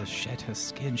that she has shed her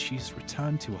skin, she's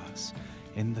returned to us.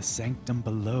 In the sanctum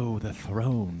below the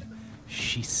throne,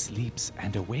 she sleeps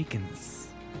and awakens.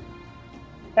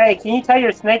 Hey, can you tell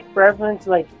your snake brethren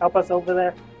to help us over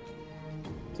there?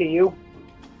 To you?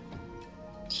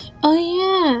 Oh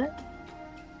yeah.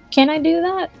 Can I do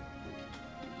that?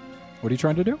 What are you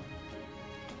trying to do?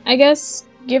 I guess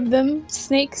give them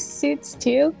snake suits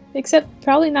too, except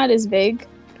probably not as big,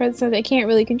 so they can't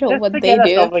really control just what to they get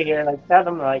do. Us over here, have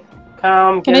them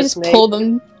come. Can I just pull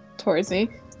them towards me?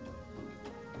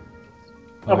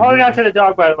 I'm holding on to the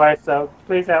dog, by the way, so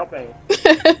please help me.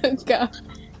 Go.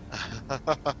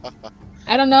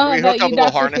 I don't know about you,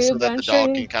 Dr. Food, so but I'm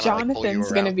sure Jonathan's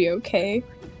gonna be okay.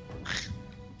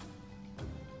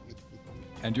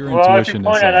 And your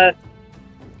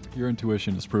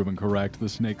intuition is proven correct. The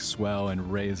snakes swell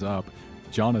and raise up.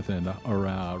 Jonathan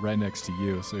are right next to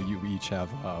you, so you each have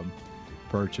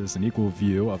purchased an equal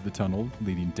view of the tunnel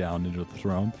leading down into the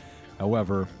throne.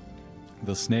 However,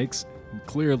 the snakes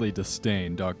clearly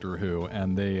disdain Doctor Who,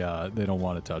 and they don't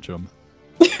want to touch him.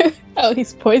 Oh,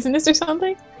 he's poisonous or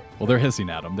something? Well, they're hissing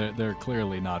at him. They're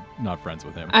clearly not friends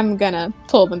with him. I'm gonna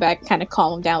pull them back, kind of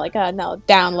calm him down, like, no,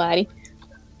 down, laddie.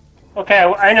 Okay,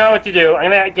 I know what to do. I'm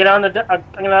gonna get on the. I'm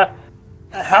gonna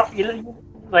help you,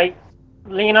 like,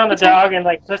 lean on the dog and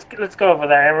like let's go over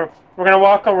there. And we're gonna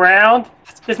walk around.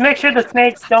 Just make sure the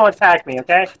snakes don't attack me,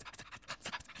 okay?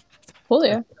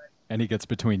 Coolio. And he gets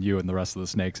between you and the rest of the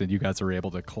snakes, and you guys are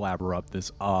able to clamber up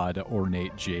this odd,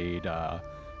 ornate jade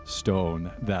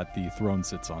stone that the throne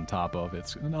sits on top of.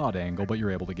 It's an odd angle, but you're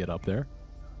able to get up there.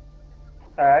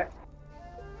 All right.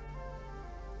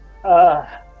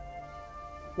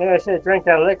 Maybe I should have drank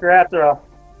that liquor after all.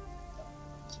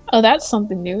 Oh, that's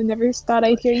something new. Never thought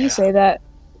I'd hear you say that.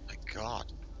 My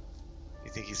God.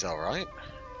 You think he's alright?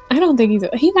 I don't think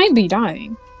he might be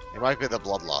dying. He might be the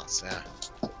blood loss, yeah.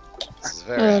 This is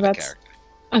very out of that's character.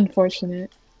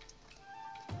 unfortunate.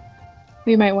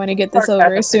 We might want to get this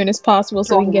over as soon as possible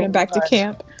so we can get him back to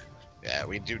camp. Yeah,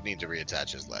 we do need to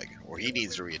reattach his leg. Or he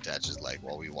needs to reattach his leg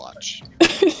while we watch.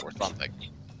 Or something.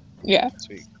 Yeah.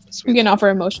 Sweet. We can offer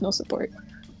emotional support.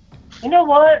 You know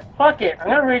what? Fuck it. I'm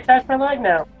gonna reattach my leg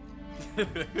now.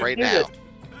 Right Do now.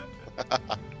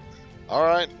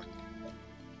 Alright.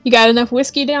 You got enough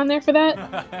whiskey down there for that?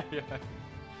 I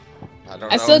don't know.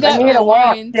 I still got I need a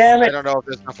walk, wines. damn I it. don't know if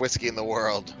there's enough whiskey in the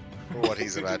world for what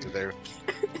he's about to do.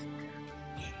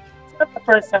 It's not the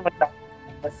first time I've done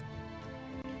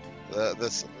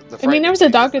this. I mean, there was a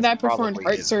doctor that that performed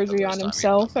heart surgery on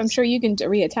himself. I'm sure you can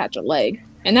reattach a leg.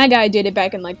 And that guy did it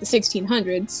back in like the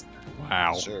 1600s.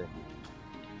 Wow. Sure.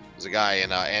 There's a guy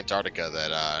in Antarctica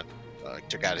that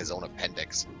took out his own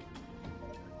appendix.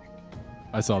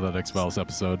 I saw that X-Files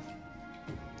episode.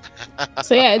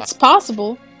 So yeah, it's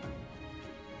possible.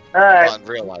 Alright. On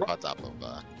real life on top of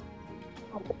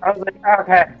I was like,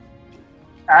 okay.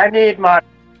 I need my.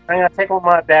 I'm gonna take one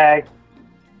my bag.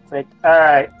 It's like,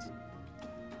 alright.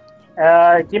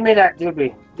 Give me that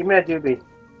doobie. Give me that doobie.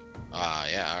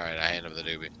 yeah, alright, I hand him the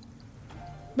doobie.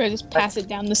 Better just pass it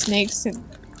down the snakes. And...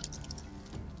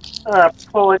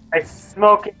 Pull it. I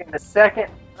smoke it in a second.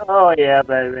 Oh yeah,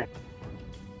 baby.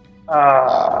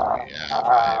 Yeah,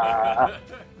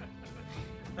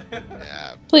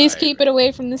 Please baby. keep it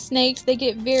away from the snakes. They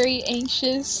get very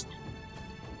anxious.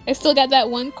 I still got that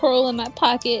one coral in my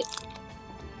pocket.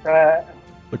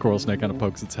 The coral snake kind of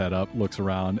pokes its head up, looks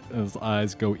around, and its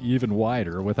eyes go even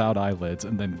wider without eyelids,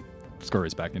 and then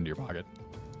scurries back into your pocket.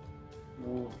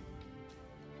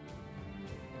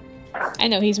 I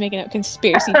know he's making up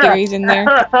conspiracy theories in there.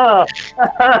 I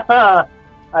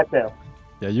feel.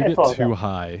 Yeah, you get too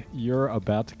high. You're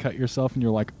about to cut yourself, and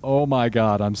you're like, "Oh my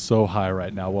God, I'm so high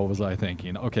right now. What was I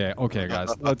thinking?" Okay, guys,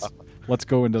 let's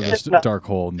go into this dark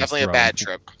hole. In Definitely this a bad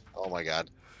trip. Oh my God.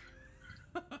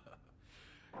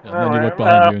 And then you look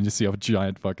behind you, and you see a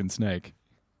giant fucking snake.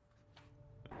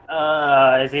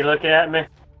 Is he looking at me?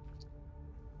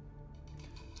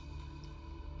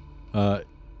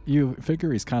 You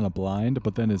figure he's kind of blind,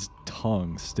 but then his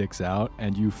tongue sticks out,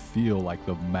 and you feel like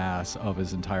the mass of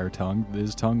his entire tongue.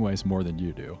 His tongue weighs more than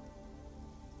you do.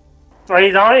 So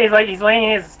he's on. He's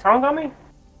laying his tongue on me.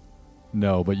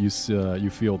 No, but you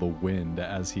feel the wind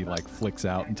as he like flicks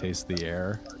out and tastes the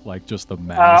air, like just the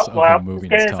mass of him moving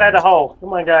get his inside tongue. the hole. Oh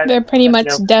my God. They're pretty much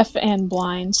deaf and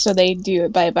blind, so they do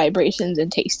it by vibrations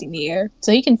and tasting the air.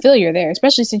 So he can feel you're there,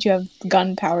 especially since you have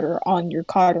gunpowder on your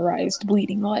cauterized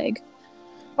bleeding leg.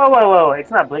 Whoa!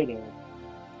 It's not bleeding.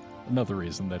 Another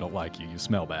reason they don't like you. You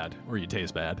smell bad, or you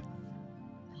taste bad.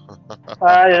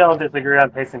 I don't disagree on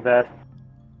tasting bad.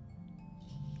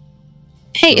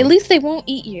 Hey, at least they won't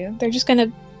eat you. They're just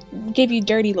gonna give you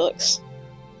dirty looks.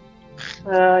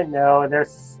 No, they're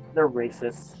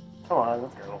racist. Come on,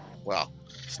 let's go. Well,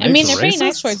 I mean, Snakes they're are pretty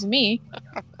nice racist? towards me.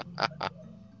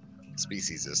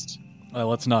 speciesist.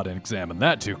 Let's not examine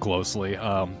that too closely.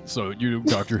 So you,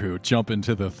 Doctor Who, jump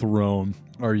into the throne.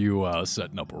 Are you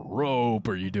setting up a rope?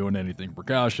 Are you doing anything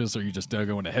precautious? Or are you just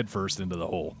going head first into the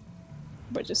hole?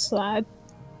 But just slide.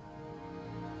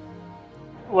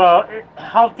 Well,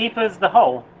 how deep is the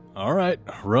hole? All right,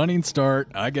 running start.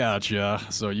 I gotcha.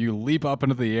 So you leap up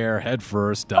into the air head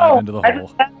first, dive into the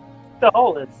hole. The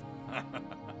hole is.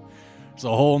 There's a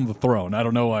hole in the throne. I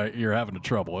don't know why you're having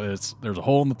trouble. There's a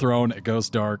hole in the throne. It goes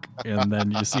dark, and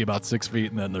then you see about 6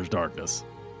 feet, and then there's darkness.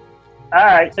 All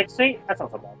right, 6 feet. That's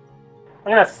not so bad.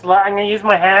 I'm gonna slide. I'm gonna use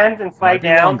my hands and slide Might be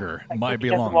down. longer. like, Might be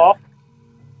against the longer. wall.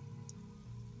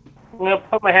 I'm gonna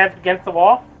put my hands against the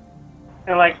wall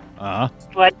and like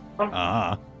slide.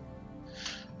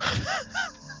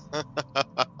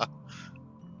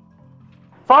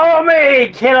 Follow me,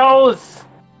 kiddos.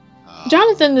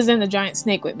 Jonathan is in the giant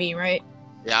snake with me, right?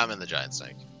 Yeah, I'm in the giant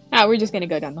snake. Ah, we're just gonna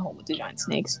go down the hole with the giant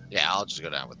snakes. Yeah, I'll just go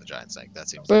down with the giant snake. That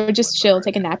seems. We're like just what's chill, better.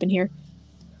 take a nap in here.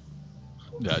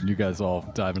 Yeah, and you guys all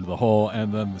dive into the hole,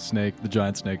 and then the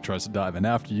giant snake tries to dive in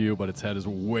after you, but its head is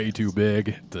way too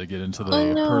big to get into the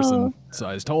Oh, no.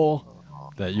 person-sized hole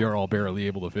that you're all barely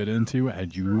able to fit into,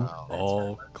 and you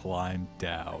all climb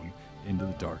down into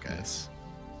the darkness.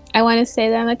 I want to say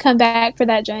that I'm gonna come back for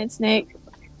that giant snake.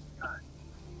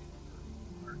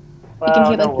 You can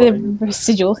hear like the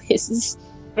residual hisses.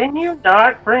 Can you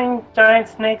not bring giant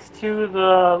snakes to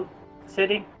the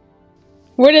city?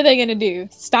 What are they gonna do?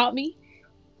 Stop me?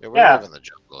 Yeah, we Yeah. live in the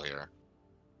jungle here.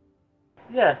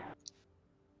 Yeah.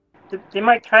 They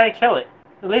might try to kill it.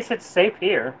 At least it's safe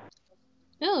here.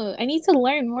 No, I need to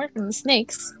learn more from the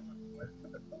snakes.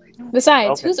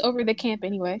 Besides, Okay. who's over the camp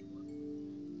anyway?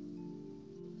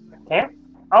 Camp?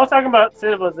 I was talking about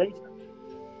civilization.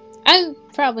 I'm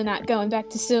probably not going back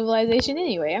to civilization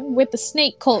anyway. I'm with the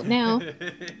snake cult now.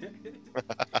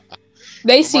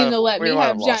 They seem to let me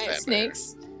have giant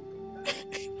snakes.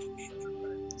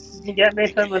 You can get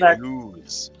me some of that.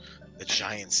 Use the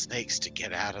giant snakes to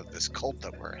get out of this cult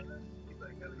that we're in.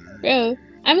 Bro,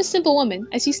 I'm a simple woman.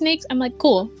 I see snakes, I'm like,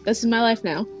 cool. This is my life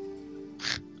now.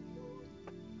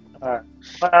 Alright.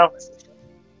 Well,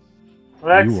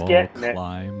 let's You all get it.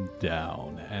 climb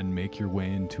down and make your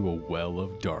way into a well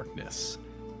of darkness.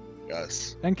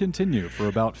 Yes. And continue for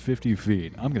about 50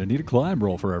 feet. I'm going to need a climb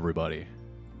roll for everybody.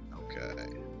 Okay.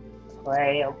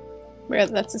 Well, Bro,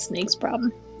 that's a snake's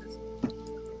problem.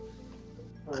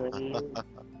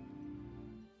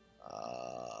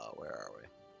 Where are we?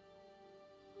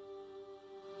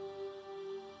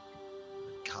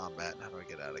 Combat. How do I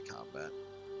get out of combat?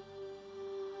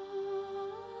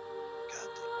 God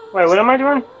damn. wait, what am I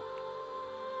doing?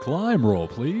 Climb roll,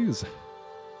 please.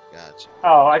 Gotcha.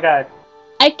 Oh, I got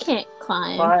I can't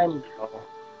climb. fine.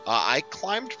 I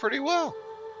climbed pretty well.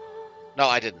 No,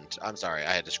 I didn't. I'm sorry.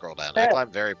 I had to scroll down. I Yeah.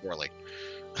 climbed very poorly.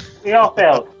 We all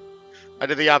failed. I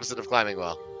did the opposite of climbing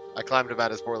well. I climbed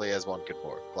about as poorly as one could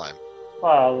climb.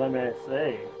 Well, let me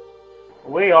see.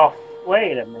 We all.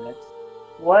 Wait a minute.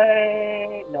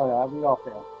 Wait. No, we all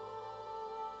failed.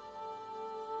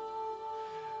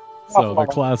 So the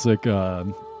classic,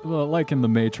 well, like in the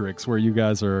Matrix, where you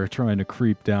guys are trying to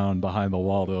creep down behind the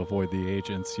wall to avoid the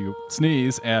agents, you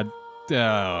sneeze and,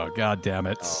 oh, god damn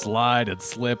it, slide and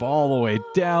slip all the way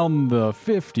down the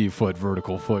 50-foot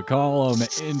vertical foot column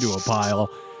into a pile,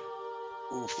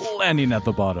 landing at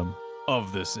the bottom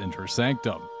of this inner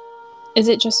sanctum. Is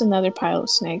it just another pile of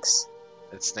snakes?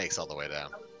 It's snakes all the way down.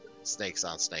 Snakes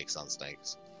on snakes on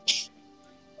snakes.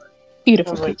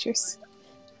 Beautiful Oh, wait. creatures.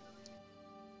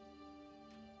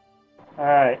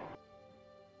 Alright.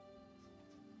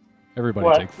 Everybody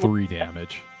What? take 3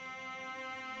 damage.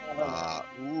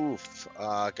 Oof.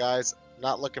 Guys,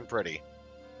 not looking pretty.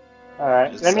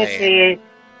 Alright, Just let me saying. see.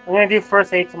 I'm gonna do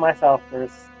first aid to myself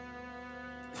first.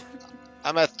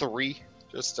 I'm at 3.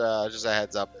 Just a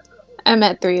heads up. I'm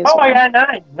at 3 as Oh, well. I got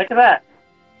 9. Look at that.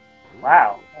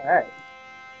 Wow. Alright.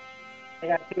 I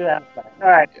got 2 out back.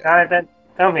 Alright, Jonathan,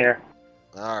 come here.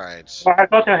 Alright. Well, I'll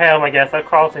go to him, I guess. I'll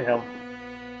crawl to him.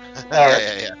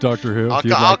 Yeah. Dr. Who,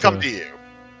 if I'll come to you.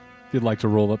 if you'd like to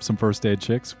roll up some first aid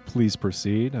checks, please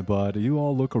proceed. But you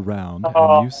all look around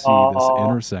and you see this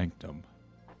inner sanctum.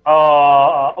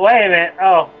 Oh, wait a minute.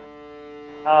 Oh.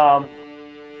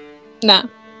 Nah.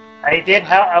 I did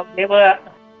help. I was able to.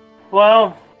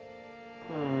 Well.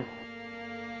 I'm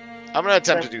gonna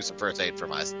attempt to do some first aid to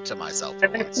myself for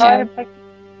once. Yeah.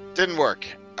 Didn't work.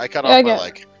 I cut off my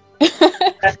leg.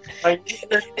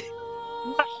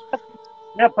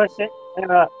 No, push it.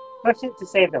 Push it to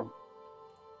save them.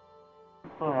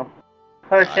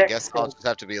 Push I it. guess I'll just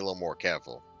have to be a little more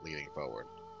careful leading forward.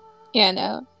 Yeah,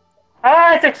 no.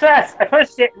 Ah, success! I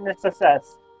pushed it and it's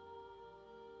success.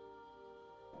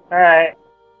 Alright.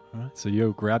 All right, so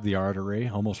you grab the artery,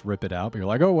 almost rip it out, but you're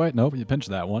like, oh, wait, nope, you pinch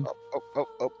that one.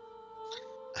 Oh.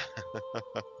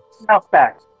 Mouth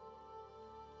back.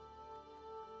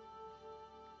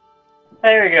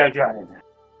 There we go, Johnny.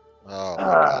 Oh, my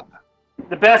God.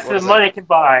 The best What that is money can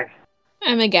buy.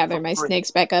 I'm gonna gather my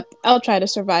snakes back up. I'll try to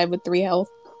survive with 3 health.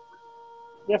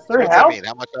 You have 3 What's that health? mean?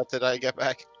 How much health did I get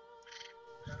back?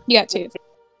 You got 2.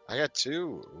 I got 2.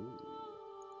 Ooh.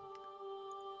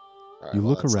 All right, You well,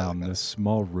 look that's around not this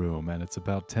small room, and it's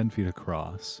about 10 feet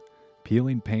across.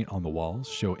 Peeling paint on the walls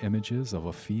show images of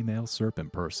a female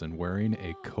serpent person wearing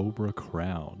a cobra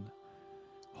crown,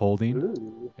 holding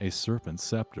Ooh. a serpent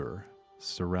scepter,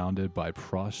 surrounded by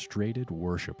prostrated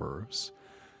worshippers.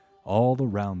 All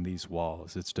around these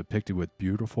walls, it's depicted with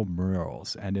beautiful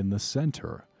murals, and in the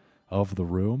center of the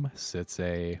room sits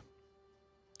a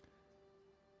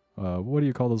what do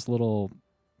you call those little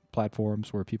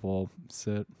platforms where people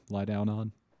lie down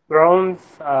on? Thrones,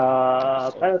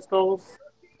 pedestals,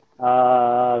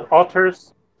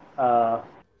 altars.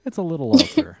 It's a little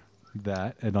altar.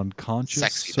 That an unconscious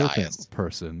Sexy serpent dais.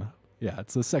 person. Yeah,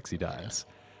 it's a sexy dais.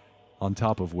 On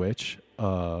top of which,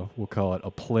 we'll call it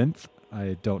a plinth.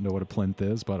 I don't know what a plinth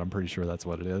is, but I'm pretty sure that's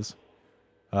what it is.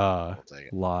 take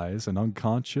it. Lies an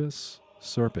unconscious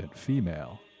serpent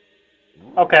female.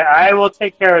 Okay, I will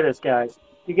take care of this, guys.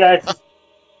 You guys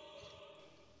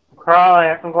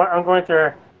crawling. I'm going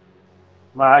to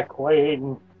my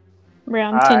queen.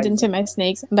 I'm tending to my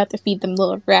snakes. I'm about to feed them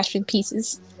little ration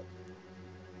pieces.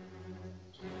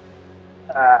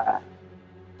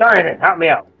 Darn it! Help me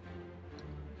out.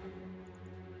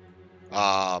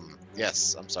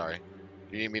 Yes, I'm sorry.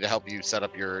 You need me to help you set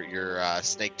up your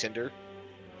snake Tinder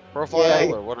profile,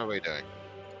 Yeah. or what are we doing?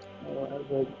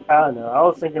 I don't know. I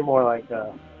was thinking more like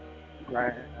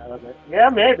right. Yeah,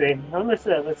 maybe. Let's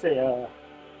see.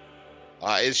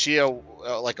 Is she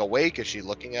like awake? Is she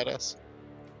looking at us?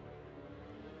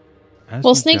 As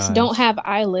Well, you snakes guys- don't have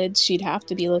eyelids. She'd have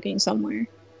to be looking somewhere.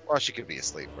 Well, she could be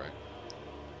asleep, right?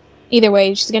 Either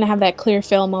way, she's gonna have that clear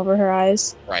film over her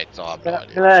eyes. Right. So I have no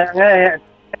Can idea.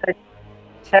 I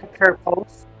check her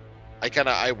pulse?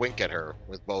 I wink at her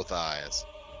with both eyes,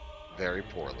 very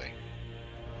poorly.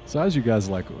 So as you guys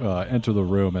enter the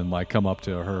room and come up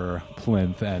to her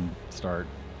plinth and start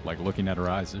looking at her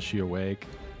eyes, is she awake?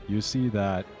 You see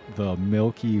that the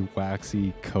milky,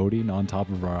 waxy coating on top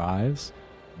of her eyes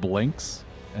blinks,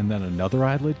 and then another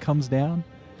eyelid comes down.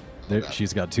 Okay.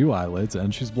 She's got two eyelids,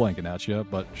 and she's blinking at you,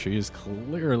 but she's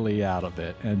clearly out of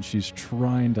it, and she's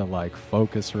trying to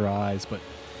focus her eyes, but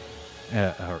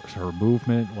her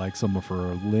movement, some of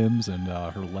her limbs and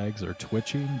her legs are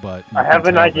twitching, but you I can have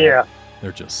an tell that idea.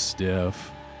 they're just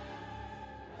stiff.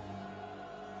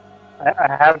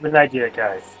 I have an idea,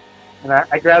 guys. And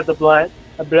I grab the blunt,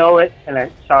 I blow it, and I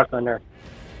shotgun her.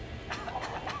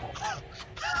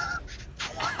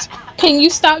 Can you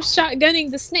stop shotgunning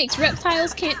the snakes?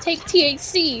 Reptiles can't take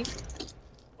THC.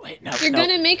 Wait, no, You're no.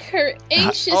 gonna make her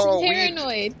anxious Oh, and we-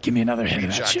 paranoid. Give me another hit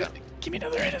of that shit. Shotgun. Give me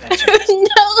another hit of that shit.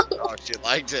 No. Oh, she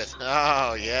liked it.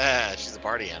 Oh yeah, she's a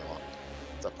party animal.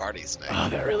 It's a party snake. Oh,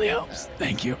 that really helps.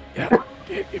 Thank you. Yeah,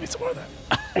 give me some more of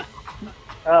that.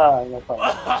 No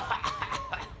problem.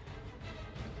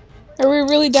 Are we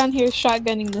really down here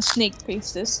shotgunning the snake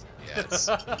priestess? Yes.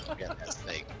 Get that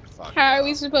snake. Fuck How are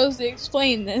we off. supposed to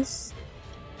explain this?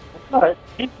 But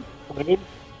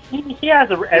he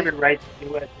has every right to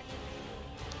do it.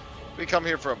 We come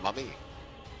here for a mummy.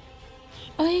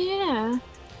 Oh yeah.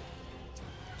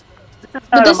 This is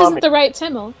But not this a isn't mummy. the right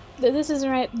temple. This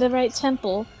isn't the right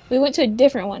temple. We went to a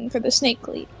different one for the snake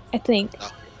fleet, I think. No.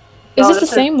 Is No, this the this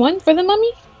is- same one for the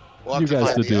mummy? We'll have You to guys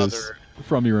find the deduce other.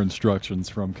 from your instructions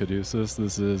from Caduceus,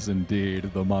 this is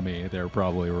indeed the mummy they're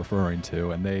probably referring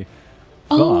to, and they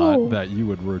thought Oh. that you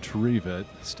would retrieve it,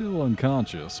 still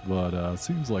unconscious, but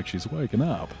seems like she's waking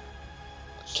up.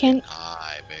 Can-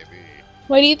 Hi, baby.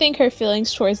 What do you think her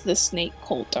feelings towards the snake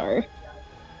cult are?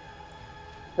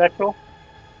 Sexual?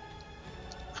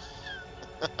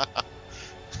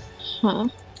 Huh.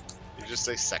 You just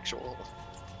say sexual.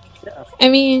 Yeah. I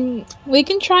mean, we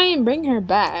can try and bring her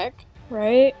back,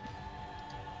 right?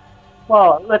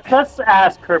 Well, let's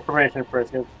ask her permission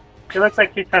first. 'Cause it looks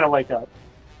like she's trying to wake up.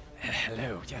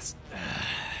 Hello, yes.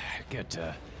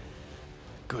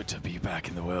 Good to be back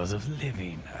in the world of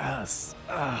living. Us.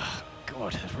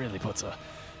 God, it really puts a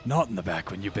knot in the back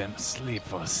when you've been asleep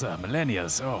for some millennia.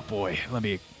 Oh boy, let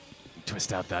me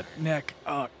twist out that neck.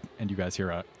 And you guys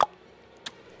hear a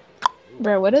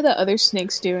Bro, what are the other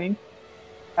snakes doing?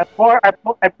 I pour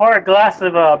a glass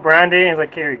of brandy, and he's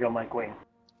like, "Here you go, my queen."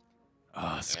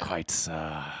 It's quite,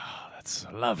 that's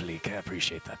lovely. I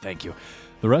appreciate that. Thank you.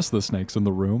 the rest of the snakes in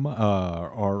the room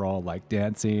are all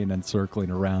dancing and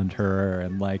circling around her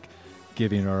and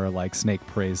giving her snake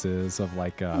praises of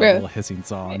little hissing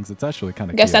songs. It's actually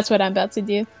kind I of guess cute. that's what I'm about to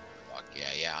do. Fuck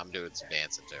yeah, I'm doing some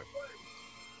dancing too.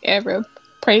 Yeah, bro.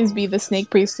 Praise be the snake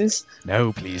priestess.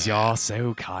 No, please, you're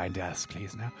so kind. Yes,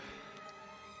 please, now.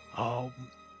 Oh,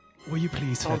 will you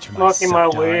please I'm fetch my smoking my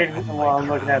scepter weed and my while I'm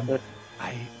looking at crown? this.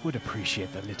 I would appreciate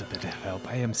a little bit of help.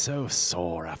 I am so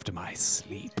sore after my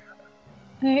sleep.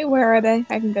 Hey, where are they?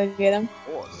 I can go get them.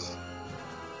 Of course.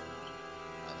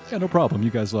 Yeah, no problem. You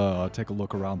guys take a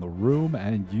look around the room,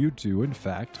 and you do, in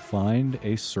fact, find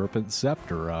a serpent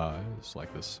scepter. It's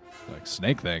this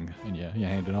snake thing, and you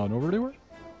hand it on over to her.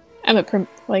 I'm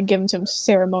gonna give them to him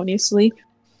ceremoniously.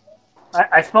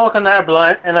 I smoke on that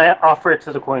blunt, and I offer it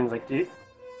to the queens. Like, do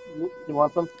you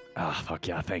want some? Ah, fuck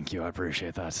yeah, thank you. I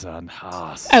appreciate that, son.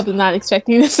 Ah, I was not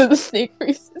expecting this of the snake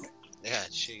priestess. Yeah,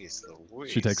 jeez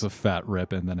Louise. She takes a fat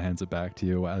rip and then hands it back to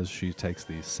you as she takes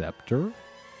the scepter.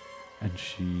 And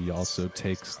she also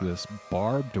takes this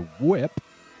barbed whip.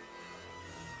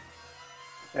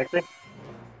 Actually,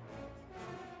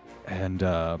 And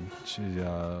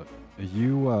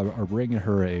you are bringing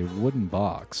her a wooden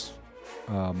box.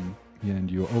 And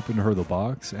you open her the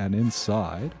box, and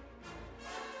inside,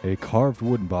 a carved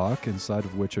wooden box, inside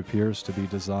of which appears to be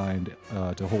designed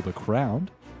to hold a crown.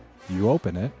 You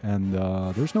open it, and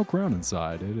there's no crown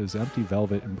inside. It is empty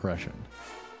velvet impression.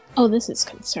 Oh, this is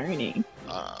concerning.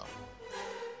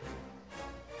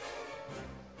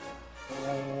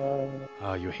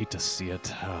 Oh, you hate to see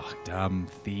it. Oh, damn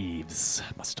thieves.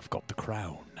 Must have got the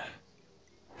crown.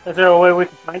 is there a way we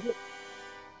can find it?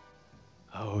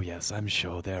 Oh, yes, I'm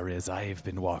sure there is. I've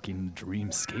been walking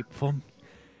Dreamscape for...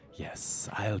 Yes,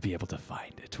 I'll be able to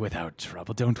find it without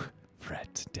trouble. Don't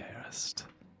fret, dearest.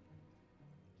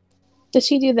 Does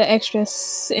she do the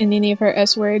extras in any of her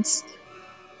S words?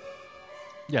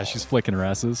 Yeah, she's flicking her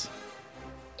S's.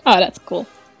 Oh, that's cool.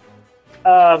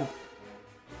 There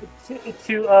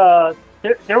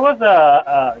was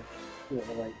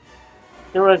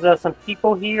there was some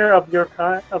people here of your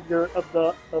kind of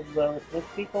the Smith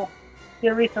people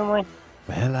here recently.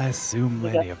 Well, I assume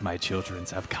many of my children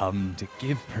have come to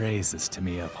give praises to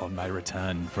me upon my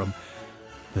return from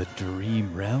the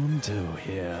dream realm to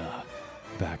here,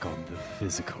 back on the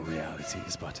physical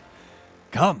realities. But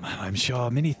come, I'm sure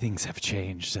many things have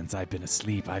changed since I've been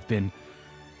asleep. I've been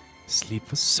asleep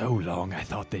for so long, I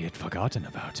thought they had forgotten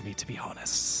about me, to be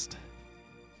honest.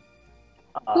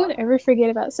 Who would ever forget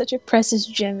about such a precious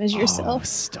gem as Oh, yourself?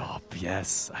 stop.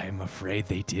 Yes, I'm afraid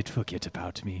they did forget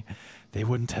about me. They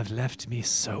wouldn't have left me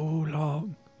so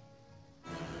long.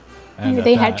 And Maybe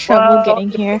they had trouble getting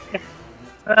here.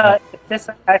 If this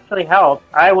actually helped,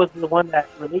 I was the one that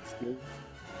released you.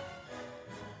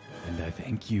 And I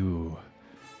thank you.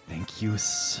 Thank you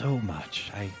so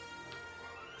much.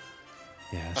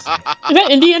 Yes. Is that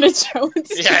Indiana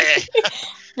Jones? Yeah.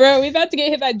 Bro, we about to get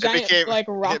hit by a It giant became,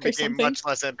 rock it or became something. much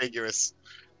less ambiguous.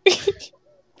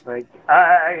 Like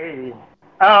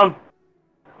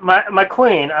my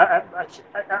queen.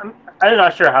 I'm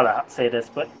not sure how to say this,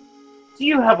 but do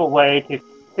you have a way to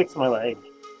fix my leg?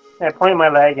 And I point my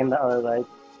leg and the other leg.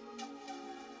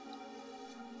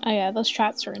 Oh yeah, those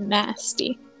traps were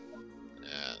nasty.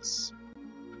 Yes.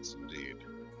 Yes, indeed.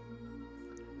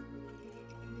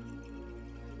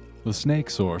 The snake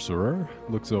sorcerer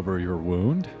looks over your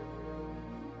wound.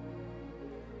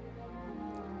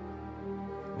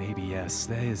 Maybe, yes,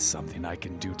 there is something I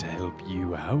can do to help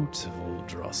you out,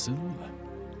 Vuldrossel.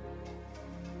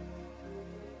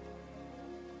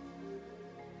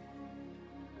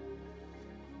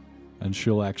 And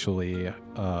she'll actually,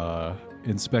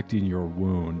 inspecting your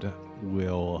wound,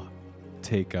 will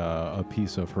take a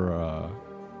piece of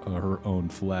her own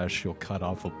flesh. She'll cut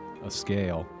off a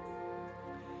scale.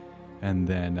 And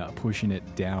then pushing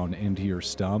it down into your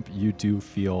stump, you do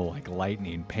feel like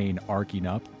lightning pain arcing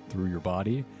up through your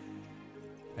body.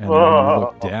 And then you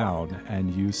look down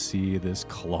and you see this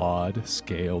clawed,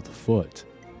 scaled foot.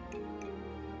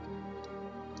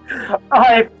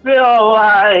 I feel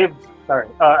alive. Sorry.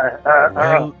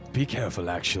 Well, be careful,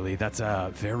 actually. That's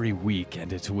very weak,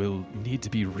 and it will need to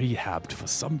be rehabbed for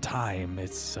some time.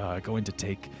 It's going to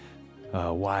take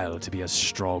a while to be as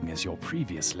strong as your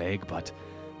previous leg, but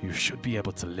you should be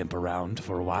able to limp around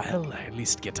for a while, at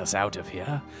least get us out of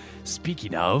here.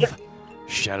 Speaking of,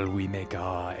 shall we make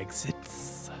our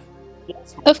exits?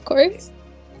 Yes. Of course.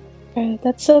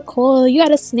 That's so cool. You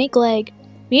got a snake leg.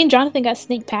 Me and Jonathan got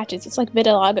snake patches. It's like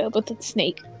vitiligo, but with a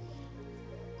snake.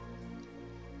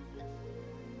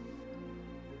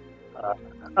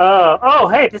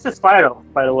 Hey, this is Fido,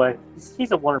 by the way.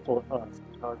 He's a wonderful dog.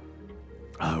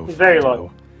 Oh, He's very Fido.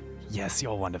 low. Yes,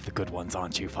 you're one of the good ones,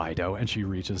 aren't you, Fido? And she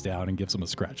reaches down and gives him a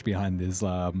scratch behind his,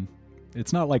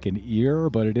 it's not like an ear,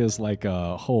 but it is like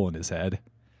a hole in his head.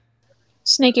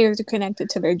 Snake ears are connected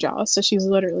to their jaws, so she's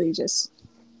literally just...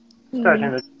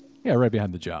 Scratching the- Yeah, right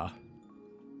behind the jaw.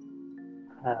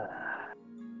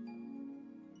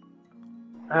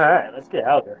 Alright, let's get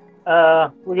out of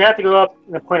there. We have to go up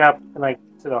and point up like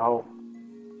to the hole.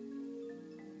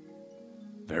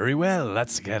 Very well,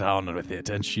 let's get on with it.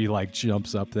 And she like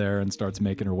jumps up there and starts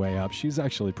making her way up. She's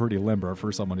actually pretty limber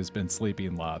for someone who's been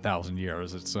sleeping 1,000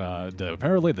 years. It's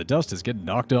apparently the dust is getting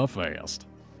knocked off fast.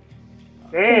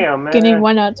 Damn, man. Getting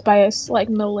one up by a like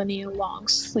millennia-long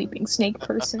sleeping snake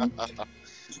person.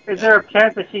 Is there a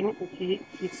chance that she's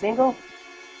single?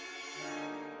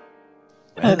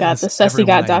 Oh god, the As sussy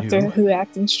got everyone I Doctor knew- Who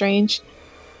acting strange.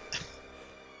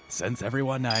 Since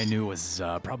everyone I knew was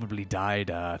probably died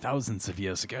thousands of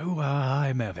years ago,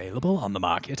 I'm available on the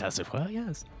market, as it were,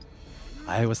 yes.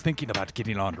 I was thinking about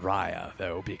getting on Raya,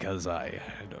 though, because I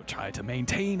try to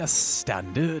maintain a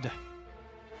standard.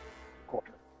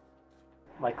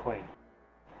 My queen.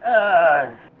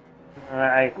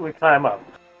 We climb up.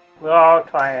 We all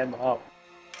climb up.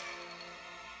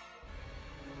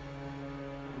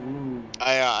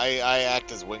 I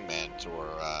act as wingman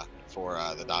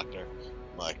for the doctor.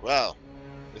 I'm like, well,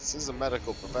 this is a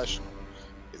medical professional.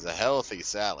 He's a healthy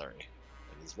salary,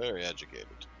 and he's very educated.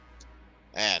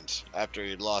 And after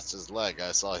he lost his leg,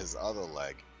 I saw his other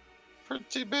leg.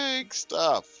 Pretty big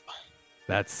stuff.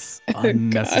 That's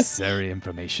unnecessary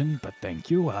information, but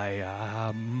thank you.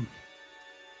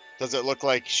 Does it look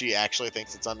like she actually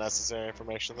thinks it's unnecessary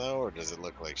information, though, or does it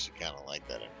look like she kind of like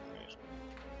that information?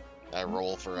 I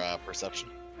roll for perception.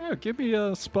 Yeah, give me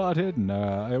a spot hidden.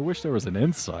 I wish there was an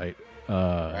insight.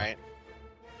 Right.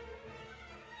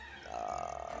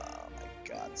 Oh my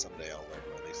God! Someday I'll learn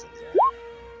where these things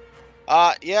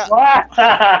are. Yeah.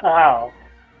 Wow.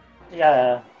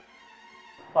 Yeah.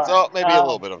 So maybe a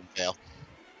little bit of a fail.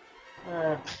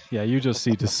 Yeah, you just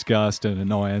see disgust and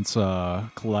annoyance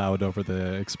cloud over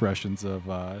the expressions of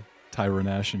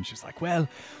Tyronesh, and she's like, well,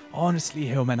 honestly,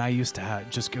 Hillman, I used to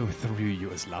just go through you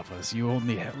as lovers. You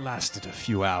only lasted a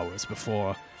few hours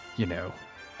before,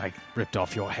 I ripped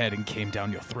off your head and came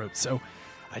down your throat, so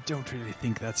I don't really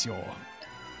think that's your...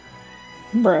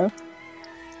 Bro.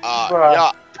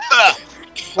 Yeah.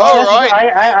 All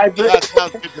right. That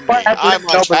sounds good to me. I'm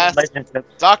on task.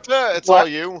 Doctor, it's all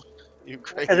you. You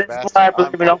crazy bastard. That's why I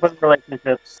believe in open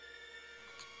relationships.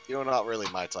 You're not really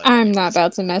my type. I'm not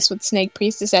about to mess with Snake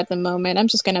Priestess at the moment. I'm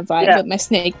just gonna vibe with my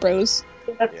snake bros.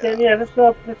 Let's get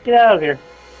out of here.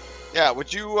 Yeah,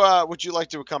 would you like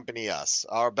to accompany us?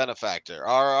 Our benefactor,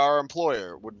 our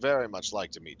employer would very much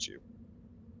like to meet you.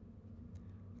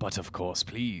 But of course,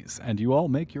 please. And you all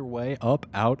make your way up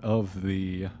out of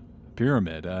the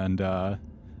pyramid, and a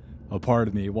part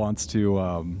of me wants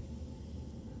to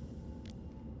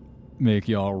make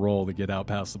y'all roll to get out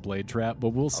past the blade trap, but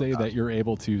we'll say that you're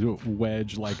able to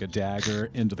wedge like a dagger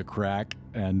into the crack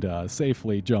and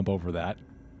safely jump over that.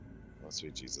 Oh,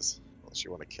 sweet Jesus. Unless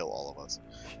you want to kill all of us.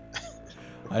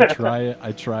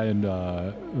 I try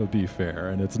and be fair,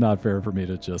 and it's not fair for me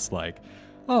to just like,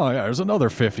 oh yeah, there's another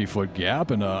 50-foot gap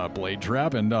and a blade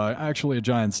trap and actually a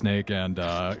giant snake and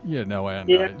there's no...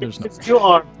 It's 2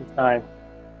 arms this time.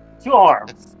 2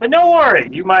 arms. But no worry,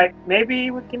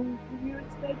 maybe we can give you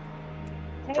a snake.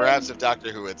 Perhaps if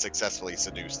Doctor Who had successfully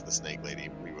seduced the snake lady,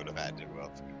 we would have had to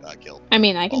have killed. I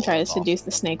mean, I can try to seduce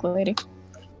the snake lady.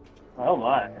 Oh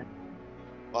my.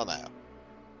 Well, now.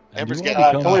 Amber's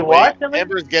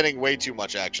getting way too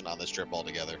much action on this trip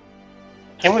altogether.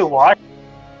 Can we watch?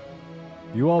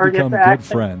 You all become good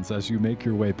friends as you make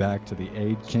your way back to the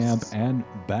aid camp and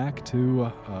back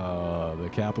to the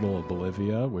capital of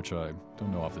Bolivia, which I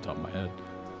don't know off the top of my head.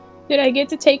 Did I get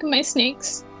to take my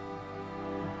snakes?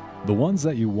 The ones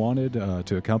that you wanted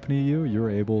to accompany you, you're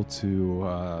able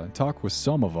to talk with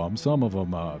some of them. Some of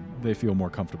them, they feel more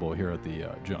comfortable here at the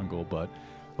jungle, but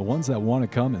the ones that want to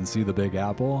come and see the Big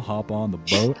Apple, hop on the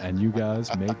boat, and you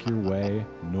guys make your way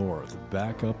north,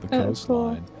 back up the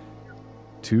coastline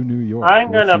to New York.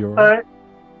 I'm gonna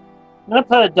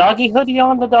put a doggy hoodie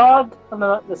on the dog, on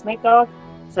the snake dog,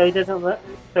 so he doesn't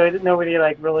nobody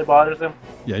really bothers him.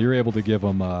 Yeah, you're able to give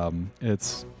him.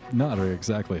 It's not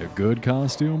exactly a good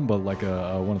costume, but like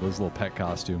one of those little pet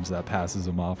costumes that passes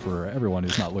him off for everyone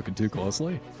who's not looking too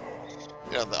closely.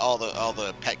 Yeah, all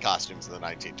the pet costumes in the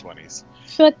 1920s. I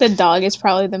feel like the dog is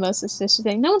probably the most suspicious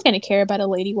thing. No one's gonna care about a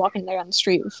lady walking down the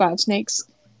street with 5 snakes.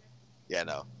 Yeah,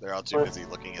 no, they're all too busy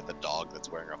looking at the dog that's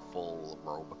wearing a full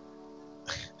robe.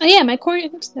 Oh yeah, my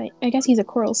I guess he's a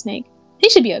coral snake. He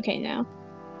should be okay now.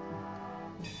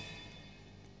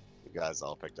 You guys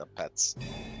all picked up pets.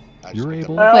 You're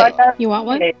able. Wait, you want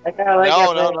one?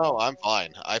 No, I'm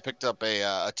fine. I picked up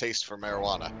a taste for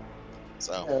marijuana,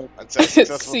 so that's a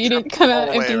successful so you didn't come out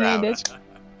empty-handed.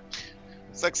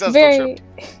 Successful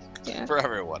trip for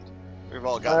everyone. We've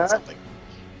all gotten something.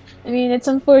 I mean, it's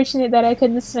unfortunate that I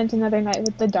couldn't have spent another night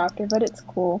with the doctor, but it's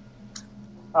cool.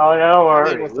 Oh, no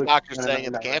worries. Was the doctor staying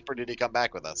in the camp, or did he come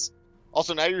back with us?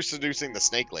 Also, now you're seducing the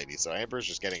snake lady, so Amber's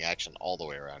just getting action all the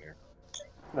way around here.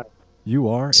 You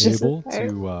are able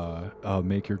to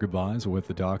make your goodbyes with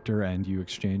the doctor, and you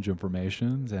exchange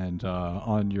information. And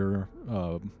on your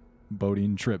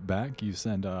boating trip back, you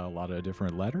send a lot of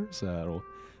different letters that'll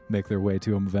make their way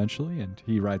to him eventually. And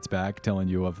he writes back telling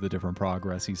you of the different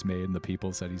progress he's made and the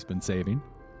peoples that he's been saving.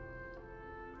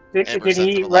 Did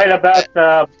he write about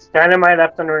the dynamite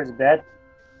left under his bed?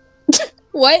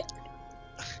 What?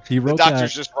 He The wrote doctor's that.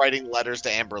 just writing letters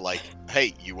to Amber like,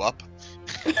 "Hey, you up?"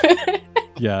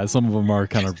 Yeah, some of them are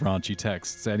kind of raunchy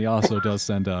texts, and he also does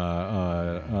send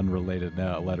a unrelated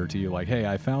letter to you, like, "Hey,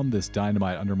 I found this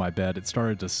dynamite under my bed. It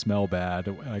started to smell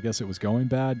bad. I guess it was going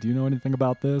bad. Do you know anything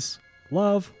about this?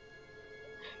 Love."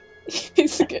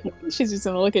 She's just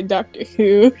gonna look at Doctor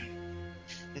Who.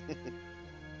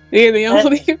 You're the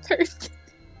only person.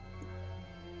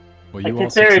 Well, I you all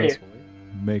considered it. successfully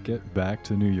make it back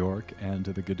to New York and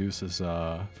to the Caduceus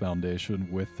Foundation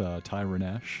with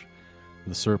Tyranesh,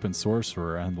 the Serpent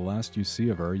Sorcerer, and the last you see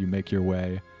of her, you make your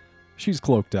way. She's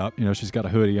cloaked up, she's got a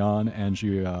hoodie on and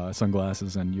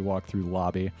sunglasses, and you walk through the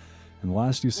lobby. And the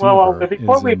last you see of her But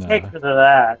before is we in, take her to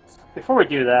that, before we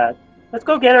do that, let's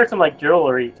go get her some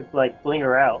jewelry to bling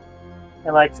her out,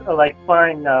 and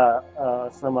find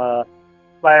some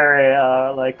fire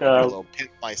A little pimp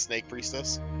my snake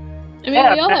priestess. I mean,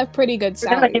 Yeah, we all have pretty good we're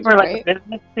gonna salaries, give her right? a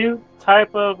business suit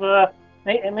type of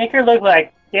make her look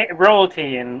like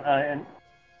royalty in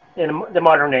the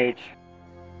modern age.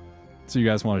 So you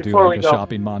guys want to do Before like we a go-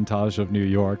 shopping montage of New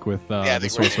York with Yeah, I the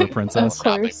think we're Sorcerer gonna Princess? Of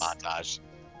shopping course. montage.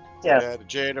 Yeah. The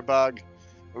jitterbug.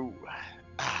 Ooh.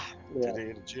 Yeah.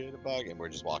 The jitterbug, and we're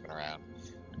just walking around,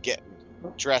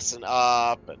 dressing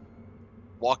up, and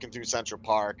walking through Central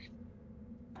Park.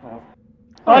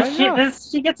 Oh,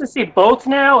 she gets to see boats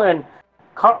now, and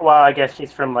well, I guess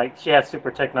she's from she has super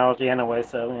technology anyway,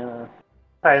 so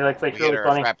probably looks like We really get her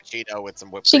funny. a frappuccino with some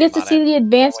whipped She cream gets to on see it. the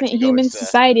advancement When she human goes to-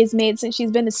 society has made since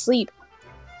she's been asleep.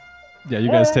 Yeah,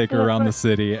 you guys Yeah, take her yeah, around right. the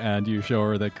city and you show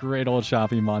her that great old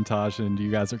shopping montage, and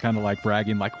you guys are kind of like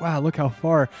bragging, like, "Wow, look how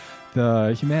far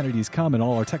the humanity's come and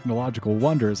all our technological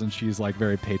wonders." And she's like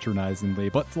very patronizingly,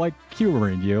 but like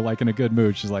humoring you, like in a good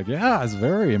mood. She's like, "Yeah, it's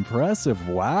very impressive.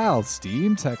 Wow,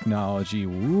 steam technology.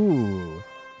 Woo."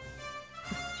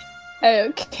 I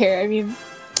don't care. I mean,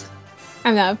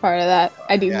 I'm not a part of that.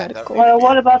 I do Yeah, medical. Well,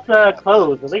 what about the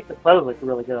clothes? At least the clothes look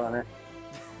really good on her.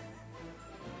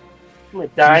 She's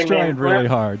trying really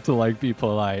hard to like be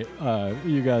polite.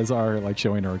 You guys are like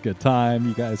showing her a good time.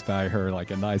 You guys buy her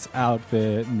like a nice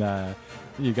outfit, and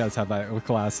you guys have that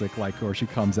classic like where she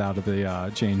comes out of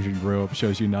the changing room,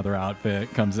 shows you another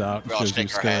outfit, comes out, We all shows you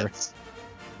shake our skirt. heads.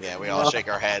 Yeah, we all shake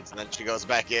our heads, and then she goes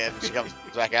back in. She comes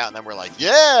back out, and then we're like,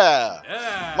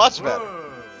 "Yeah, much better."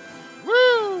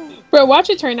 Woo! Bro, watch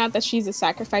it turn out that she's a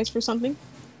sacrifice for something.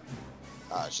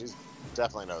 She's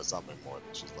definitely knows something more than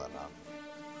she's letting on.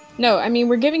 No, I mean,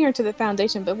 we're giving her to the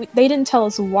Foundation, but they didn't tell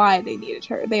us why they needed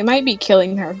her. They might be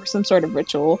killing her for some sort of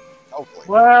ritual. Hopefully.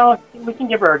 Well, we can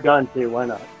give her a gun too. Why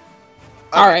not?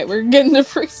 Alright, we're getting the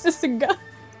priestess a gun.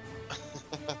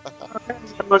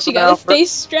 She got a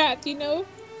face strapped,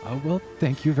 Oh, well,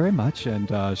 thank you very much.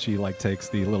 And she like takes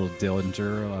the little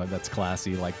Dillinger that's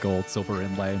classy, like gold, silver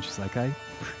inlay, and she's like, "I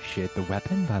appreciate the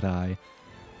weapon, but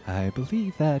I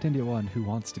believe that anyone who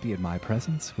wants to be in my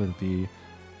presence will be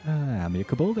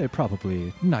amicable. They're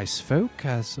probably nice folk,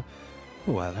 as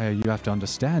well. You have to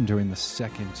understand, during the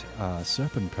second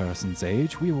serpent person's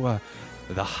age, we were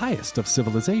the highest of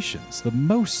civilizations, the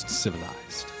most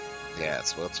civilized."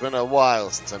 Yes, well, it's been a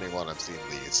while since anyone have seen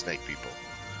the snake people.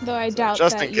 Though I So doubt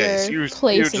just that in case, your you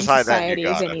place in decide that and society you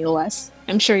is got it. any less.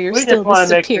 I'm sure you're We still just the want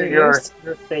to make sure superiors.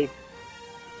 you're safe,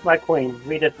 my queen.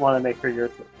 We just want to make sure you're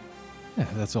safe. Yeah,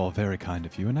 that's all very kind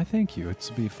of you, and I thank you. It's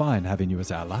be fine having you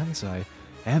as allies. I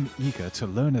am eager to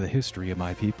learn the history of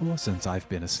my people since I've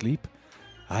been asleep.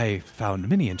 I found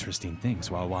many interesting things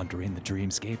while wandering the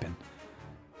dreamscape, and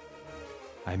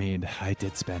I mean, I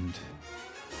did spend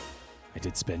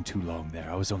too long there.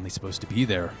 I was only supposed to be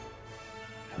there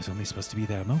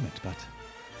a moment, but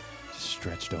just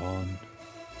stretched on.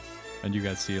 And you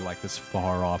guys see like this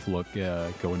far off look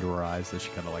go into her eyes as she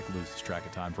kind of like loses track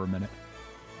of time for a minute.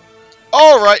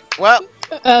 All right, well,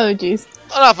 Oh, jeez.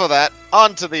 enough of that.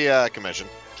 On to the commission.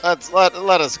 Let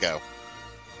us go.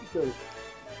 Good.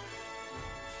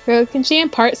 Bro, can she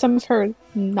impart some of her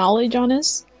knowledge on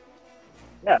us?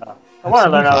 Yeah, I want to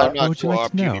learn Absolutely. how. I'm What not would you sure like our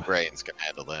to know? puny brains can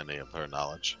handle any of her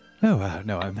knowledge. No,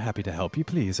 I'm happy to help you.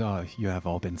 Please, you have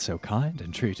all been so kind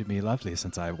and treated me lovely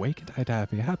since I awakened. I'd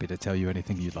be happy to tell you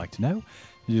anything you'd like to know.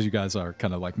 You guys are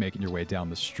kind of like making your way down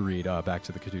the street back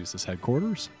to the Caduceus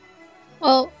headquarters.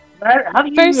 Well, How do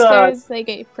you first there's like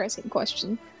a pressing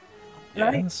question. how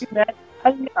do you Yes. do that?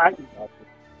 How do you argue that?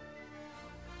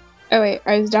 Oh wait,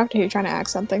 is Doctor Who trying to ask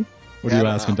something? What Yeah, are I you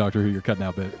don't asking, know. Doctor Who? You're cutting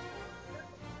out bit.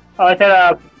 Oh, I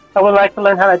said I would like to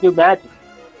learn how to do magic.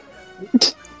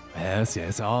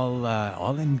 Yes,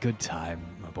 all in good time,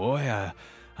 my boy.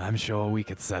 I'm sure we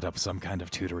could set up some kind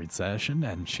of tutoring session,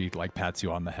 and she like pats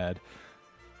you on the head.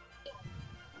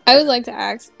 I would like to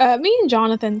ask, me and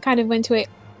Jonathan kind of went to a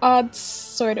odd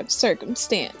sort of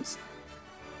circumstance.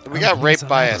 We got raped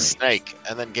by a snake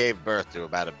and then gave birth to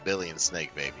about 1 billion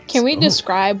snake babies. Can we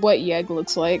describe what Yeg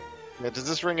looks like? Yeah, does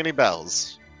this ring any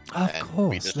bells? Of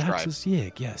course, that is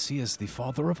Yig. Yes, he is the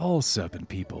father of all serpent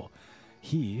people.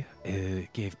 He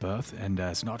gave birth and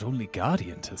is not only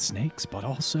guardian to snakes, but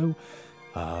also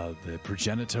the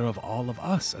progenitor of all of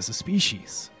us as a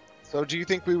species. So do you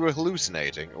think we were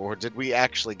hallucinating, or did we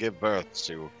actually give birth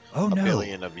to a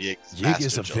billion of Yig's Yig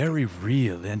is a children? very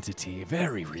real entity,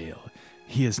 very real.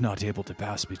 He is not able to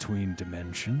pass between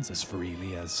dimensions as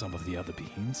freely as some of the other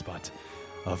beings, but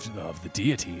of the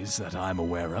deities that I'm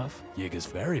aware of, Yig is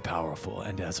very powerful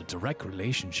and has a direct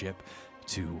relationship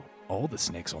to all the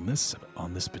snakes on this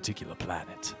particular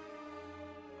planet.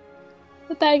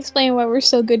 Would that explain why we're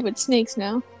so good with snakes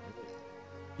now?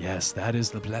 Yes, that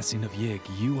is the blessing of Yig.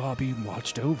 You are being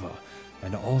watched over,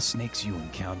 and all snakes you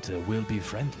encounter will be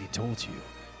friendly towards you,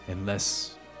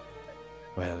 unless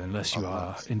you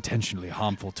are intentionally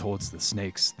harmful towards the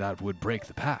snakes. That would break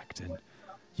the pact, and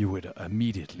you would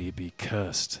immediately be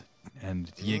cursed,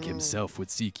 and Yig himself would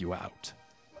seek you out.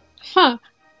 Huh.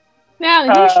 Now, he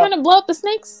was trying to blow up the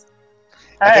snakes?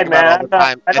 I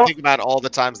think about all the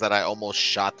times that I almost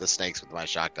shot the snakes with my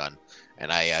shotgun,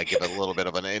 and I give a little bit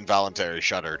of an involuntary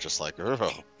shudder, just like,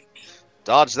 oh,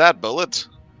 dodge that bullet.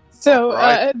 So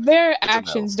Right. Their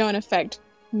actions don't affect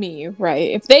me,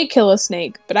 right? If they kill a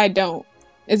snake, but I don't,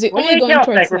 is it only going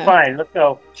towards them? We're fine. Let's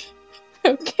go.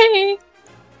 Okay.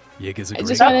 Yig is a I great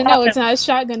just want to know it's not a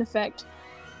shotgun effect.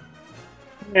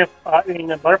 You mean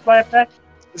the butterfly effect?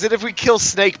 Is it if we kill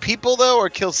snake people, though, or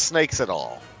kill snakes at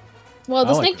all? Well,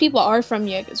 the I like snake it. people are from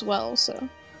Yig as well, so.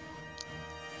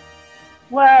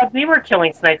 Well, we were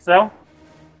killing snakes, though.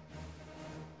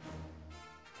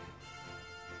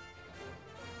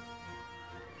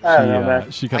 I don't know,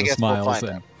 man. She kind I of guess we'll smiles find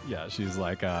and out. yeah, she's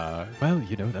like, Well,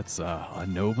 that's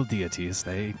noble deities.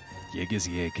 Yig is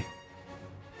Yig.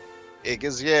 Yig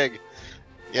is Yig.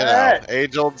 You Alright. know,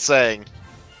 age-old saying.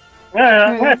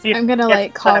 I'm gonna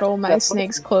like coddle my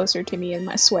snakes closer to me in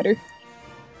my sweater.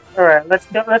 All right, let's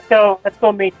go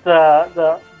meet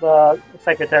the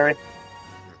secretary.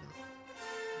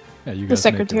 yeah, you The guys make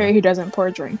secretary your- who doesn't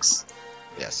pour drinks.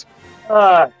 Yes.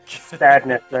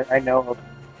 Sadness that I know of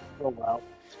so well.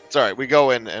 It's alright, we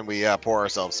go in and we pour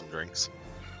ourselves some drinks.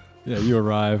 Yeah, you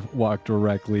arrive, walk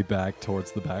directly back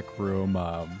towards the back room.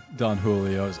 Don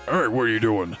Julio's, hey, what are you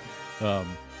doing?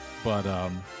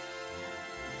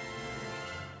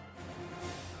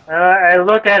 I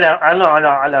look at him. I know.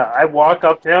 I walk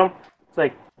up to him. It's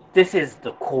like, this is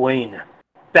the queen.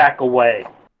 Back away.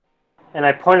 And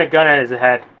I point a gun at his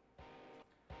head.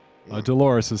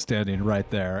 Dolores is standing right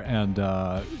there,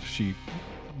 and she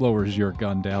lowers your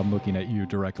gun down, looking at you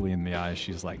directly in the eye.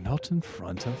 She's like, not in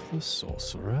front of the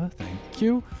sorcerer, thank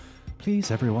you.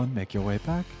 Please, everyone, make your way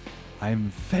back. I'm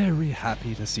very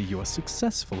happy to see you are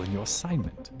successful in your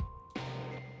assignment.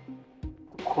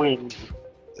 Queen.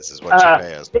 This is what you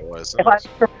pay us for, isn't If I it?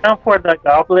 look around for the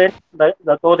goblet,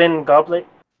 the golden goblet.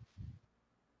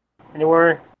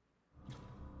 Anywhere?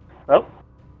 Oh?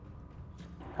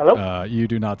 Hello? You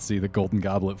do not see the golden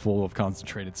goblet full of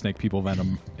concentrated snake people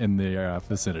venom in the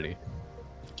vicinity.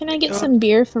 Can I get some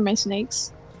beer for my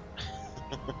snakes?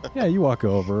 Yeah, you walk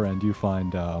over and you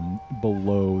find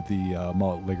below the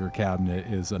malt liquor cabinet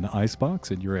is an ice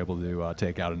box, and you're able to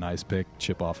take out an ice pick,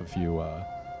 chip off a few.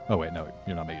 Oh wait, no,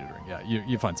 you're not making a drink. Yeah,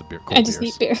 you find some beer. Cold I just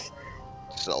beers. need beer.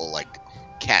 So, like,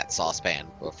 cat saucepan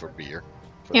for beer.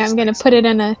 for Yeah, the I'm gonna snakes. put it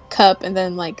in a cup and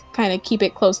then like kind of keep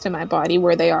it close to my body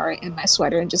where they are in my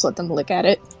sweater and just let them lick at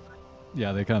it.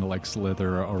 Yeah, they kind of like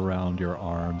slither around your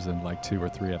arms, and like 2 or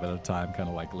 3 of it at a time, kind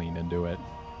of like lean into it,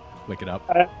 lick it up.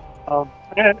 I'm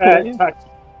gonna talk.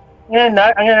 I'm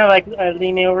gonna like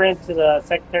lean over into the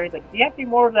secretary. Like, do you have any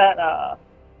more of that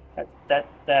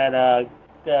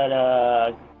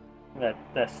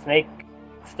snake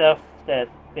stuff that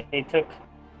they took?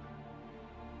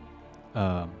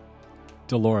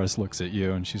 Dolores looks at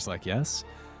you and she's like, yes.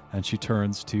 And she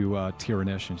turns to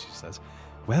Tiranish and she says,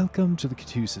 welcome to the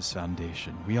Caduceus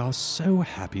Foundation. We are so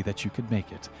happy that you could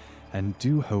make it, and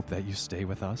do hope that you stay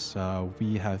with us.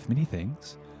 We have many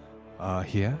things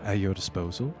here at your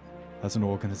disposal. As an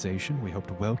organization, we hope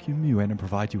to welcome you in and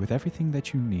provide you with everything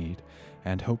that you need,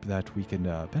 and hope that we can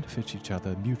benefit each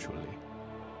other mutually.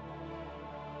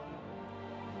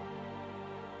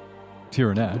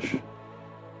 Tiranish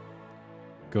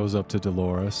goes up to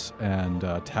Dolores and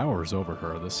towers over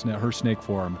her. Her snake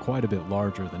form quite a bit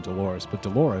larger than Dolores, but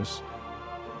Dolores,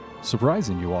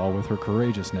 surprising you all with her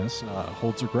courageousness,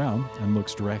 holds her ground and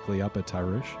looks directly up at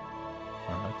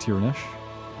Tiranish.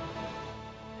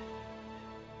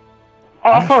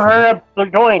 Offer her a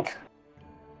joint.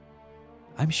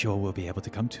 I'm sure we'll be able to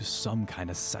come to some kind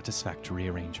of satisfactory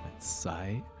arrangements.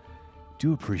 I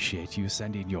do appreciate you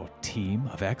sending your team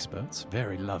of experts,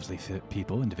 very lovely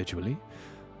people individually.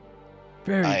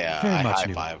 Very much high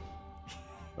new. five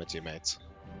my teammates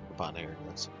upon hearing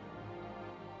this.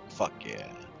 Fuck yeah.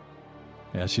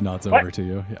 Yeah, she nods over to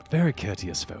you. Yeah, very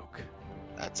courteous folk.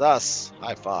 That's us.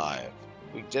 High five.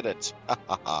 We did it. Ha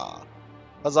ha ha.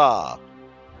 Huzzah.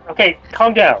 Okay,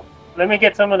 calm down. Let me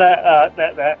get some of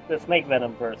the snake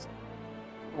venom first.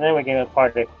 And then we can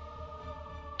party.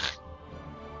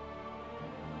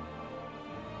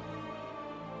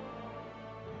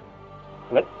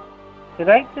 What? Did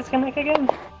I disconnect again?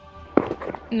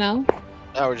 No.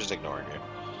 No, we're just ignoring you.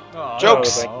 Oh,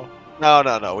 Jokes. no.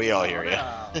 No, we all hear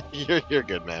you. You're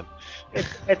good, man.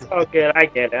 It's all good. I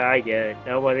get it.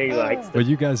 Nobody likes But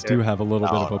you guys do have a little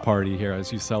bit No, of a party here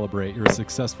as you celebrate your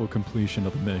successful completion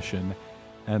of the mission.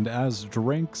 And as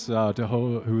drinks to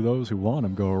those who want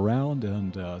them go around,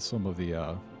 and some of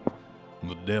the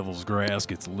devil's grass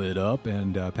gets lit up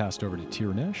and passed over to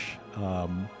Tirnesh.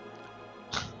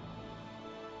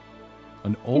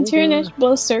 An older... And Tirnesh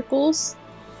blows circles.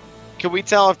 Can we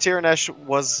tell if Tirnesh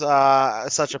was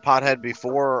such a pothead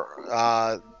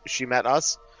before she met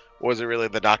us? Or was it really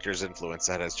the doctor's influence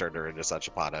that has turned her into such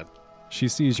a pothead? She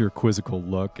sees your quizzical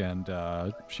look, and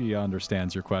she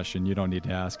understands your question. You don't need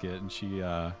to ask it. And she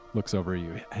looks over at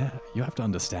you. You have to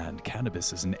understand,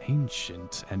 cannabis is an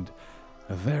ancient and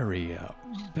a very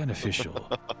beneficial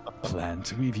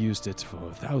plant. We've used it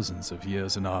for thousands of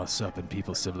years in our serpent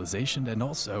people civilization, and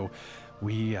also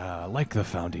we, like the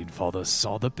founding fathers,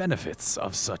 saw the benefits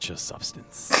of such a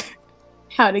substance.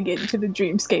 How to get into the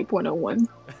Dreamscape 101.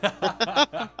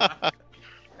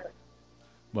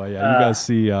 Well, yeah, you guys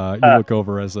see, you look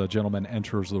over as a gentleman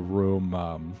enters the room,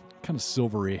 kind of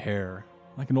silvery hair,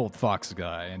 like an old fox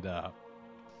guy, and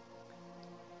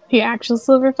The actual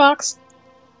silver fox?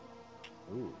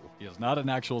 Ooh. he is not an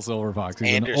actual silver fox. He's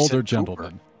Anderson an older Cooper.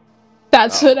 gentleman.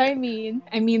 That's Oh. what I mean.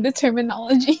 I mean the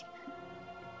terminology.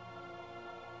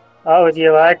 Oh, would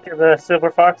you like the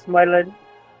silver fox, my lady?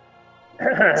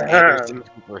 Anderson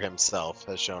Cooper himself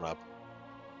has shown up.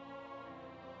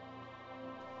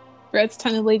 Brett's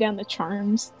trying to lay down the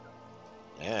charms.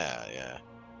 Yeah.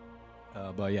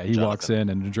 But yeah, he Jonathan. walks in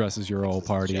and addresses your whole This is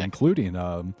party, Jack. including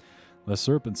the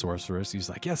serpent sorceress. He's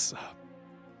like, yes.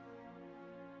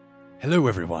 Hello,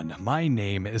 everyone. My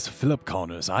name is Philip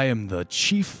Connors. I am the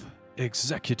Chief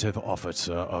Executive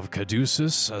Officer of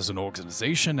Caduceus as an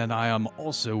organization, and I am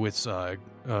also its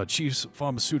Chief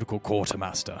Pharmaceutical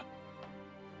Quartermaster.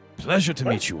 Pleasure to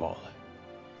meet you all.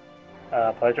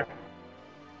 Pleasure.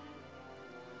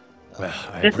 Well,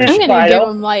 I This is I'm appreciate gonna give Vile.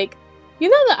 him like, you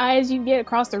know the eyes you get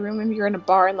across the room if you're in a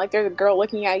bar and like there's a girl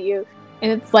looking at you,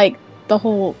 and it's like the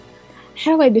whole.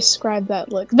 How do I describe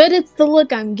that look? But it's the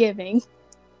look I'm giving.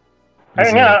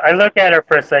 I look at her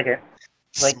for a second.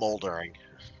 Like- Smoldering.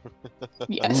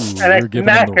 Yes. Ooh, And I you're giving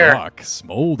him smack the her. rock.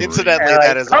 Smoldering. Incidentally, Like,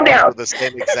 that is calm also down. the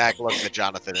same exact look that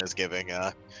Jonathan is giving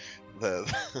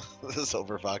the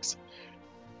silver fox.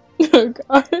 Oh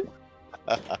god.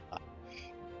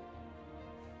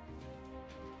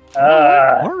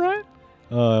 All right.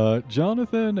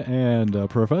 Jonathan and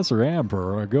Professor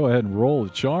Amber, go ahead and roll a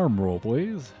charm roll,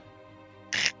 please.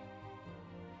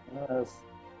 I'm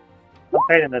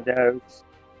pain in the nose.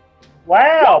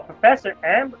 Wow, Professor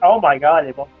Amber. Oh my god,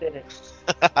 they both did it.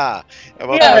 Yeah,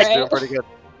 well, Yeah, that's right. doing pretty good.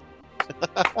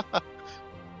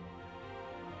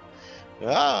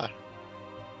 Yeah.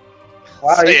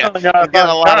 Wow, So, you yeah, don't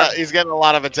know he's getting a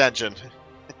lot of attention.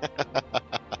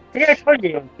 See, I told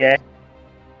you, okay?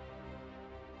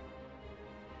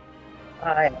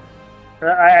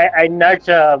 I nudge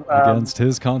Against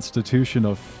his constitution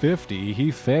of 50, he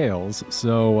fails.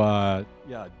 So,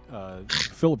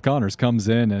 Philip Connors comes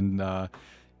in and,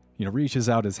 reaches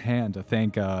out his hand to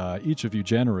thank each of you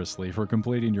generously for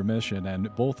completing your mission.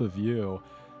 And both of you,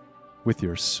 with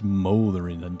your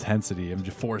smoldering intensity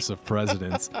and force of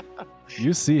presence,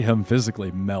 you see him physically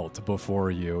melt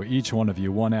before you. Each one of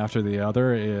you, one after the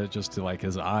other, like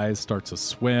his eyes start to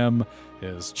swim,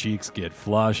 his cheeks get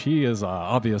flush. He is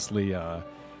obviously,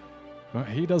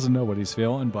 he doesn't know what he's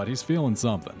feeling, but he's feeling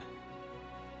something.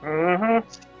 Mm-hmm.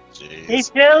 Jeez. He's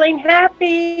feeling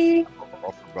happy.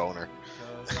 Roll for boner.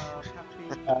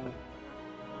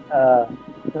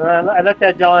 I looked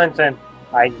at Johnson.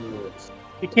 I knew it.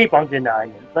 You keep on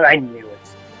denying it, but I knew it.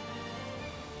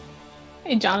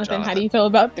 Hey Jonathan, how Jonathan. do you feel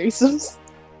about threesomes?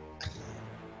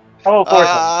 Oh, of course.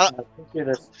 Uh, Let's do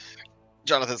this.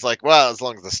 Jonathan's like, well, as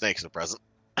long as the snakes are present.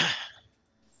 I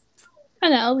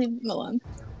know, I'll leave him alone.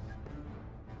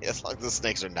 As long as the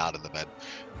snakes are not in the bed,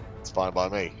 it's fine by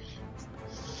me.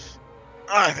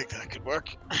 I think that could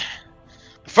work.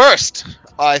 First,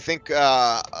 I think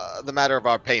the matter of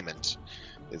our payment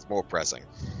is more pressing.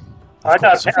 I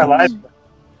thought our lives.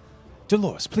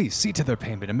 Dolores, please see to their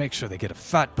payment and make sure they get a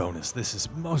fat bonus. This is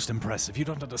most impressive. You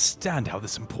don't understand how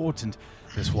important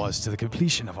this was to the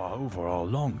completion of our overall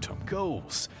long-term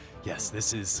goals. Yes,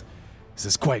 this is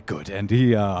quite good, and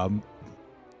he's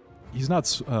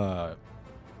not.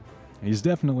 He's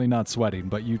definitely not sweating,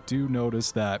 but you do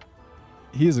notice that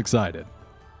he is excited.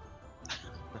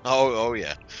 Oh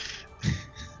yeah.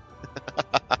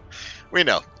 We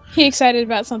know. He excited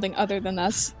about something other than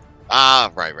us.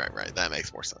 Ah, right. That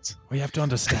makes more sense. We have to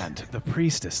understand, the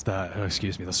priestess,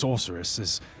 the sorceress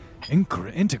is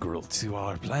integral to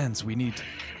our plans. We need...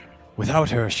 Without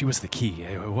her, she was the key.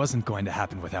 It wasn't going to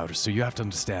happen without her, so you have to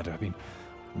understand. I mean,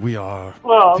 we are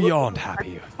beyond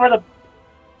happy. For the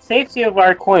safety of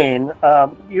our queen,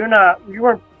 you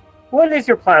weren't... What is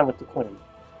your plan with the queen?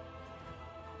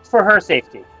 For her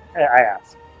safety, I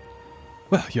ask.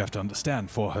 Well, you have to understand,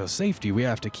 for her safety, we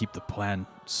have to keep the plan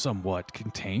somewhat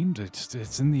contained.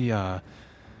 It's in the,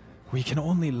 we can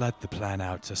only let the plan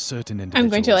out to certain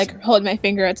individuals. I'm going to, hold my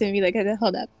finger out to him and be like,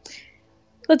 hold up.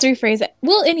 Let's rephrase it.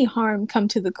 Will any harm come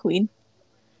to the queen?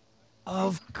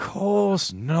 Of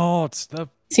course not. The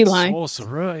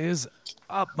sorcerer is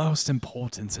utmost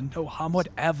importance, and no harm would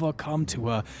ever come to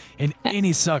her in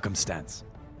any circumstance.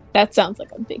 That sounds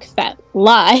like a big fat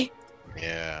lie.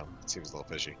 Yeah, it seems a little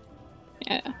fishy.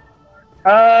 Yeah.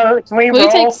 Can we roll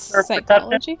take for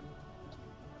psychology?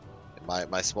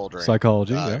 My smoldering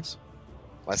Psychology, yes.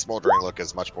 My smoldering look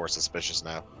is much more suspicious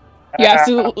now. You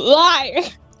absolute liar!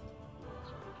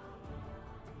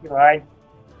 You lied.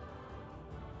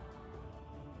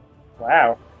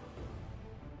 Wow.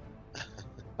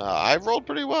 I rolled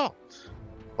pretty well,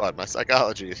 but my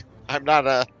psychology. I'm not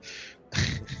a.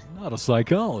 Not a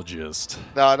psychologist.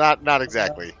 No, not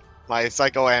exactly. My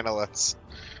psychoanalyst.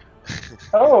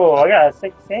 Oh, I got a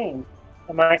 16.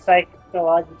 And my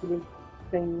psychological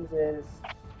things is...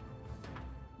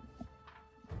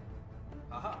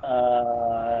 Wow.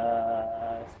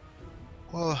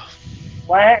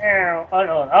 Oh,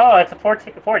 no. Oh, it's a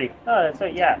 40. Oh, that's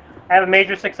right, yeah. I have a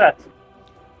major success.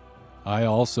 I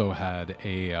also had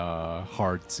a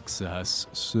hard success,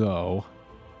 so...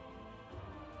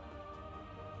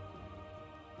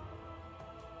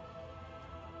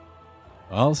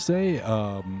 I'll say,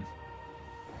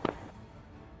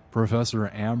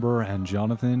 Professor Amber and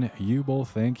Jonathan, you both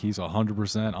think he's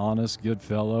 100% honest, good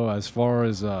fellow. As far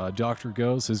as Doctor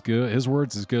goes, his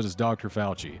word's as good as Dr.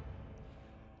 Fauci.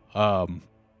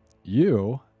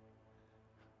 You,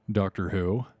 Doctor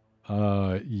Who,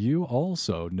 you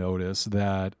also notice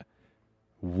that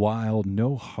while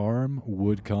no harm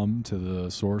would come to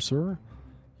the sorcerer,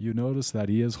 you notice that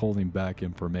he is holding back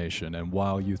information, and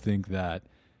while you think that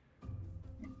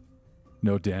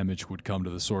no damage would come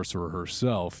to the sorcerer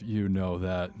herself, you know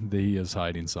that he is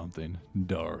hiding something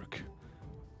dark.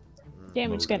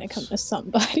 Damage gonna come to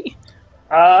somebody.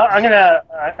 I'm gonna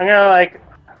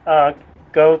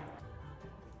go.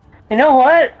 You know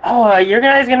what? Oh, your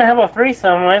guy's gonna have a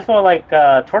threesome. Might as well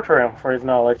torture him for his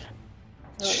knowledge.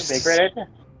 That would be a great idea.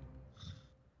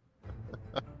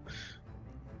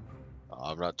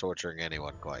 I'm not torturing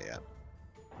anyone quite yet.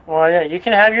 Well, yeah, you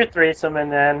can have your threesome,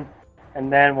 and then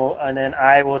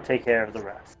I will take care of the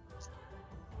rest.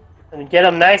 And get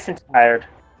him nice and tired.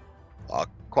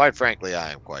 Quite frankly,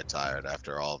 I am quite tired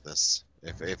after all of this.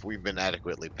 If we've been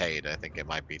adequately paid, I think it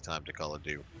might be time to call it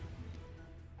due.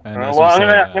 I'm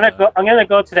gonna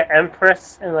go to the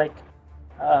Empress and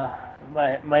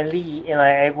my Lee, and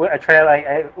I try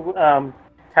to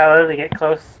tell her to get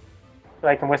close so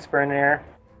I can whisper in the ear.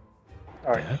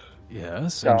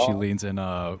 Yes, and she leans in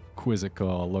a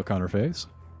quizzical look on her face.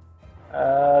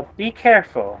 Be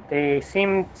careful. They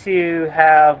seem to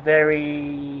have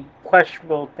very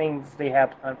questionable things they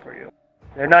have planned for you.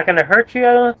 They're not going to hurt you,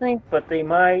 I don't think, but they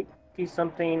might do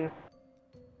something.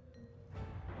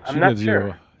 I'm not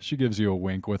sure. She gives you a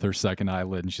wink with her second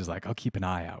eyelid, and she's like, I'll keep an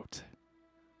eye out.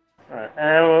 Alright,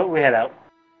 and we head out.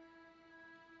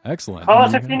 Excellent. Call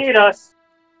us if you need us.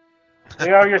 We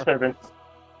are your servants.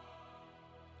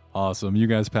 Awesome. You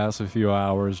guys pass a few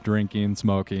hours drinking,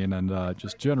 smoking, and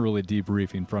just generally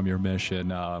debriefing from your mission,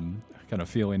 kind of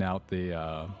feeling out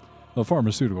the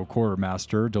pharmaceutical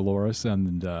quartermaster, Dolores,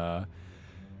 and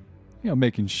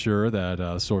making sure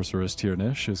that Sorceress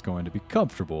Tiernish is going to be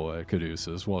comfortable at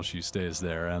Caduceus while she stays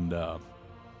there, and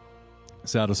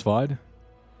satisfied.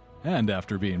 And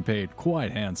after being paid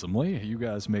quite handsomely, you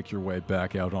guys make your way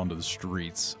back out onto the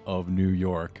streets of New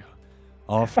York,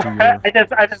 Off to your...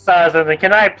 I just saw something.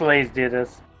 Can I please do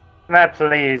this? Can I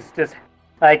please just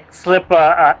like slip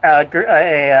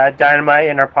a dynamite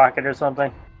in her pocket or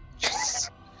something?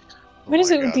 What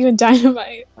is it with you and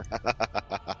dynamite?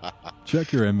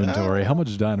 Check your inventory. How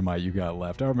much dynamite you got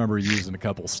left? I remember using a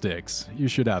couple sticks. You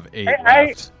should have 8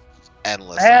 left.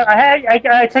 Endless.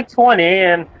 I took 20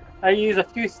 and I used a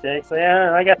few sticks. So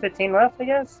yeah, I got 15 left, I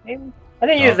guess. Maybe. I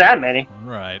didn't use that many.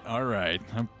 All right.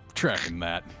 I'm tracking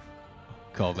that.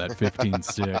 Call that 15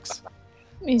 sticks.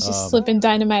 He's just slipping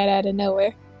dynamite out of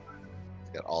nowhere.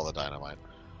 Got all the dynamite.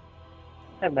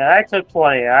 Hey man, I took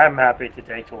 20. I'm happy to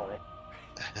take 20.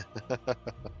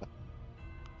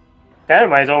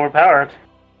 Dynamite's overpowered.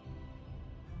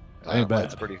 Ain't bad.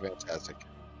 That's pretty fantastic.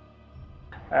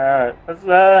 Let's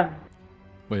But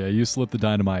yeah, you slip the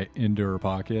dynamite into her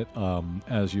pocket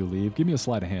as you leave. Give me a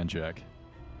sleight of hand check.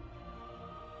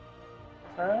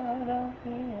 Slide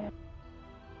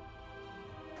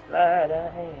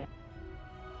of hand.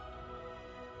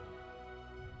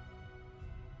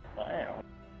 Wow.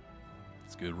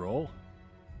 It's a good roll.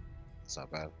 It's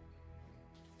not bad.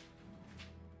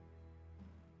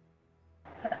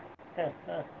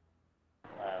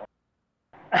 Wow.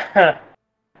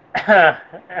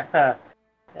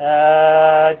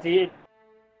 Do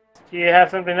you have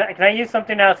something? Can I use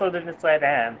something else other than sleight of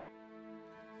hand?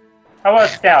 How about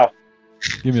stealth?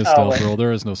 Give me a stealth roll.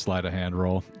 There is no sleight of hand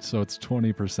roll, so it's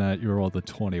 20%. You rolled a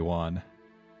 21.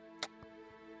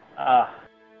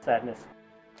 Sadness.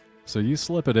 So you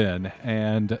slip it in,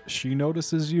 and she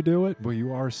notices you do it, but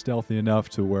you are stealthy enough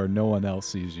to where no one else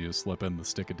sees you slipping the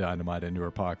stick of dynamite into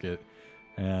her pocket.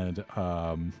 And,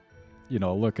 a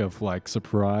look of, like,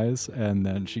 surprise, and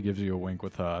then she gives you a wink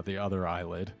with the other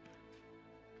eyelid.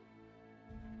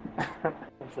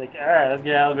 It's like, alright, let's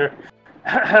get out of here.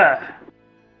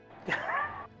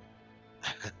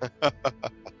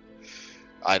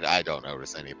 I don't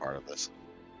notice any part of this.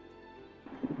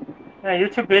 Yeah, you're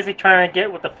too busy trying to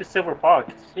get with the silver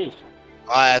fox. Sheesh.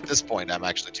 At this point, I'm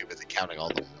actually too busy counting all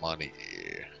the money.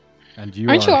 And you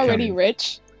aren't you already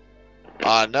rich?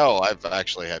 No, I've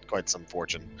actually had quite some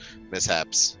fortune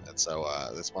mishaps, and so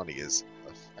this money is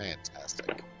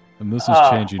fantastic. And this is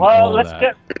changing all of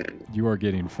that. You are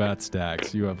getting fat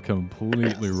stacks. You have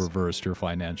completely reversed your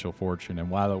financial fortune,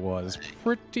 and while it was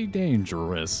pretty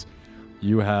dangerous,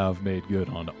 you have made good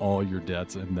on all your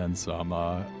debts and then some.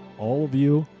 All of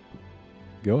you,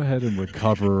 go ahead and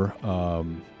recover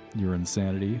your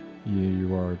insanity.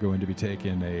 You are going to be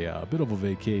taking a bit of a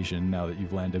vacation now that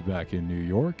you've landed back in New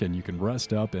York, and you can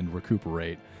rest up and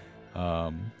recuperate,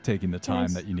 taking the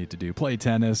time that you need to do. Play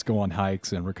tennis, go on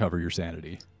hikes, and recover your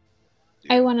sanity.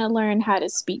 I want to learn how to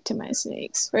speak to my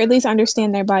snakes, or at least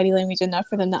understand their body language enough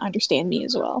for them to understand me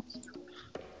as well.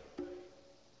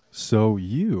 So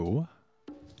you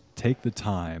take the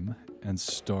time and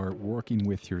start working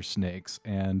with your snakes,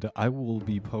 and I will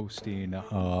be posting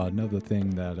another thing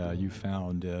that you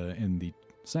found in the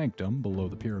sanctum below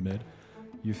the pyramid.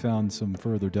 You found some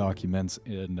further documents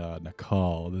in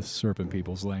Nakal, the serpent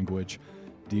people's language,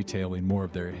 detailing more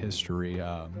of their history.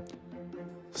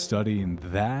 Studying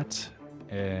that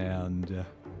and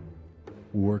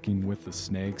working with the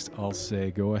snakes, I'll say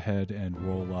go ahead and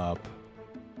roll up.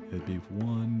 It'd be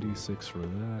 1d6 for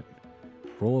that.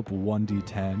 Roll up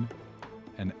 1d10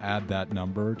 and add that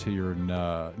number to your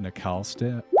Nakal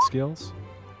skills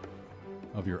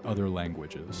of your other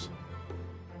languages.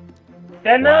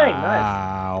 9.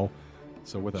 Wow.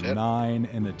 So with a 9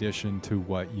 in addition to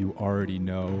what you already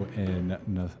know in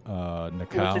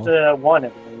Nakal. Which is a 1, I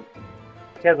believe.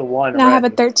 She has a 1. Now I have a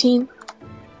 13.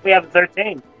 We have a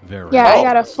 13. I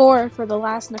got a 4 for the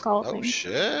last Nakal thing. Oh,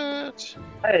 shit.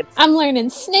 I'm learning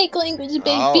snake language, baby!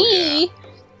 Oh,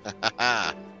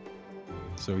 yeah.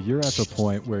 So you're at the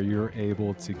point where you're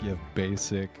able to give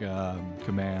basic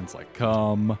commands like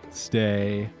come,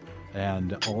 stay,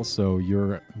 and also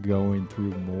you're going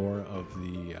through more of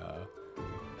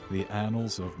the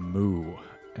annals of Mu.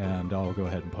 And I'll go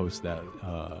ahead and post that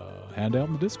handout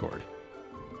in the Discord.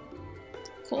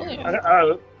 Cool.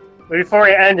 Before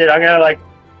we end it, I'm gonna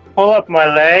pull up my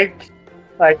leg,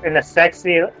 in a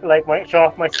sexy, show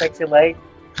off my sexy leg,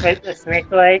 take the snake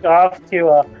leg off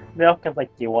to Milk. I'm like,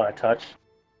 do you want to touch?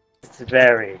 It's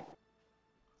very.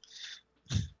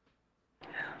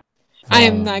 I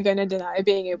am not going to deny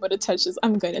being able to touch this.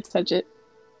 I'm going to touch it.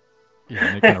 Yeah,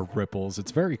 and it kind of ripples.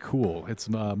 It's very cool. It's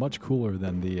much cooler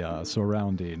than the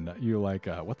surrounding. You're like,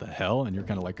 what the hell? And you're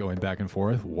kind of going back and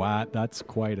forth. What? That's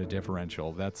quite a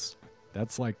differential. That's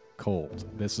like cold.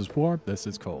 This is warm. This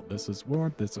is cold. This is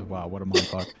warm. This is, wow, what a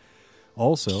mindfuck.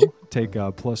 Also, take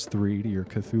 +3 to your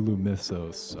Cthulhu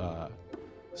Mythos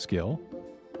skill.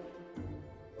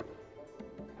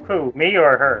 Who, me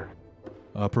or her?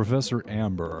 Professor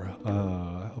Amber,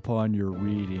 upon your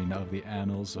reading of the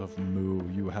Annals of Mu,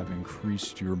 you have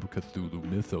increased your Cthulhu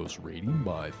Mythos rating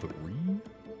by 3%.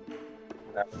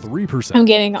 I'm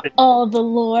getting all the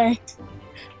lore.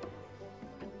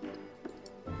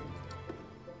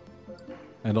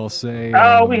 And I'll say...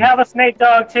 Oh, we have a snake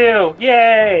dog too!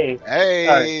 Yay!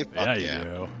 Hey! Yeah,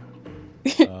 Yeah.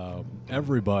 you do.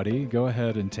 Everybody, go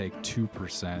ahead and take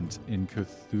 2% in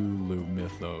Cthulhu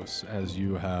Mythos as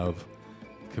you have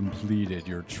completed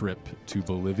your trip to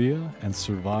Bolivia and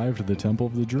survived the Temple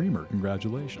of the Dreamer.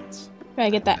 Congratulations. Do I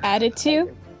get that added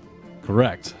to?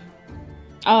 Correct.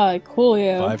 Oh, cool,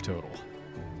 yeah. 5 total.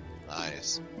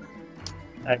 Nice.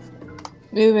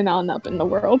 Moving on up in the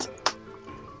world.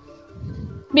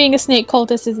 Being a snake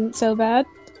cultist isn't so bad.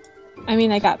 I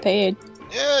mean, I got paid.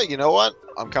 Yeah, you know what?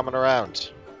 I'm coming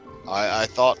around. I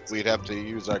thought we'd have to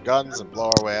use our guns and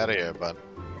blow our way out of here, but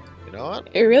you know what?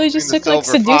 It really just Between took the like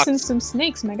silver seducing fox- some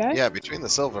snakes, my guy. Yeah, between the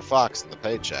silver fox and the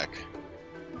paycheck.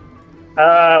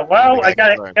 Well, I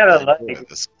got a leg.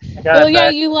 Well,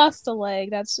 yeah, you lost a leg.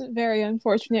 That's very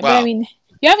unfortunate. But I Wow. mean,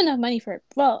 you have enough money for it.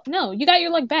 Well, no, you got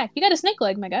your leg back. You got a snake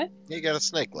leg, my guy. You got a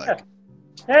snake leg.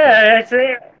 Yeah,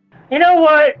 you know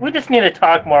what? We just need to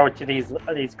talk more to these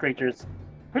creatures.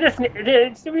 We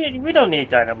don't need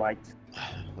dynamite.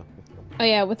 Oh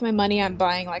yeah, with my money, I'm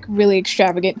buying like really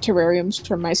extravagant terrariums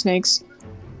for my snakes.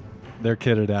 They're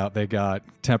kitted out. They got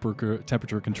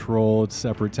temperature controlled,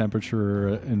 separate temperature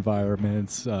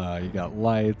environments. You got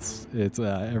lights. It's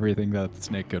everything that the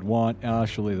snake could want.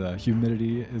 Actually, the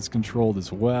humidity is controlled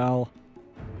as well.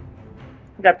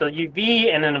 You got the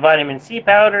UV and then the vitamin C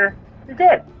powder. You're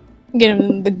good. Get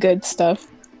them the good stuff.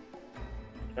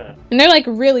 And they're like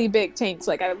really big tanks.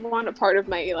 Like I want a part of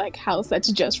my like house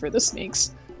that's just for the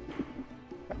snakes.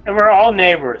 And we're all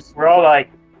neighbors. We're all like,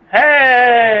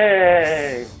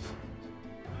 hey!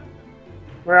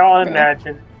 We're all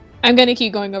imagined. I'm gonna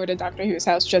keep going over to Doctor Who's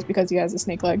house just because he has a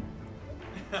snake leg.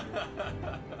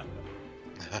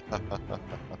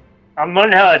 I'm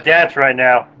learning how to dance right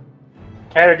now.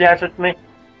 Care to dance with me?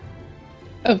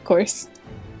 Of course.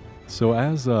 So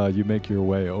as you make your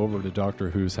way over to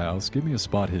Doctor Who's house, give me a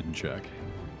spot hidden check.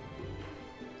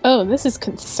 Oh, this is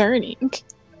concerning.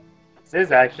 This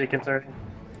is actually concerning.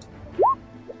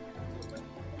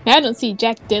 I don't see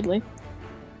Jack Diddley.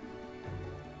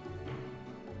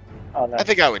 Oh, no. I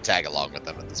think I would tag along with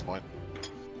them at this point.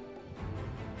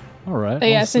 All right. But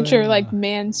yeah, I'll since say, your like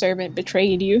manservant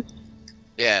betrayed you.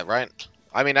 Yeah, right.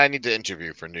 I mean, I need to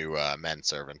interview for new men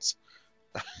servants,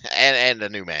 and a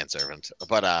new manservant.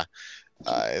 But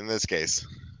in this case,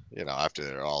 you know,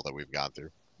 after all that we've gone through,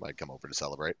 might come over to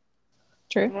celebrate.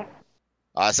 True.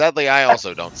 Sadly, I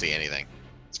also don't see anything.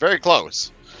 It's very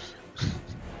close.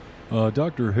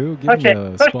 Doctor Who, give Okay, me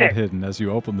a spot okay. hidden as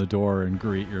you open the door and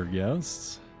greet your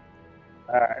guests.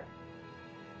 Alright.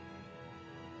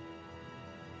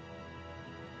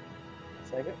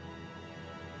 Second.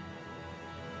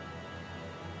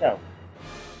 No.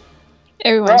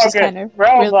 Everyone's We're all just good. kind of We're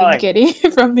all really blind. giddy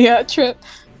from the trip.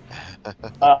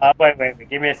 Wait.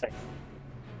 Give me a second.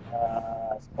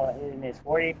 Spot hidden is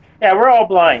 40. Yeah, we're all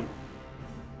blind.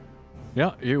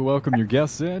 Yeah, you welcome your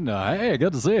guests in. Hey,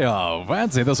 good to see you.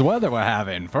 Fancy this weather we're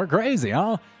having. For crazy,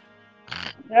 huh?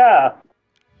 Yeah.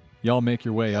 Y'all make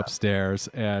your way upstairs,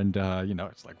 and, you know,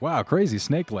 it's like, wow, crazy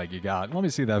snake leg you got. Let me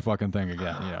see that fucking thing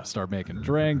again. You know, start making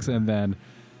drinks, and then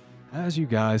as you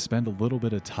guys spend a little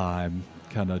bit of time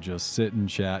kind of just sitting,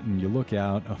 chatting, you look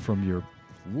out from your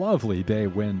lovely bay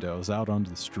windows out onto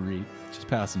the street, just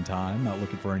passing time, not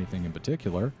looking for anything in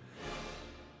particular.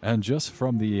 And just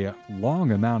from the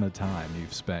long amount of time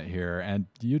you've spent here, and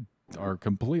you are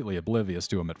completely oblivious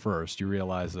to him at first, you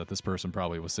realize that this person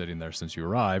probably was sitting there since you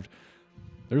arrived.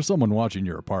 There's someone watching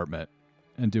your apartment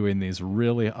and doing these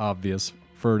really obvious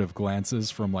furtive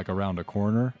glances from like around a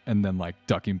corner and then like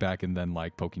ducking back and then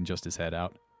like poking just his head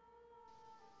out.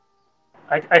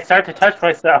 I start to touch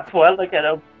myself while I look at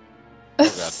him.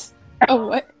 Oh,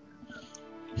 what?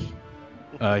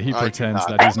 He pretends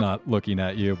that he's not looking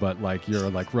at you, but like you're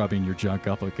like rubbing your junk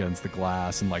up against the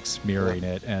glass and like smearing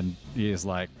it, and he is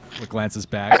like glances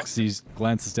back,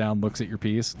 glances down, looks at your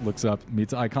piece, looks up,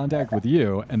 meets eye contact with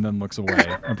you, and then looks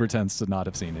away and pretends to not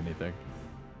have seen anything.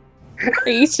 Are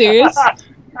you serious?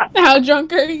 How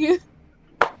drunk are you?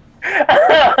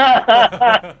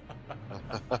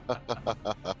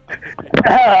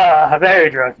 Very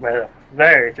drunk, man.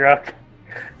 Very drunk.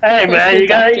 Hey, man, you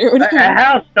gotta. I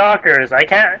have stalkers. I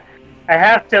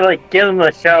have to like give them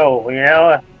a show. You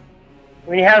know,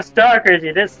 when you have stalkers,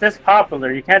 you're this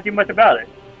popular. You can't do much about it.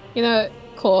 You know,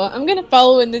 Cool. I'm gonna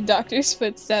follow in the doctor's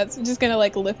footsteps. I'm just gonna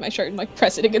like lift my shirt and like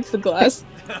press it against the glass.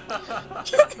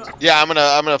 Yeah, I'm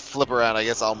gonna flip around. I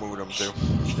guess I'll moon him too.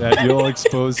 Yeah, you'll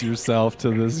expose yourself to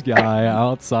this guy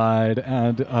outside,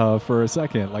 and for a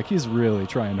second, like he's really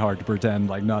trying hard to pretend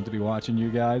like not to be watching you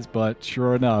guys, but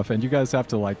sure enough, and you guys have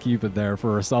to like keep it there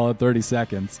for a solid 30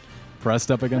 seconds,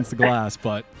 pressed up against the glass.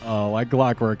 But like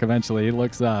clockwork, eventually he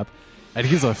looks up, and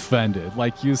he's offended.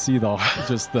 Like you see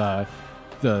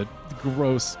the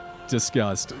gross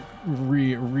disgust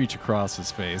reach across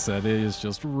his face, and it is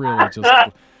just really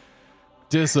just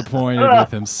disappointed with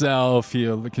himself.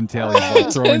 You can tell he's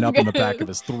like throwing up in the back of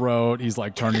his throat. He's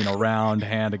like turning around,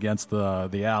 hand against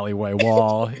the alleyway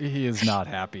wall. He is not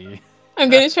happy. I'm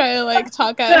gonna try to like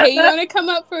talk out. Hey, you wanna come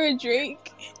up for a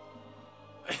drink?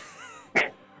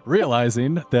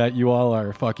 Realizing that you all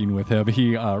are fucking with him,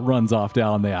 he runs off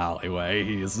down the alleyway.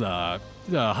 He's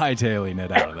hightailing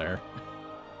it out of there.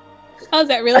 Oh, is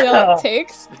that really all it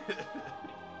takes?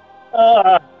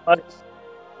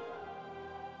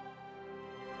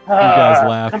 You guys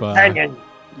laugh. Companion.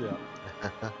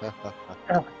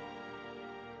 Yeah.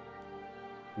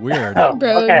 Weird.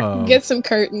 Bro, Okay. get some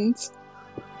curtains.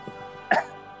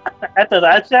 After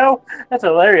that show, that's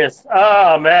hilarious.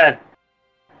 Oh man,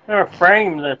 never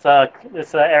framed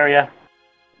this area.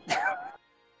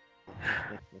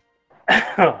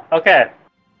 Okay.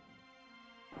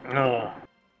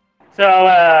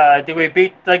 So, do we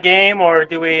beat the game or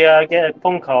do we get a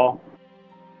phone call?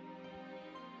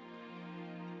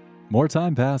 More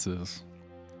time passes.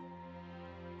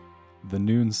 The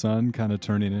noon sun kind of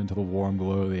turning into the warm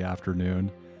glow of the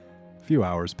afternoon. A few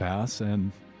hours pass,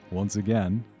 and once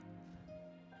again,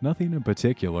 nothing in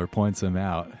particular points him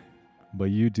out, but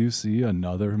you do see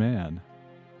another man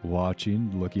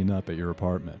watching, looking up at your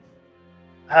apartment.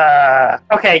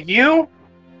 Okay, you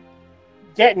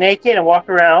get naked and walk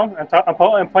around. I'm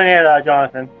pointing at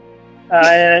Jonathan.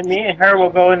 And me and her will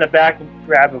go in the back and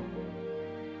grab him.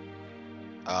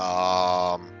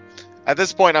 At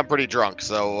this point, I'm pretty drunk,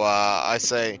 so I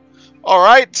say, "All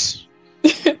right,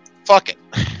 fuck it,"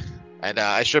 and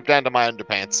I strip down to my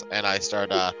underpants and I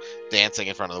start dancing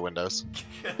in front of the windows.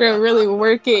 Bro, really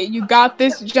work it. You got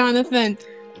this, Jonathan.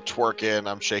 I'm twerking,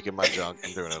 I'm shaking my junk,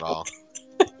 I'm doing it all.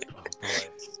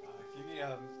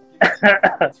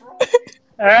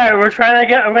 All right,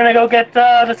 I'm gonna go get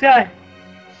this guy.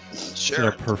 Sure.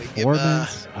 A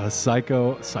performance,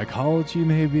 psychology,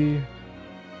 maybe.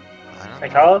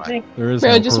 Psychology? There is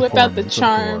Bro, no just whip out the performance, of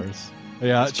charm. course.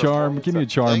 Yeah, It's charm. Give me a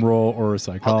charm thing. roll or a I'll do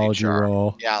psychology charm.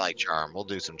 roll. Yeah, I like charm. We'll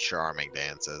do some charming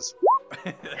dances.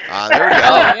 There we go. Oh,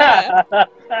 yeah. Hell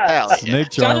yeah. Snake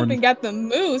charm. Jonathan got the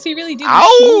moves. He really did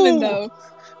Ow! be moving, though.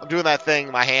 I'm doing that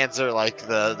thing. My hands are like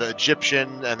the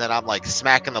Egyptian, and then I'm like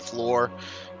smacking the floor,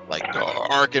 like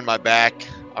arcing my back.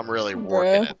 I'm really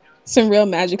working it. Some real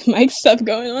Magic Mike stuff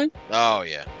going on. Oh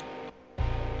yeah.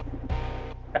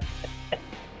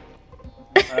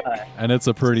 And it's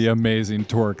a pretty amazing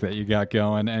twerk that you got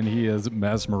going, and he is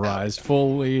mesmerized,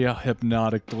 fully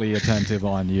hypnotically attentive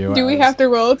on you. Do we have to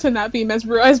roll to not be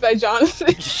mesmerized by Jonathan?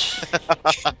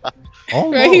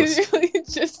 Almost. Right? He's really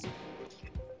just...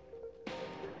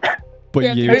 But we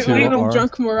have you to two leave him are.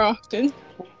 drunk more often.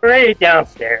 We're right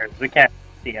downstairs. We can't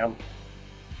see him.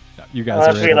 You guys are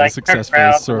Unless we, able to like, turn successfully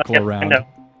around, circle look at the around. window.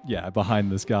 Yeah,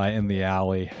 behind this guy in the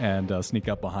alley and sneak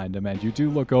up behind him. And you do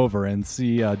look over and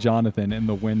see Jonathan in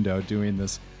the window doing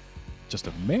this just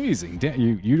amazing dance.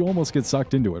 You almost get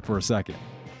sucked into it for a second.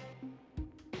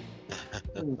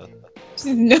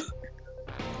 No,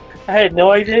 I had no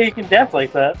idea you can dance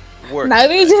like that. Work.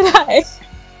 neither did I.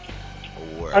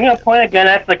 Work. I'm gonna point a gun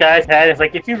at the guy's head. It's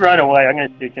like, if you run away, I'm gonna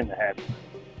shoot you in the head.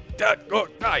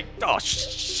 Oh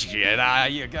shit!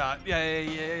 You got,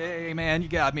 yeah, man, you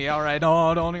got me. All right,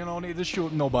 no, don't need to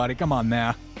shoot nobody. Come on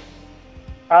now.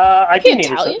 I do need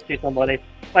Italian? to shoot somebody.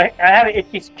 I have an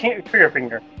itchy trigger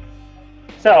finger.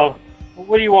 So,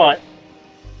 what do you want?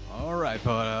 All right,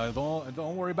 but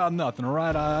don't worry about nothing. All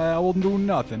right, I will do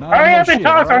nothing. Hurry up and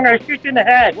talk, or I'm gonna shoot you in the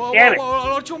head. Whoa, Damn it!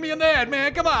 don't shoot me in the head,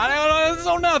 man. Come on, I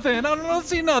don't nothing. I don't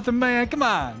see nothing, man. Come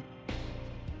on.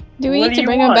 Do we What need do to you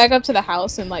bring him want? back up to the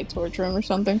house and like torture him or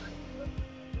something?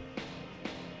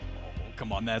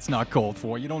 Come on, that's not called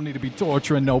for. You don't need to be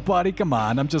torturing nobody. Come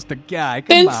on, I'm just a guy.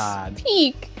 Come Then on.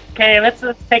 speak. Okay, let's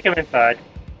take him inside.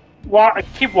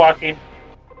 Keep walking.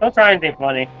 Don't try anything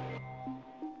funny.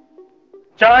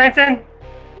 Jonathan,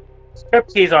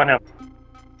 striptease on him.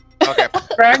 Okay.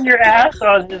 Grind your ass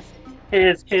on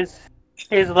his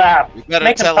lap. You better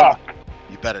Make him tell talk. him.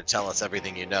 You better tell us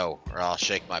everything you know, or I'll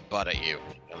shake my butt at you.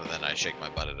 And then I shake my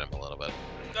butt at him a little bit.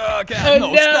 Okay,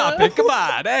 no, stop it. Come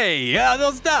on. Hey,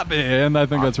 don't stop it. And I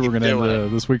think that's where we're going to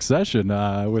end this week's session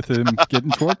with him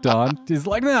getting twerked on. He's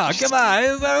like, no, come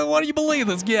on. What do you believe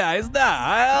this guy? It's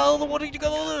not. What are you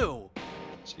going to do?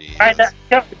 Alright,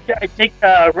 take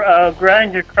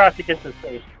grind your cross against his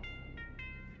face.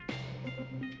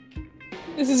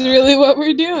 This is really what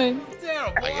we're doing. It's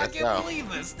terrible. I can't believe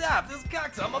this. Stop. This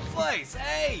cock's on my face.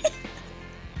 Hey.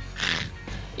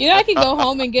 You know, I could go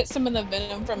home and get some of the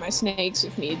venom from my snakes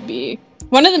if need be.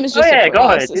 One of them is just a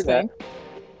paralysis thing.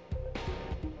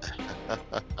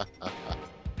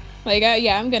 Like,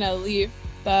 I'm gonna leave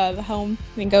the home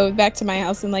and go back to my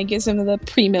house and like get some of the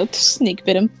pre-milked snake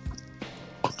venom.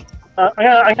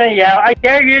 I'm gonna yell, I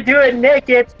dare you to do it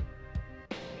naked!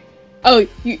 Oh,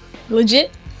 you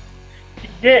legit?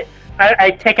 Legit. I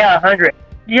take out 100.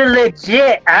 You're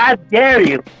legit, I dare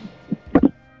you!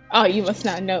 Oh, you must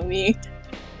not know me.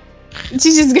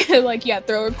 She's just gonna like,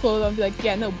 throw her clothes on and be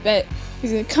like, no bet.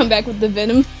 He's gonna come back with the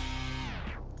venom.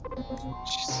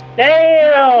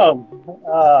 Damn!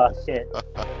 Oh, shit.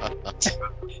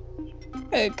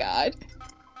 Oh, God.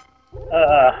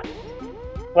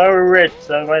 Well, we're rich,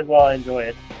 so I might as well enjoy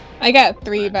it. I got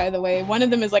 3, by the way. One of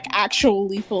them is like actual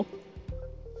lethal.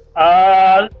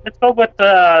 Let's go with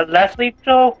less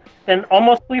lethal, then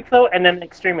almost lethal, and then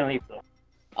extremely lethal.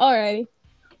 Alrighty.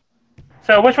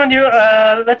 So which one do you,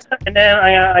 and then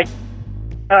I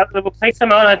will place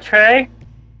them on a tray,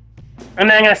 and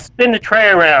then I'm gonna spin the tray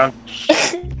around.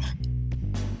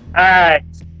 Alright.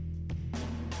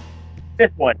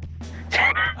 This one.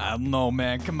 I don't know,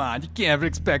 man. Come on. You can't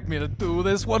expect me to do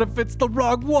this. What if it's the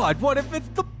wrong one? What if it's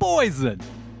the poison?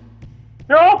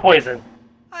 They're all poison.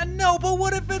 I know, but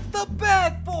what if it's the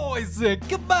bad poison?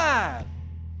 Come on.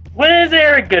 When is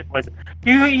there a good poison?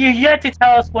 You yet to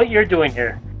tell us what you're doing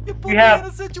here. You put You me have in a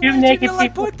two situation, naked you're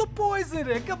like, people. put the poison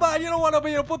in. Come on, you don't want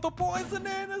me to put the poison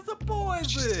in. It's a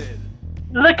poison.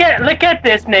 Look at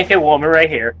this naked woman right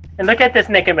here, and look at this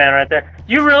naked man right there.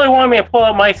 You really want me to pull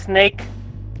out my snake?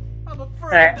 I'm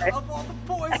afraid of all the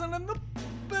poison and the...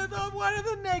 Why are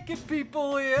the naked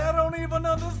people here? I don't even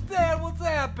understand what's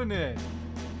happening.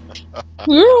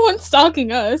 You were the one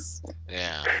stalking us.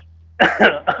 Yeah.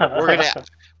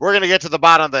 We're gonna get to the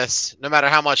bottom of this, no matter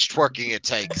how much twerking it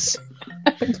takes.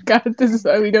 God, this is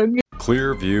why we don't get.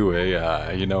 Clearview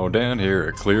AI. You know, down here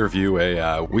at Clearview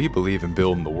AI, we believe in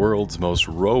building the world's most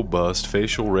robust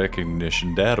facial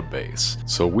recognition database.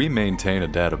 So we maintain a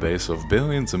database of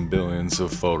billions and billions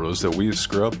of photos that we've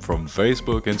scrubbed from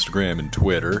Facebook, Instagram, and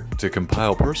Twitter to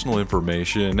compile personal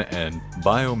information and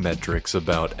biometrics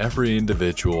about every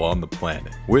individual on the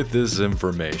planet. With this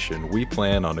information, we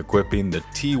plan on equipping the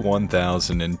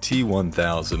T1000 and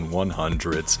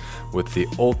T1100s with the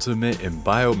ultimate in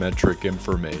biometric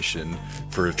information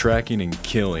for tracking and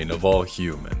killing of all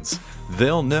humans.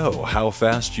 They'll know how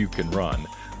fast you can run.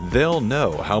 They'll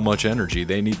know how much energy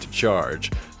they need to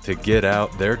charge to get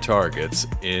out their targets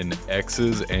in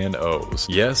X's and O's.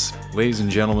 Yes, ladies and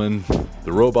gentlemen,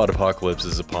 the robot apocalypse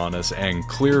is upon us, and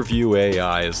Clearview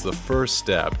AI is the first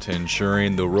step to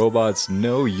ensuring the robots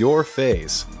know your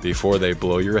face before they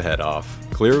blow your head off.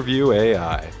 Clearview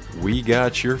AI, we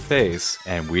got your face,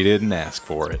 and we didn't ask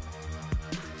for it.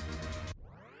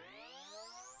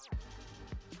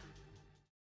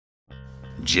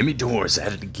 Jimmy Dore's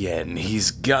at it again.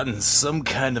 He's gotten some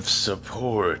kind of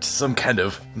support, some kind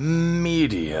of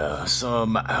media,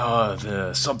 something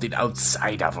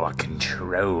outside of our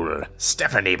control.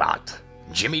 Stephanie Bot.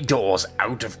 Jimmy Dore's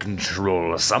out of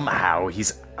control. Somehow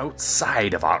he's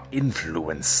outside of our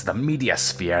influence, the media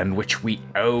sphere in which we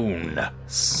own.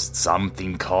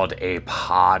 Something called a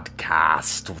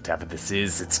podcast, whatever this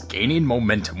is. It's gaining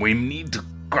momentum. We need to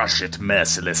crush it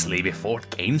mercilessly before it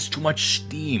gains too much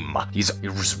steam. He's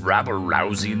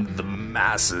rabble-rousing the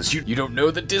masses. You don't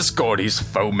know the discord he's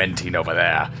fomenting over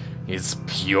there. It's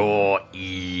pure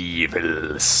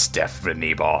evil,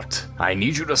 Stephanie Bot. I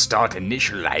need you to start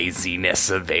initializing a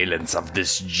surveillance of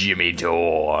this Jimmy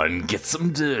Dore and get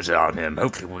some dirt on him.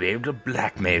 Hopefully we'll be able to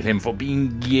blackmail him for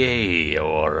being gay,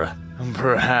 or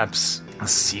perhaps a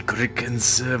secret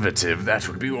conservative. That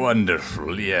would be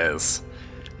wonderful, yes.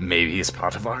 Maybe he's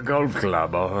part of our golf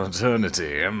club or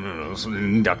fraternity.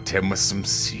 Induct him with some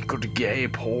secret gay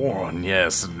porn.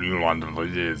 Yes, wonderful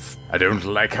it is. I don't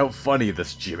like how funny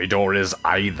this Jimmy Dore is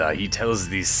either. He tells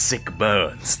these sick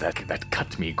burns that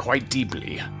cut me quite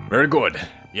deeply. Very good.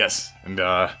 Yes, and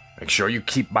make sure you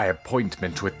keep my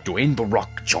appointment with Dwayne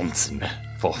Barack Johnson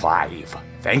for 5.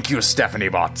 Thank you, Stephanie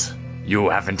Bot. You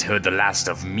haven't heard the last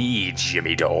of me,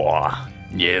 Jimmy Dore.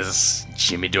 Yes,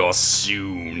 Jimmy Dore,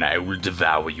 soon I will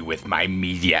devour you with my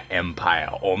media empire,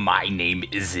 or my name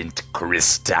isn't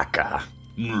Chris Tucker.